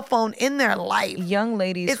cell phone in their life. Young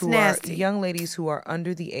ladies nasty. Young ladies who are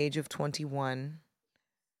under the age of 21.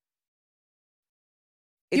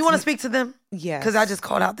 You want to speak to them? Yes. Because I just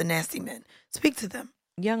called out the nasty men. Speak to them.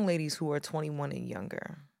 Young ladies who are 21 and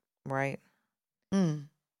younger, right?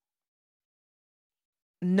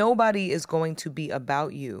 Nobody is going to be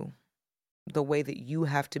about you the way that you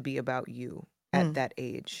have to be about you at that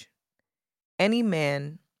age. Any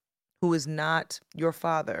man who is not your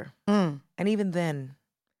father, and even then,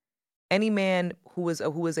 any man who is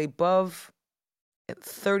above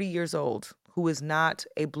 30 years old, who is not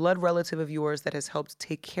a blood relative of yours that has helped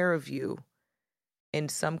take care of you in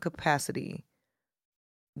some capacity,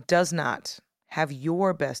 does not have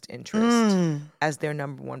your best interest as their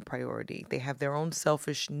number one priority. They have their own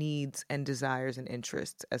selfish needs and desires and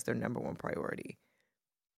interests as their number one priority.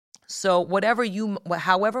 So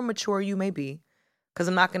however mature you may be, Because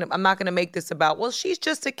I'm not gonna make this about, well, she's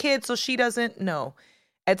just a kid, so she doesn't know.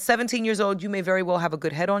 At 17 years old, you may very well have a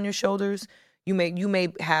good head on your shoulders. You may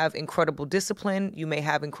have incredible discipline. You may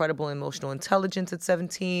have incredible emotional intelligence at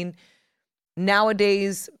 17.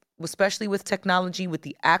 Nowadays, especially with technology, with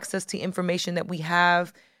the access to information that we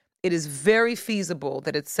have, it is very feasible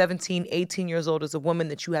that at 17, 18 years old as a woman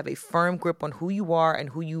that you have a firm grip on who you are and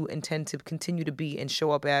who you intend to continue to be and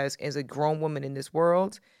show up as a grown woman in this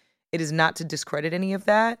world. It is not to discredit any of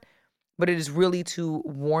that, but it is really to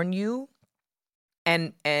warn you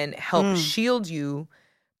and help shield you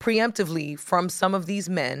preemptively from some of these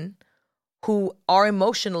men who are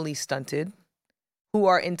emotionally stunted, who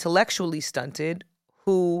are intellectually stunted,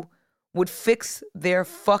 who would fix their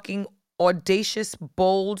fucking audacious,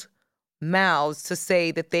 bold mouths to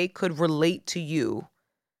say that they could relate to you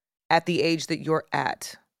at the age that you're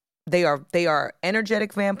at. They are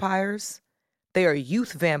energetic vampires. They are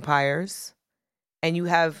youth vampires.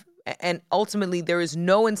 And ultimately there is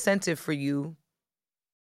no incentive for you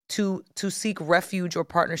to seek refuge or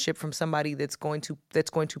partnership from somebody that's going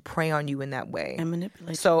to prey on you in that way and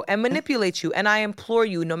manipulate manipulate you. And I implore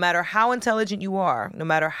you, no matter how intelligent you are, no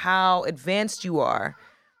matter how advanced you are,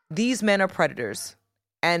 these men are predators.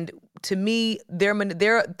 And to me,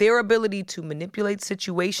 their ability to manipulate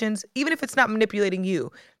situations, even if it's not manipulating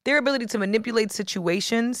you, their ability to manipulate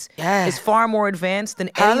situations is far more advanced than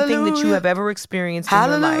anything that you have ever experienced in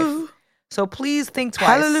your life. So please think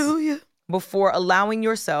twice before allowing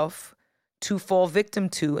yourself to fall victim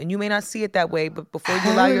to, and you may not see it that way, but before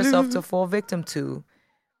you allow yourself to fall victim to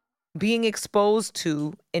being exposed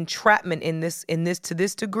to entrapment in this to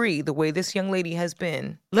this degree, the way this young lady has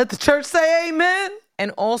been. Let the church say amen.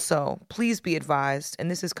 And also, please be advised, and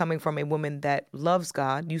this is coming from a woman that loves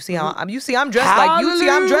God. You see how I'm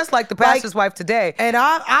dressed like the pastor's wife today. And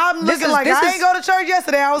I'm looking like I ain't go to church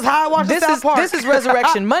yesterday. I was high watching South Park. This is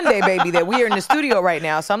Resurrection Monday, baby, that we are in the studio right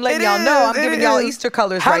now. So I'm letting y'all know, I'm giving y'all Easter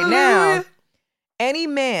colors right now. Any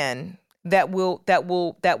man that will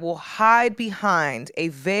hide behind a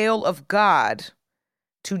veil of God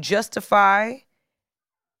to justify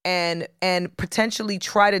and potentially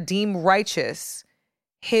try to deem righteous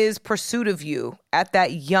his pursuit of you at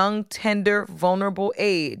that young, tender, vulnerable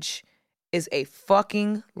age is a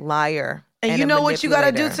fucking liar. And you know what you got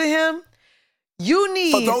to do to him? You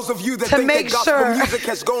need for those of you that to think make that sure music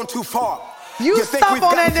has gone too far. You stop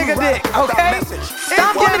on that nigga dick, okay?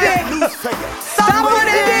 Stop on the dick. Stop on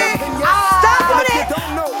the dick. Stop on it.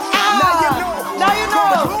 Now you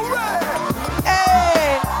know.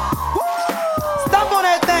 Hey. Stop on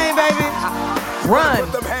that thing, baby. Run.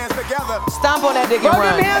 Put them hands together. Stomp on that dick and run.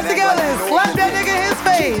 Rub them hands together and slap that nigga in his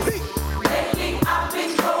face.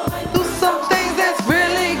 Do some things that's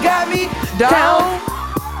really got me down.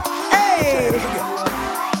 Hey.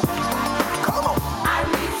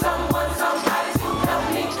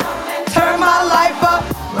 Turn my life up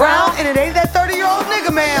round, and it ain't that 30-year-old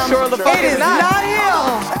nigga, ma'am. Sure the fuck it is not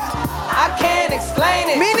him. I can't explain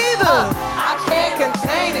it. Me neither. I can't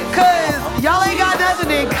contain it. Cause y'all ain't got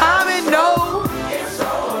nothing in common, no.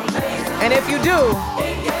 And if you do,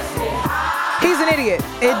 he's an idiot.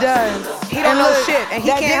 It does. He don't know shit, and he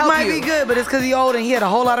that can't dick help might you. be good, but it's because he old and he had a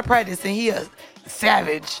whole lot of practice, and he a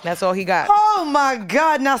savage. That's all he got. Oh my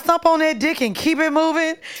God! Now stomp on that dick and keep it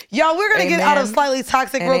moving, y'all. We're gonna get out of Slightly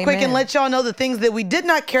Toxic real quick and let y'all know the things that we did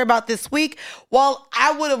not care about this week. While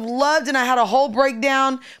I would have loved, and I had a whole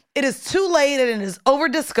breakdown, it is too late and it is over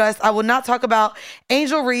discussed. I will not talk about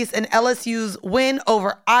Angel Reese and LSU's win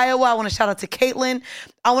over Iowa. I want to shout out to Caitlin.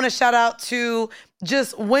 I want to shout out to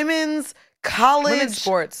just women's college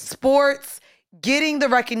sports getting the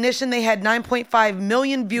recognition. They had 9.5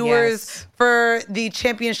 million viewers for the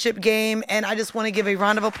championship game. And I just want to give a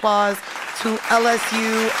round of applause to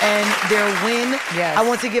LSU and their win. Yes. I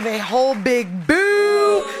want to give a whole big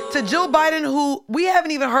boo to Jill Biden, who we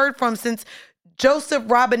haven't even heard from since Joseph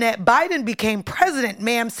Robinette Biden became president.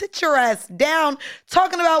 Ma'am, sit your ass down.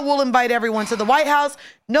 Talking about we'll invite everyone to the White House.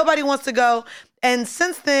 Nobody wants to go. And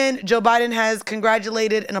since then, Joe Biden has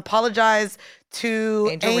congratulated and apologized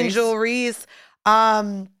to Angel Reese.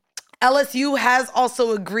 LSU has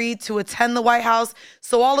also agreed to attend the White House.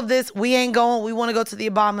 So all of this, we ain't going. We want to go to the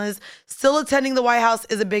Obamas. Still attending the White House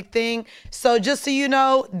is a big thing. So just so you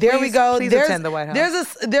know, we go. Please attend the White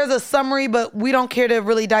House. There's a summary, but we don't care to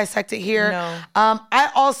really dissect it here. No. I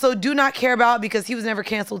also do not care about, because he was never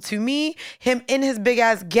canceled to me, him in his big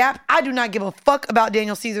ass gap. I do not give a fuck about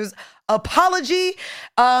Daniel Caesar's apology.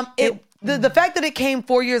 the fact that it came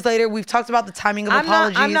 4 years later, we've talked about the timing of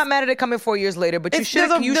apologies. I'm not mad at it coming 4 years later, but you should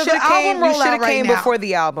have came came before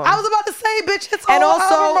the album. I was about to say, bitch, it's and all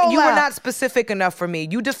also album you were rollout. not specific enough for me.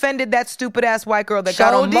 You defended that stupid ass white girl that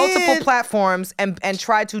got on multiple platforms and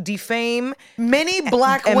tried to defame many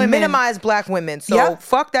black and women, minimize black women. So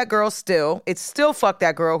fuck that girl. Still, it's still fuck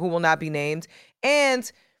that girl who will not be named.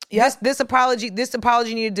 And this apology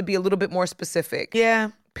needed to be a little bit more specific.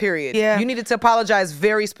 Yeah. Period. Yeah. You needed to apologize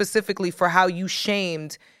very specifically for how you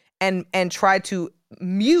shamed and tried to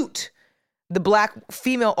mute the black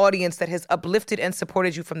female audience that has uplifted and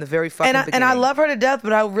supported you from the very fucking beginning. And I love her to death,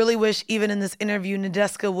 but I really wish even in this interview,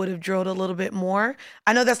 Nadeska would have drilled a little bit more.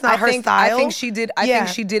 I know that's not her style. I think she did. I think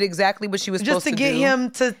she did exactly what she was supposed to do. Just to get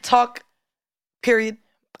him to talk, period.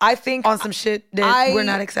 I think on some shit that we're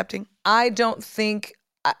not accepting. I don't think...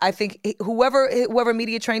 I think whoever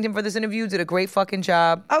media trained him for this interview did a great fucking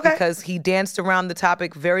job. Okay. Because he danced around the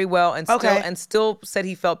topic very well and still said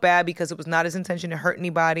he felt bad because it was not his intention to hurt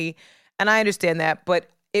anybody. And I understand that, but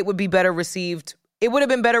it would be better received. It would have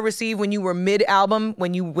been better received when you were mid-album,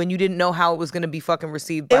 when you didn't know how it was going to be fucking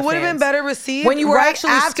received by It would have been better received when you were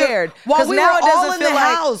actually scared. While we now were it doesn't all in feel the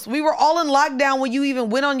like, house. We were all in lockdown when you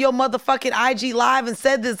even went on your motherfucking IG Live and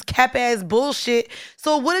said this cap-ass bullshit.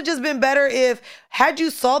 So it would have just been better if, had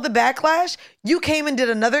you saw the backlash, you came and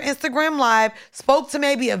did another Instagram Live, spoke to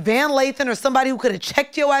maybe a Van Lathan or somebody who could have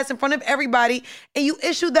checked your ass in front of everybody, and you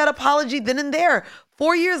issued that apology then and there.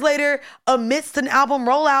 4 years later, amidst an album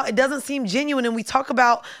rollout, it doesn't seem genuine. And we talk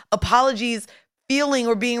about apologies feeling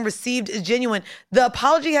or being received as genuine. The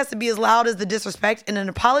apology has to be as loud as the disrespect. And an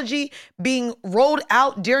apology being rolled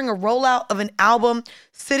out during a rollout of an album,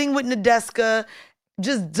 sitting with Nadeska,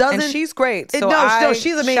 just doesn't... And she's great. She's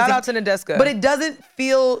amazing. Shout out to Nadeska. But it doesn't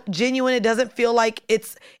feel genuine. It doesn't feel like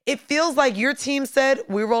it feels like your team said,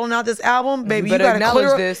 we're rolling out this album. Baby, you gotta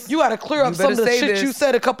clear up some of the shit you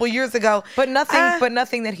said a couple years ago. But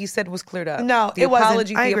nothing that he said was cleared up. No, it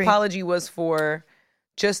wasn't. I agree. The apology was for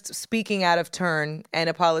just speaking out of turn and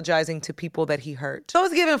apologizing to people that he hurt. So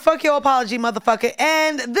it's giving fuck your apology, motherfucker.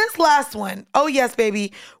 And this last one, oh yes,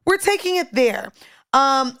 baby, we're taking it there.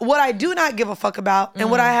 What I do not give a fuck about, and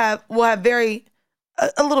what I will have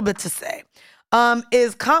a little bit to say,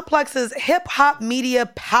 is Complex's hip hop media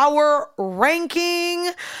power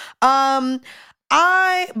ranking. By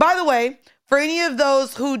the way, for any of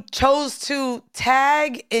those who chose to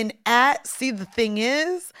tag and see the thing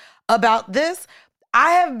is about this,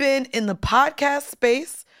 I have been in the podcast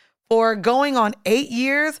space for going on 8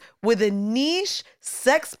 years with a niche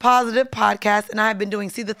sex positive podcast. And I've been doing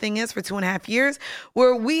See the Thing Is for 2.5 years,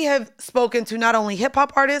 where we have spoken to not only hip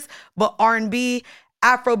hop artists, but R&B,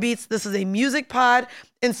 Afro beats. This is a music pod.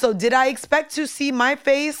 And so did I expect to see my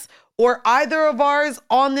face or either of ours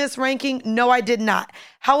on this ranking? No, I did not.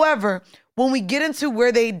 However, when we get into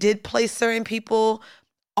where they did place certain people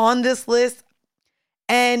on this list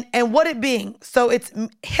and what it being, so it's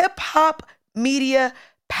hip hop media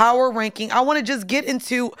power ranking. I want to just get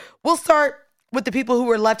into, we'll start with the people who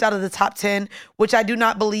were left out of the top 10, which I do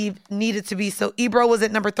not believe needed to be. So Ebro was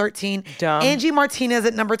at number 13. Dumb. Angie Martinez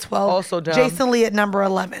at number 12. Also dumb. Jason Lee at number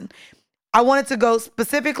 11. I wanted to go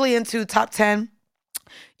specifically into top 10.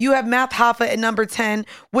 You have Math Hoffa at number 10,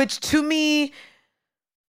 which to me,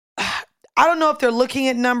 I don't know if they're looking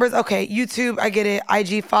at numbers. Okay, YouTube, I get it.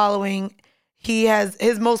 IG following. He has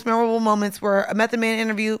his most memorable moments were a Method Man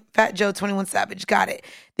interview, Fat Joe, 21 Savage. Got it.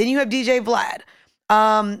 Then you have DJ Vlad,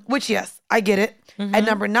 which, yes, I get it. At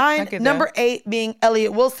number 9. Number 8 being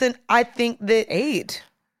Elliott Wilson. I think that 8.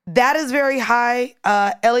 That is very high.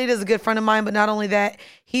 Elliott is a good friend of mine, but not only that,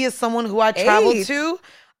 he is someone who I traveled to.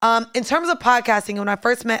 In terms of podcasting, when I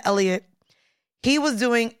first met Elliott, he was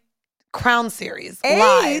doing Crown Series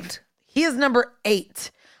live. He is number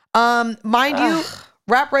 8. Mind you,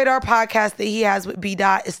 Rap Radar podcast that he has with B.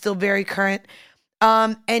 Dot is still very current.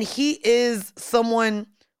 And he is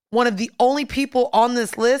one of the only people on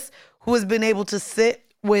this list who has been able to sit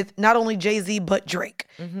with not only Jay-Z, but Drake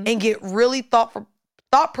and get really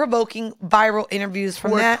thought-provoking viral interviews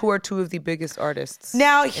from that. Who are two of the biggest artists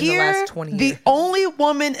now, in here, the last 20 years. The only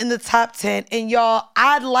woman in the top 10, and y'all,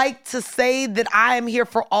 I'd like to say that I am here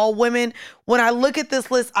for all women. When I look at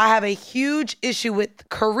this list, I have a huge issue with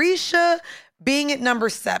Caresha being at number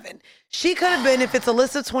 7. She could have been, if it's a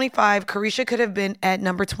list of 25, Caresha could have been at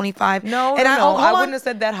number 25. No, I wouldn't have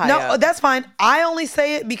said that high up. No, that's fine. I only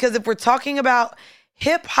say it because if we're talking about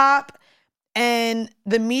hip hop and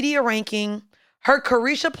the media ranking, her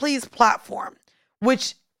Caresha Please platform,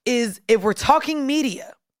 which is, if we're talking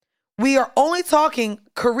media, we are only talking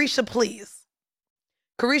Caresha Please.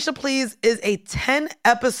 Caresha Please is a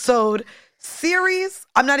 10-episode series.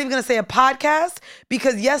 I'm not even going to say a podcast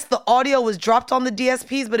because, yes, the audio was dropped on the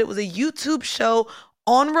DSPs, but it was a YouTube show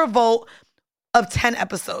on Revolt of 10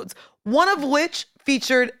 episodes, one of which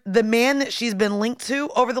featured the man that she's been linked to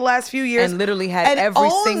over the last few years. And literally had every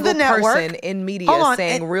single person in media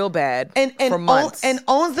saying real bad for months. And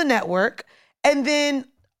owns the network. And then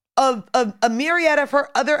a myriad of her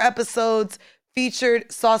other episodes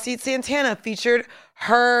featured Saucy Santana, featured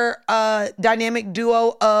her dynamic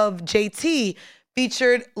duo of JT,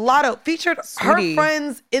 featured Lotto, featured her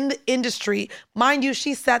friends in the industry. Mind you,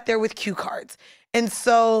 she sat there with cue cards. And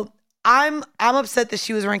so I'm upset that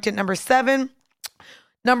she was ranked at number 7.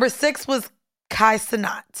 Number 6 was Kai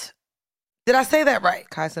Cenat. Did I say that right?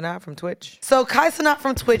 Kai Cenat from Twitch. So Kai Cenat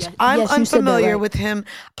from Twitch. I'm unfamiliar with him.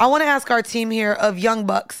 I want to ask our team here of Young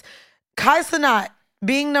Bucks. Kai Cenat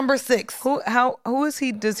being number 6. Who is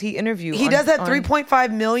he? Does he interview? He does have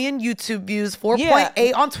 3.5 million YouTube views,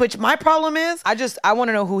 4.8 on Twitch. My problem is I want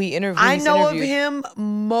to know who he interviews. I know of him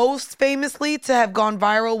most famously to have gone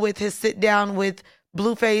viral with his sit down with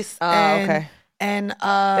Blueface and is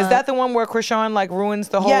that the one where Krishan like ruins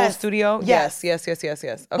the whole studio? Yes.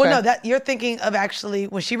 Okay. Well, no, that you're thinking of actually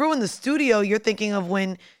when she ruined the studio. You're thinking of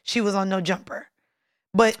when she was on No Jumper,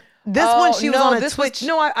 but this one she was on a Twitch.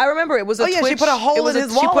 I remember it was a Twitch. She put a hole in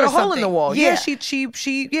his wall. She put a hole something. in the wall. Yeah, she. So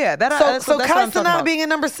Kai Cenat being at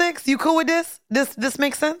number 6, you cool with this? This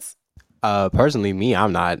makes sense? Personally, me,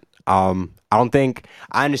 I'm not. I don't think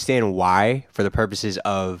I understand why for the purposes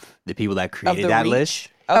of the people that created that list.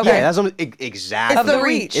 Okay, yeah, that's exactly. It's the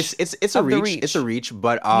reach. It's a reach. It's a reach,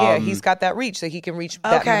 but he's got that reach, so he can reach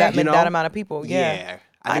that amount of people. Yeah.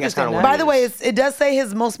 I think that's kind of what By the way, it does say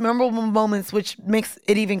his most memorable moments, which makes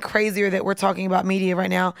it even crazier that we're talking about media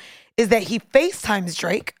right now, is that he FaceTimes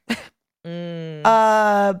Drake.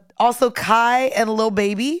 Also Kai and Lil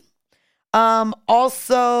Baby.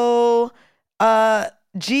 Also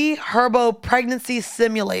G Herbo Pregnancy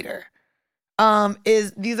Simulator.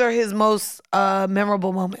 These are his most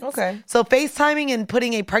memorable moments. Okay. So FaceTiming and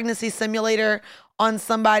putting a pregnancy simulator on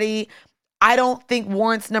somebody, I don't think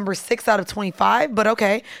warrants number 6 out of 25, but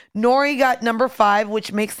okay. Nori got number 5,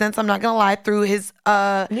 which makes sense. I'm not gonna lie, through his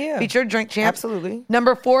featured Drink Champ. Absolutely.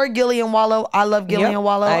 Number 4, Gilly and Wallow. I love Gilly and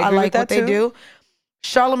Wallow. I like what they do.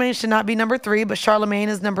 Charlemagne should not be number 3, but Charlemagne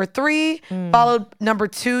is number 3. Followed number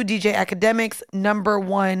 2, DJ Academics. Number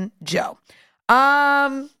 1, Joe.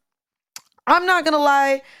 I'm not going to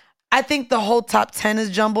lie. I think the whole top 10 is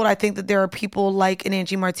jumbled. I think that there are people like an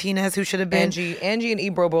Angie Martinez who should have been. Angie and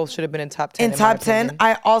Ebro both should have been in top 10. In top 10.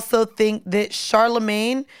 I also think that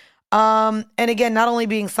Charlemagne, and again, not only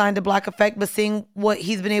being signed to Black Effect, but seeing what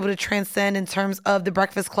he's been able to transcend in terms of The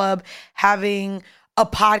Breakfast Club, having a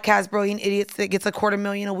podcast, Brilliant Idiots, that gets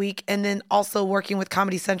 $250,000 a week, and then also working with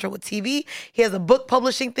Comedy Central with TV. He has a book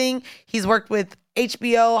publishing thing. He's worked with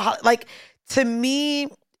HBO. Like, to me,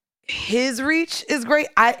 his reach is great.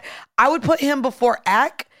 I would put him before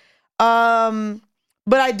Ak, but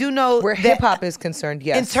I do know where hip hop is concerned.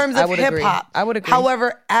 Yes, in terms of hip hop, I would agree.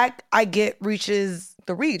 However, Ak I get reaches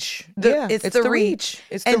the reach. It's the reach.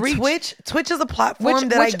 It's the reach. Twitch is a platform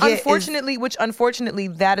that I get. Unfortunately,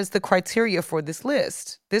 that is the criteria for this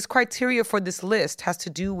list. This criteria for this list has to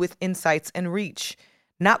do with insights and reach,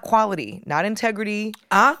 not quality, not integrity,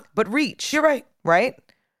 but reach. You're right. Right.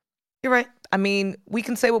 You're right. I mean, we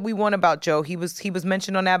can say what we want about Joe. He was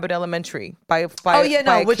mentioned on Abbott Elementary by a kid.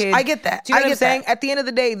 I get that. Do you know what I'm saying? At the end of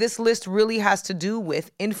the day, this list really has to do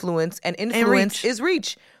with influence, and influence is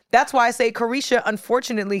reach. That's why I say Carisha,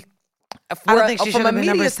 unfortunately, I don't think she should have been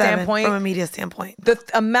number 7 from a media standpoint. The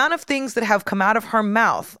amount of things that have come out of her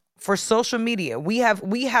mouth for social media, we have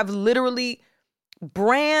literally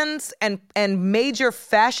brands and major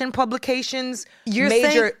fashion publications,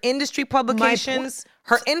 major industry publications.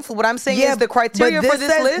 Her influence. What I'm saying is the criteria for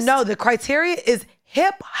this list. No, the criteria is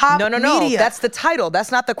hip hop media. That's the title.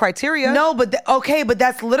 That's not the criteria. No, but but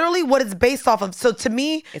that's literally what it's based off of. So to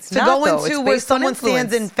me, where someone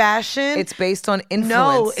stands in fashion, it's based on influence.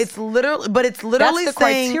 No, it's literally that's the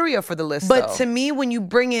criteria for the list. But to me, when you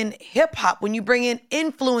bring in hip hop, when you bring in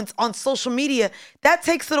influence on social media, that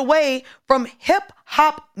takes it away from hip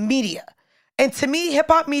hop media. And to me, hip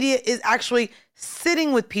hop media is actually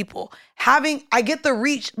sitting with people, I get the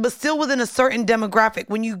reach, but still within a certain demographic.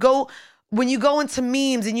 When you go into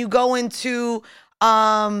memes and you go into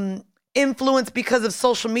influence because of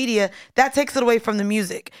social media, that takes it away from the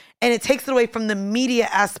music, and it takes it away from the media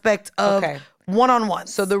aspect of one-on-one.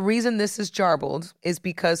 So the reason this is jarbled is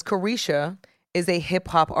because Carisha is a hip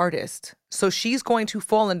hop artist. So she's going to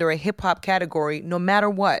fall under a hip hop category no matter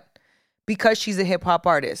what, because she's a hip hop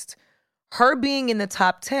artist. Her being in the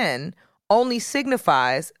top 10 only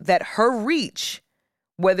signifies that her reach,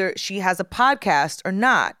 whether she has a podcast or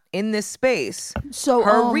not in this space, so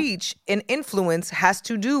her reach and influence has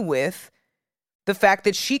to do with the fact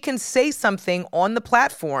that she can say something on the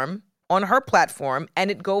platform, on her platform, and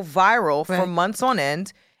it go viral for months on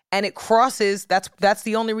end, and it crosses. That's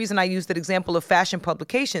the only reason I use that example of fashion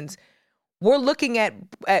publications. We're looking at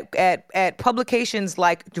publications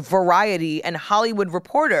like Variety and Hollywood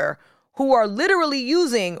Reporter, who are literally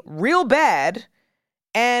using Real Bad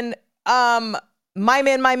and My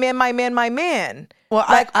Man. Well,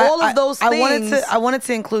 all of those things. I wanted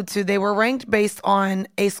to include too. They were ranked based on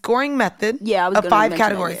a scoring method. Yeah, I was of gonna 5 mention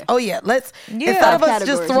categories. that, Oh yeah, instead of us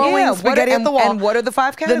just throwing spaghetti at the wall. And what are the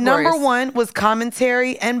 5 categories? The number 1 was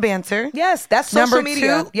commentary and banter. Yes, that's social number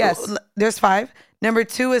media. 2, yes, there's 5. Number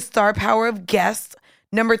 2 is star power of guests.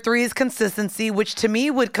 Number 3 is consistency, which to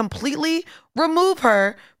me would completely remove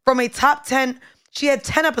her from a top 10. She had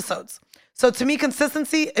 10 episodes. So to me,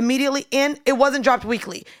 consistency immediately in. It wasn't dropped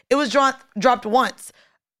weekly. It was dropped once.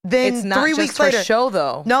 Then it's not 3 just weeks her later. show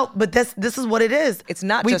though. No, but this is what it is. It's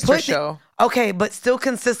not just her show. Okay, but still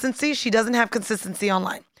consistency. She doesn't have consistency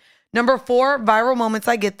online. Number 4, viral moments.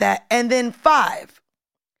 I get that. And then 5,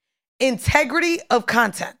 integrity of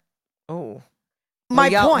content. Oh, my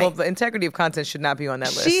point. Well, the integrity of content should not be on that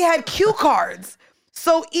list. She had cue cards.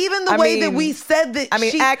 So even the way that we said that,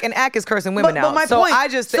 Ack is cursing women out. But my so point,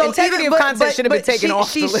 the integrity of content should have been taken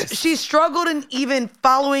off the list. She struggled in even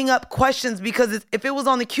following up questions because if it was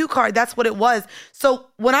on the cue card, that's what it was. So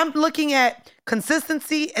when I'm looking at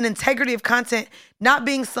consistency and integrity of content, not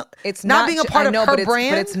being being a part of her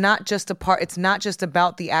brand, but it's not just a part. It's not just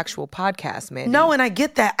about the actual podcast, man. No, and I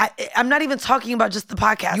get that. I'm not even talking about just the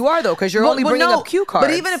podcast. You are though, because you're only bringing up cue cards.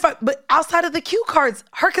 But even but outside of the cue cards,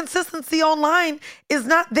 her consistency online is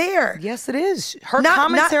not there. Yes, it is. Her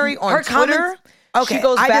commentary on Twitter. Okay, she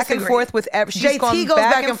goes back and forth with JT goes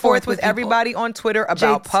back and forth with everybody on Twitter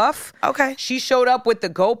about Puff. Okay, she showed up with the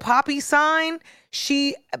Go Poppy sign.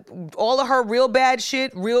 All of her real bad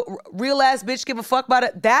shit, real ass bitch, give a fuck about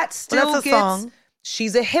it. That still that's a song.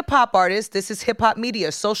 She's a hip hop artist. This is hip hop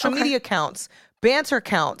media, social media counts, banter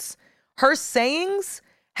counts. Her sayings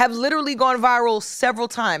have literally gone viral several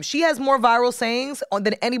times. She has more viral sayings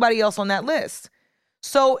than anybody else on that list.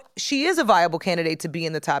 So she is a viable candidate to be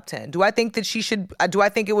in the top 10. Do I think that she should? Do I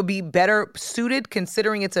think it would be better suited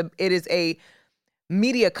considering it is a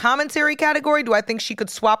media commentary category? Do I think she could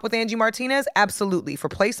swap with Angie Martinez? Absolutely. For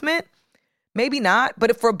placement, maybe not. But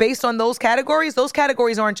if we're based on those categories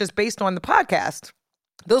aren't just based on the podcast.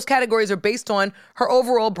 Those categories are based on her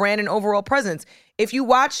overall brand and overall presence. If you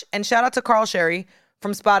watch, and shout out to Carl Sherry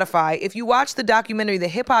from Spotify, if you watch the documentary, the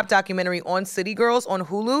hip hop documentary on City Girls on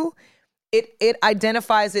Hulu, it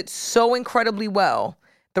identifies it so incredibly well.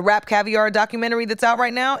 The Rap Caviar documentary that's out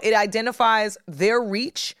right now, it identifies their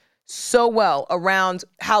reach so well around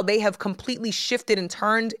how they have completely shifted and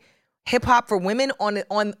turned hip hop for women on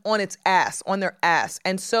its ass, on their ass.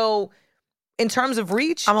 And so in terms of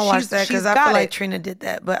reach, I'm gonna watch that because I feel like Trina did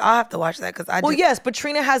that, but I'll have to watch that because yes, but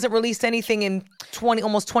Trina hasn't released anything in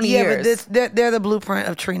almost 20 years. Yeah, but they're the blueprint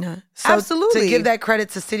of Trina. So absolutely. To give that credit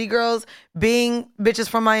to City Girls, being bitches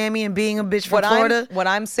from Miami and being a bitch from Florida. What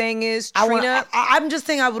I'm saying is, Trina. I'm just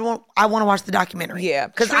saying I want to watch the documentary. Yeah,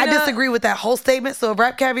 because I disagree with that whole statement. So if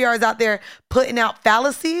Rap Caviar is out there putting out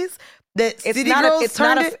fallacies.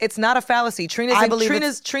 It's not a fallacy.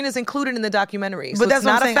 Trina's included in the documentary. So but that's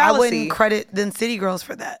not what I'm saying. a fallacy. I wouldn't credit then City Girls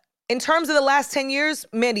for that. In terms of the last 10 years,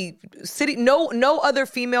 Mandy, no other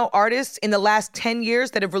female artists in the last 10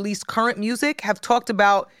 years that have released current music have talked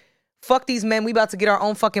about fuck these men, we about to get our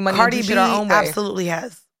own fucking money and do shit our own way. Absolutely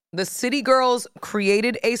has. The City Girls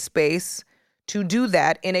created a space to do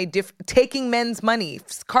that in a taking men's money.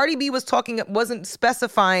 Cardi B wasn't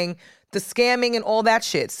specifying the scamming and all that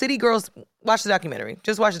shit. City Girls, watch the documentary.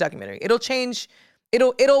 Just watch the documentary. It'll change.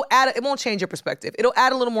 It'll add. It won't change your perspective. It'll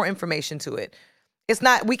add a little more information to it. It's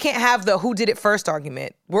not. We can't have the who did it first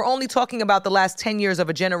argument. We're only talking about the last 10 years of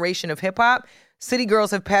a generation of hip hop. City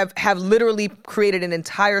Girls have literally created an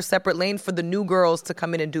entire separate lane for the new girls to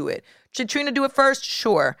come in and do it. Should Trina do it first?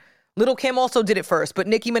 Sure. Lil' Kim also did it first, but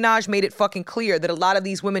Nicki Minaj made it fucking clear that a lot of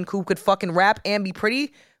these women who could fucking rap and be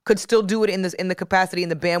pretty could still do it in the capacity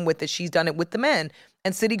and the bandwidth that she's done it with the men.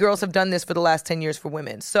 And City Girls have done this for the last 10 years for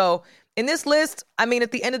women. So in this list, I mean,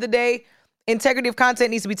 at the end of the day, integrity of content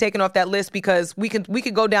needs to be taken off that list because we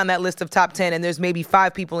could go down that list of top 10 and there's maybe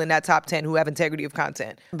 5 people in that top 10 who have integrity of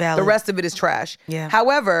content. Valid. The rest of it is trash. Yeah.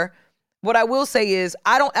 However, what I will say is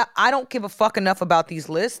I don't give a fuck enough about these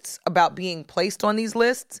lists, about being placed on these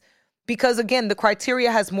lists, because again, the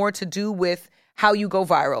criteria has more to do with how you go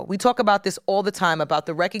viral. We talk about this all the time, about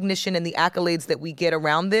the recognition and the accolades that we get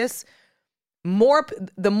around this.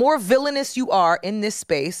 The more villainous you are in this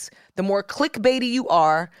space, the more clickbaity you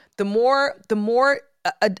are, the more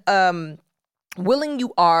willing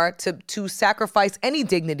you are to sacrifice any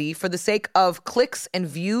dignity for the sake of clicks and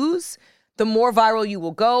views, the more viral you will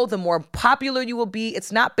go, the more popular you will be.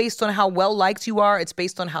 It's not based on how well liked you are. It's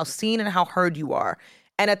based on how seen and how heard you are.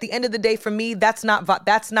 And at the end of the day, for me, that's not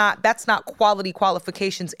quality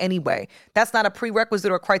qualifications anyway. That's not a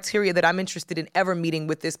prerequisite or criteria that I'm interested in ever meeting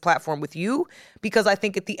with this platform with you, because I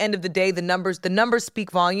think at the end of the day, the numbers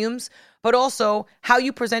speak volumes, but also how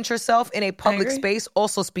you present yourself in a public space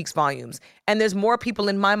also speaks volumes. And there's more people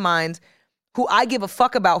in my mind who I give a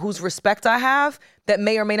fuck about, whose respect I have, that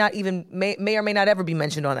may or may not ever be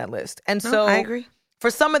mentioned on that list. And so I agree.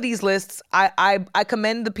 For some of these lists, I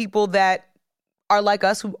commend the people that are like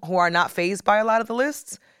us who are not fazed by a lot of the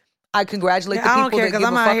lists. I congratulate the people that give a fuck about it.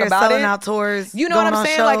 I'm out here selling out tours. You know what I'm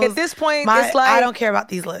saying? Shows. Like at this point, it's like I don't care about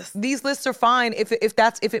these lists. These lists are fine if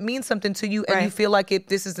it means something to you and you feel like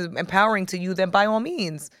this is empowering to you, then by all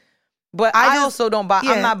means. But I also don't buy.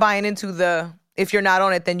 Yeah. I'm not buying into the if you're not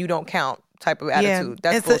on it, then you don't count type of attitude.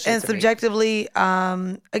 That's bullshit. And subjectively,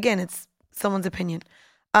 again, it's someone's opinion.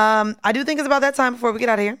 I do think it's about that time before we get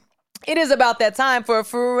out of here. It is about that time for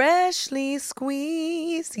Freshly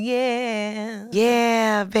Squeezed, yeah.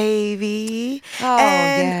 Yeah, baby. Oh,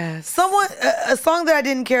 and yes. A song that I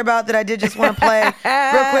didn't care about that I did just want to play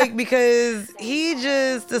real quick because he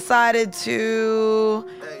just decided to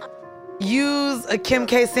use a Kim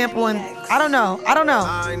K sample and I don't know.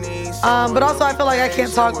 But also I feel like I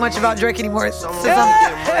can't talk much about Drake anymore since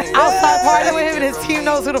I'm outside partying with him and his team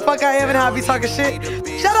knows who the fuck I am and how I be talking shit.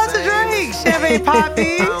 Shout out to Drake, Champagne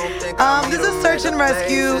Papi. This is Search and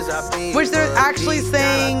Rescue, which they're actually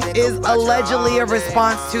saying is allegedly a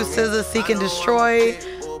response to SZA Seek and Destroy.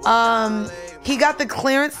 He got the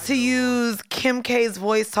clearance to use Kim K's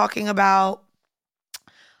voice talking about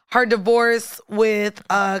her divorce with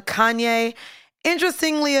Kanye.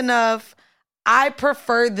 Interestingly enough, I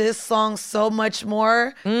prefer this song so much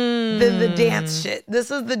more than the dance shit. This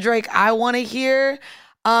is the Drake I want to hear.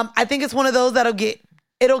 I think it's one of those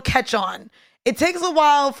it'll catch on. It takes a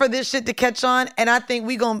while for this shit to catch on, and I think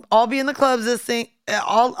we gonna all be in the clubs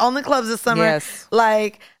all on the clubs this summer. Yes.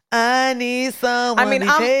 Like, I need someone. I mean,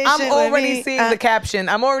 I'm already seeing the caption.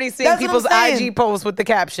 I'm already seeing people's IG posts with the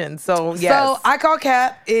caption. So yes. So I call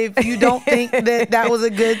cap if you don't think that was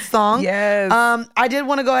a good song. Yes. I did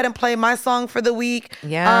want to go ahead and play my song for the week.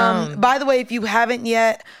 Yeah. By the way, if you haven't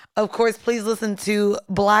yet, of course, please listen to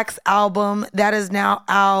Black's album that is now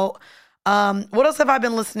out. What else have I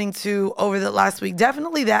been listening to over the last week?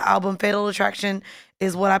 Definitely that album, Fatal Attraction,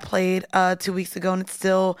 is what I played 2 weeks ago, and it's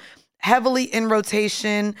still heavily in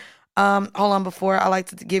rotation. Hold on, before I like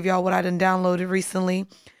to give y'all what I done downloaded recently.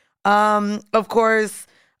 Of course,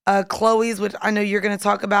 Chloe's, which I know you're going to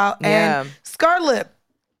talk about, and Scarlett.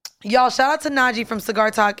 Y'all, shout out to Najee from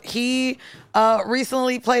Cigar Talk. He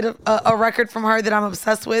recently played a record from her that I'm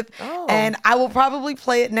obsessed with. And I will probably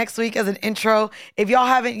play it next week as an intro. If y'all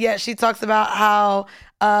haven't yet, she talks about how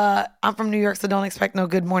I'm from New York, so don't expect no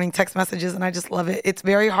good morning text messages. And I just love it. It's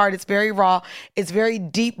very hard. It's very raw. It's very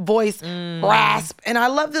deep voice, rasp. And I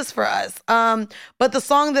love this for us. But the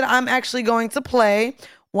song that I'm actually going to play,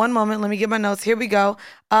 one moment, let me get my notes. Here we go,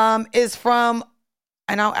 is from...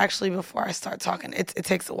 And I'll actually, before I start talking, it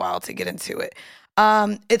takes a while to get into it.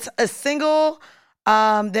 It's a single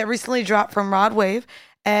that recently dropped from Rod Wave.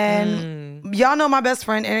 And y'all know my best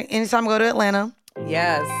friend, anytime I go to Atlanta.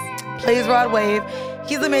 Yes. Plays Rod Wave.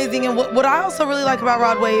 He's amazing. And what I also really like about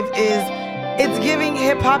Rod Wave is it's giving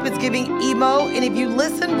hip-hop, it's giving emo. And if you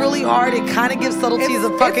listen really hard, it kind of gives subtleties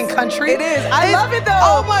of fucking country. It is. I love it, though.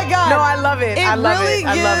 Oh, my God. No, I love it. I love it.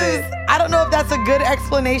 I love it. I don't know if that's a good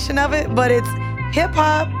explanation of it, but it's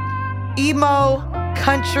hip-hop, emo,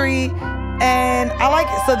 country, and I like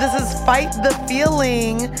it. So this is Fight the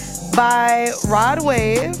Feeling by Rod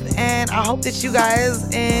Wave, and I hope that you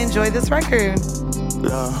guys enjoy this record.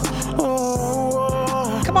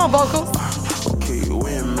 Come on, vocals. Okay,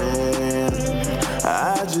 women,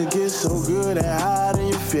 I just get so good at hiding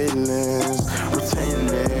your feelings,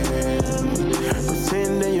 pretending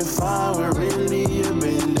you're fine when really you've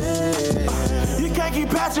been there. You can't keep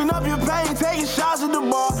patching up your pain, taking shots at the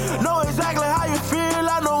bar. Know exactly how you feel,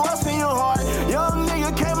 I know what's in your heart. Young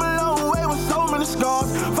nigga came a long way with so many scars.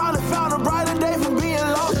 Finally found a brighter day from being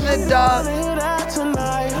lost in the dark.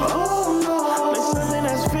 Tonight. Oh no, there's something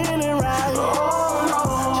that's feeling right. Oh no,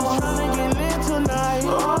 just trying to get lit tonight.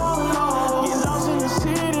 Oh no, get lost in the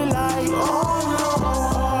city light. Oh no,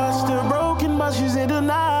 heart's still broken, but she's in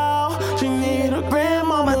denial. She need a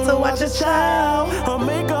a child. Her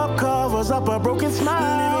makeup covers up a broken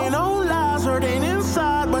smile. Living on lies, hurt ain't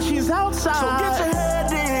inside, but she's outside. So get your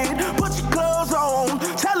head in, put your clothes on.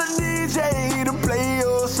 Tell a DJ to play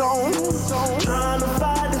your song. Trying to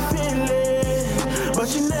fight the feeling,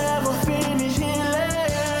 but you never finish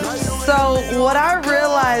healing. So what I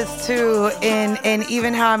realized too, in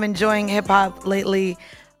even how I'm enjoying hip hop lately,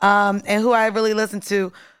 and who I really listen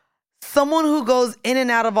to, someone who goes in and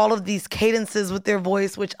out of all of these cadences with their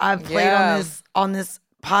voice, which I've played on this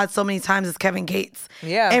pod so many times, is Kevin Gates.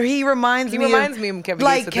 Yeah. And he reminds me of Kevin Gates.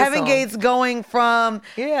 Like Kevin Gates going from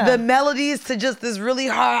the melodies to just this really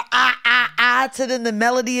hard to then the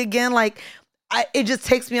melody again. Like it just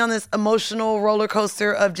takes me on this emotional roller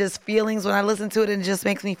coaster of just feelings when I listen to it, and it just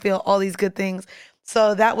makes me feel all these good things.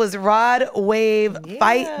 So that was Rod Wave,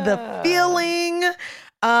 Fight the Feeling.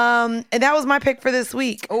 And that was my pick for this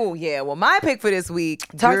week. Oh yeah, well my pick for this week.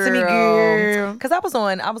 Talk to me, girl. Because I was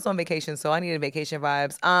on vacation, so I needed vacation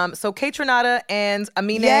vibes. So Kaytranada and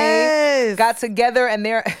Amine got together, and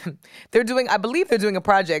they're doing, I believe they're doing a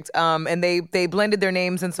project. And they blended their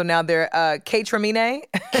names, and so now they're Kaytramine.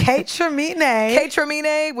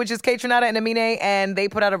 Kaytramine, which is Kaytranada and Amine, and they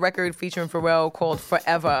put out a record featuring Pharrell called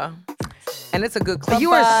Forever. And it's a good club vibe.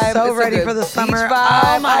 You are so ready for the summer.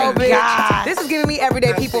 Oh my God. This is giving me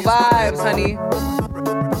everyday people vibes, honey.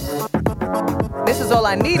 This is all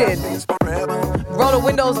I needed. Roll the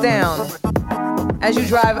windows down as you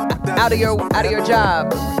drive out of your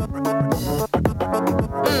job.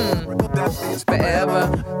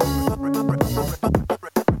 Forever.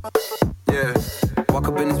 Yeah. Walk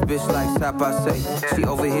up in this bitch like stop, I say. She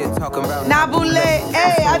over here talking about Nabule.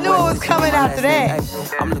 Hey, I knew it was coming after that.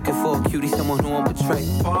 I'm looking for a cutie, someone who won't betray.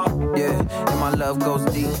 Yeah, and my love goes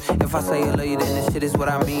deep. If I say I love you, then this shit is what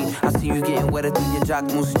I mean. I see you getting wetter through your jock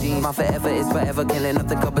moose jeans. My forever is forever, can't let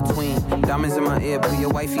nothing come between. Diamonds in my ear, put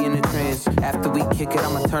your wifey in the trance. After we kick it,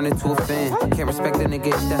 I'ma turn it to a fan. Can't respect the nigga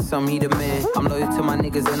if that's something he demand. I'm loyal to my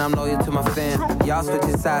niggas and I'm loyal to my fam. Y'all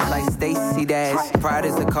switching sides like Stacey Dash. Pride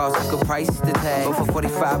is the cost, you could price the tag. But for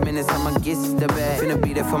 45 minutes, I'ma get the bag. Finna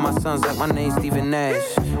be there for my sons like my name's Stephen Nash.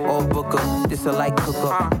 Or Booker, this a light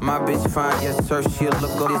cooker. My bitch fine, yes sir, she a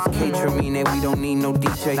looker. This Kaytramine, we don't need no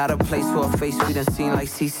DJ. Not a place for a face we done seen like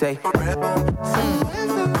C-Say.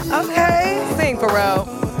 Okay. Sing Pharrell.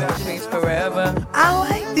 Means forever. I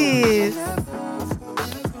like this.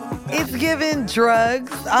 It's giving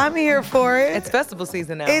drugs. I'm here for it. It's festival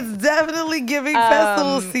season now. It's definitely giving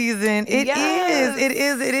festival season. It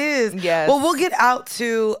is. Yes. Well, we'll get out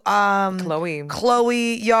to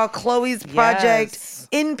Chloe. Y'all, Chloe's project,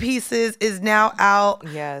 In Pieces, is now out.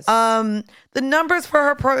 Yes. The numbers for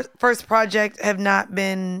her first project have not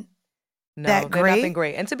been that great. They've not been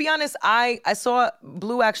great. And to be honest, I saw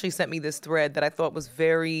Blue actually sent me this thread that I thought was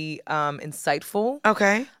very insightful.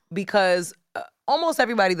 Okay. Because almost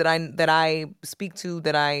everybody that I speak to,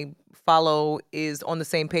 that I follow, is on the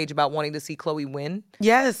same page about wanting to see Chloe win.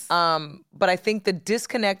 Yes. But I think the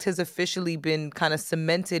disconnect has officially been kind of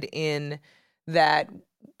cemented in that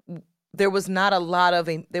there was not a lot of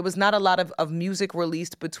music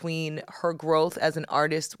released between her growth as an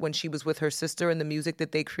artist when she was with her sister and the music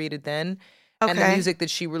that they created then, and the music that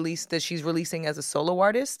she's releasing as a solo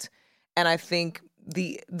artist. And I think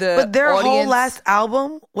but their whole last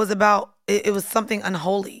album was about it was something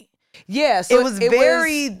unholy. Yeah, so it was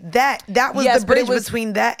that was the bridge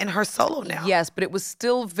between that and her solo now. Yes, but it was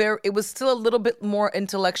still a little bit more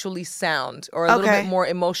intellectually sound, or a little bit more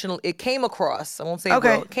emotional. It came across, I won't say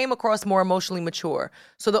it came across more emotionally mature.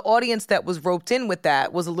 So the audience that was roped in with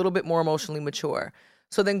that was a little bit more emotionally mature.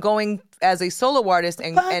 So then going as a solo artist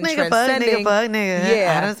and transcending, and going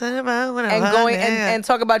and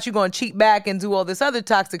talk about you going to cheat back and do all this other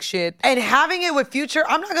toxic shit, and having it with Future.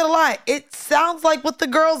 I'm not gonna lie, it sounds like what the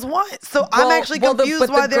girls want. So I'm actually confused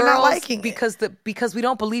why they're not liking it. Because we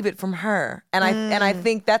don't believe it from her, and I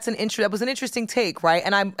think that was an interesting take, right?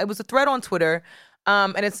 And it was a thread on Twitter.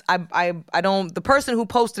 And it's I don't, the person who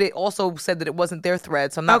posted it also said that it wasn't their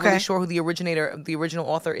thread, so I'm not really sure who the original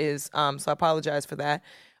author is. So I apologize for that.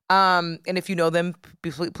 And if you know them,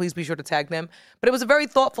 please be sure to tag them. But it was a very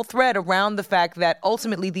thoughtful thread around the fact that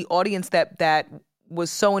ultimately the audience that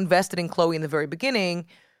was so invested in Chloe in the very beginning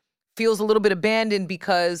feels a little bit abandoned,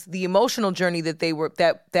 because the emotional journey that they were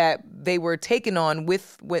taken on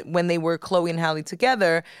when they were Chloe and Halle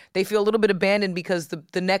together, they feel a little bit abandoned because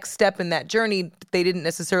the next step in that journey, they didn't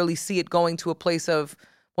necessarily see it going to a place of,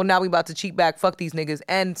 well, now we about to cheat back, fuck these niggas.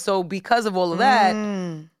 And so because of all of that,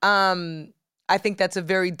 I think that's a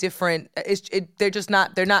very different,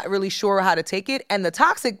 they're not really sure how to take it. And the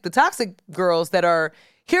toxic girls that are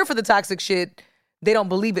here for the toxic shit, they don't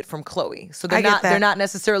believe it from Chloe. So I get that. they're not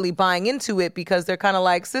necessarily buying into it because they're kind of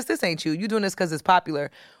like, sis, this ain't you. You doing this because it's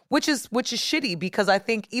popular, which is shitty because I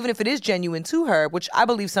think even if it is genuine to her, which I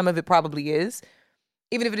believe some of it probably is,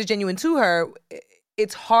 even if it is genuine to her,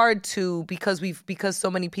 it's hard to because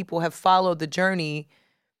so many people have followed the journey.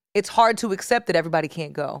 It's hard to accept that everybody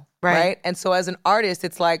can't go, right? And so as an artist,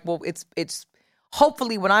 it's like, well, it's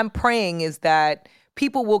hopefully what I'm praying is that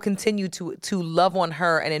people will continue to love on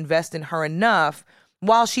her and invest in her enough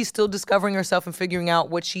while she's still discovering herself and figuring out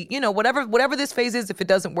what she, whatever this phase is, if it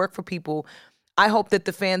doesn't work for people, I hope that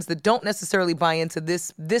the fans that don't necessarily buy into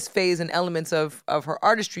this phase and elements of her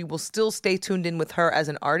artistry will still stay tuned in with her as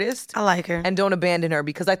an artist. I like her. And don't abandon her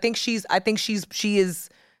because I think she is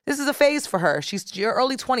this is a phase for her. She's your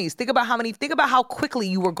early 20s. Think about how quickly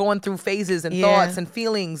you were going through phases and thoughts and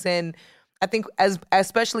feelings. And I think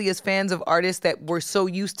especially as fans of artists that were so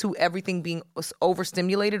used to everything being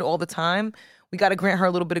overstimulated all the time, we got to grant her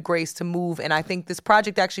a little bit of grace to move. And I think this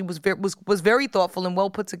project actually was very thoughtful and well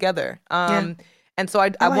put together. And so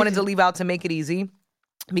I wanted to leave out To Make It Easy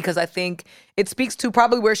because I think it speaks to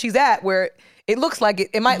probably where she's at, where it looks like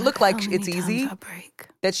it might look like it's easy,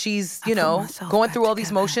 that she's, going through all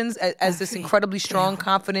these motions as this incredibly strong,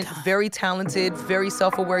 confident, very talented, very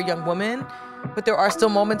self-aware young woman. But there are still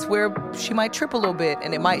moments where she might trip a little bit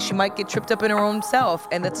and she might get tripped up in her own self,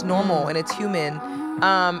 and that's normal and it's human.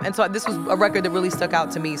 And so this was a record that really stuck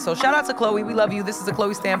out to me. So shout out to Chloe. We love you. This is a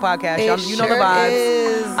Chloe Stan podcast. Y'all, you know the vibes.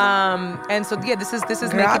 Is. And so yeah, this is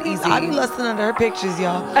Girl, Make It Easy. I be lusting under her pictures,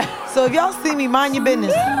 y'all. So if y'all see me, mind your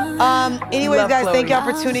business. Anyways, Love guys, Chloe. thank y'all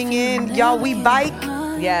for tuning in. Y'all, we bike.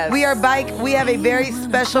 Yes. We are bike. We have a very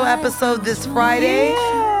special episode this Friday.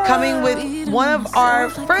 Coming with one of our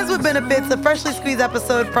Friends with Benefits, a freshly squeezed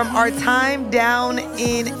episode from our time down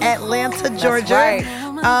in Atlanta, Georgia. That's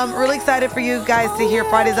right. Really excited for you guys to hear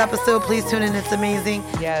Friday's episode. Please tune in. It's amazing.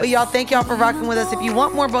 Yes. But y'all, thank y'all for rocking with us. If you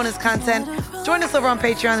want more bonus content, join us over on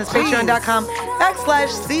Patreon. It's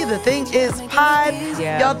patreon.com/See The Thing Is Pod.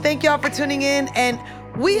 Yeah. Y'all, thank y'all for tuning in. And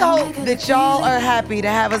we hope that y'all are happy to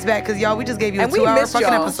have us back because, y'all, we just gave you a 2-hour fucking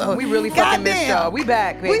episode. We really fucking missed y'all. We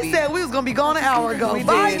back, baby. We said we was going to be gone an hour ago. We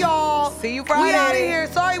Bye, did. y'all. See you Friday. We out of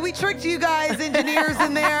here. Sorry we tricked you guys, engineers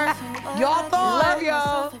in there. Y'all thought. Love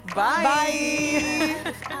y'all. Bye.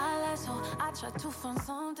 Bye. I try to find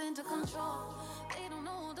something to control. They don't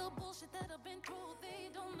know the bullshit that I've been through. They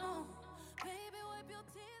don't know. Baby, wipe your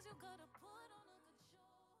tears. You gotta.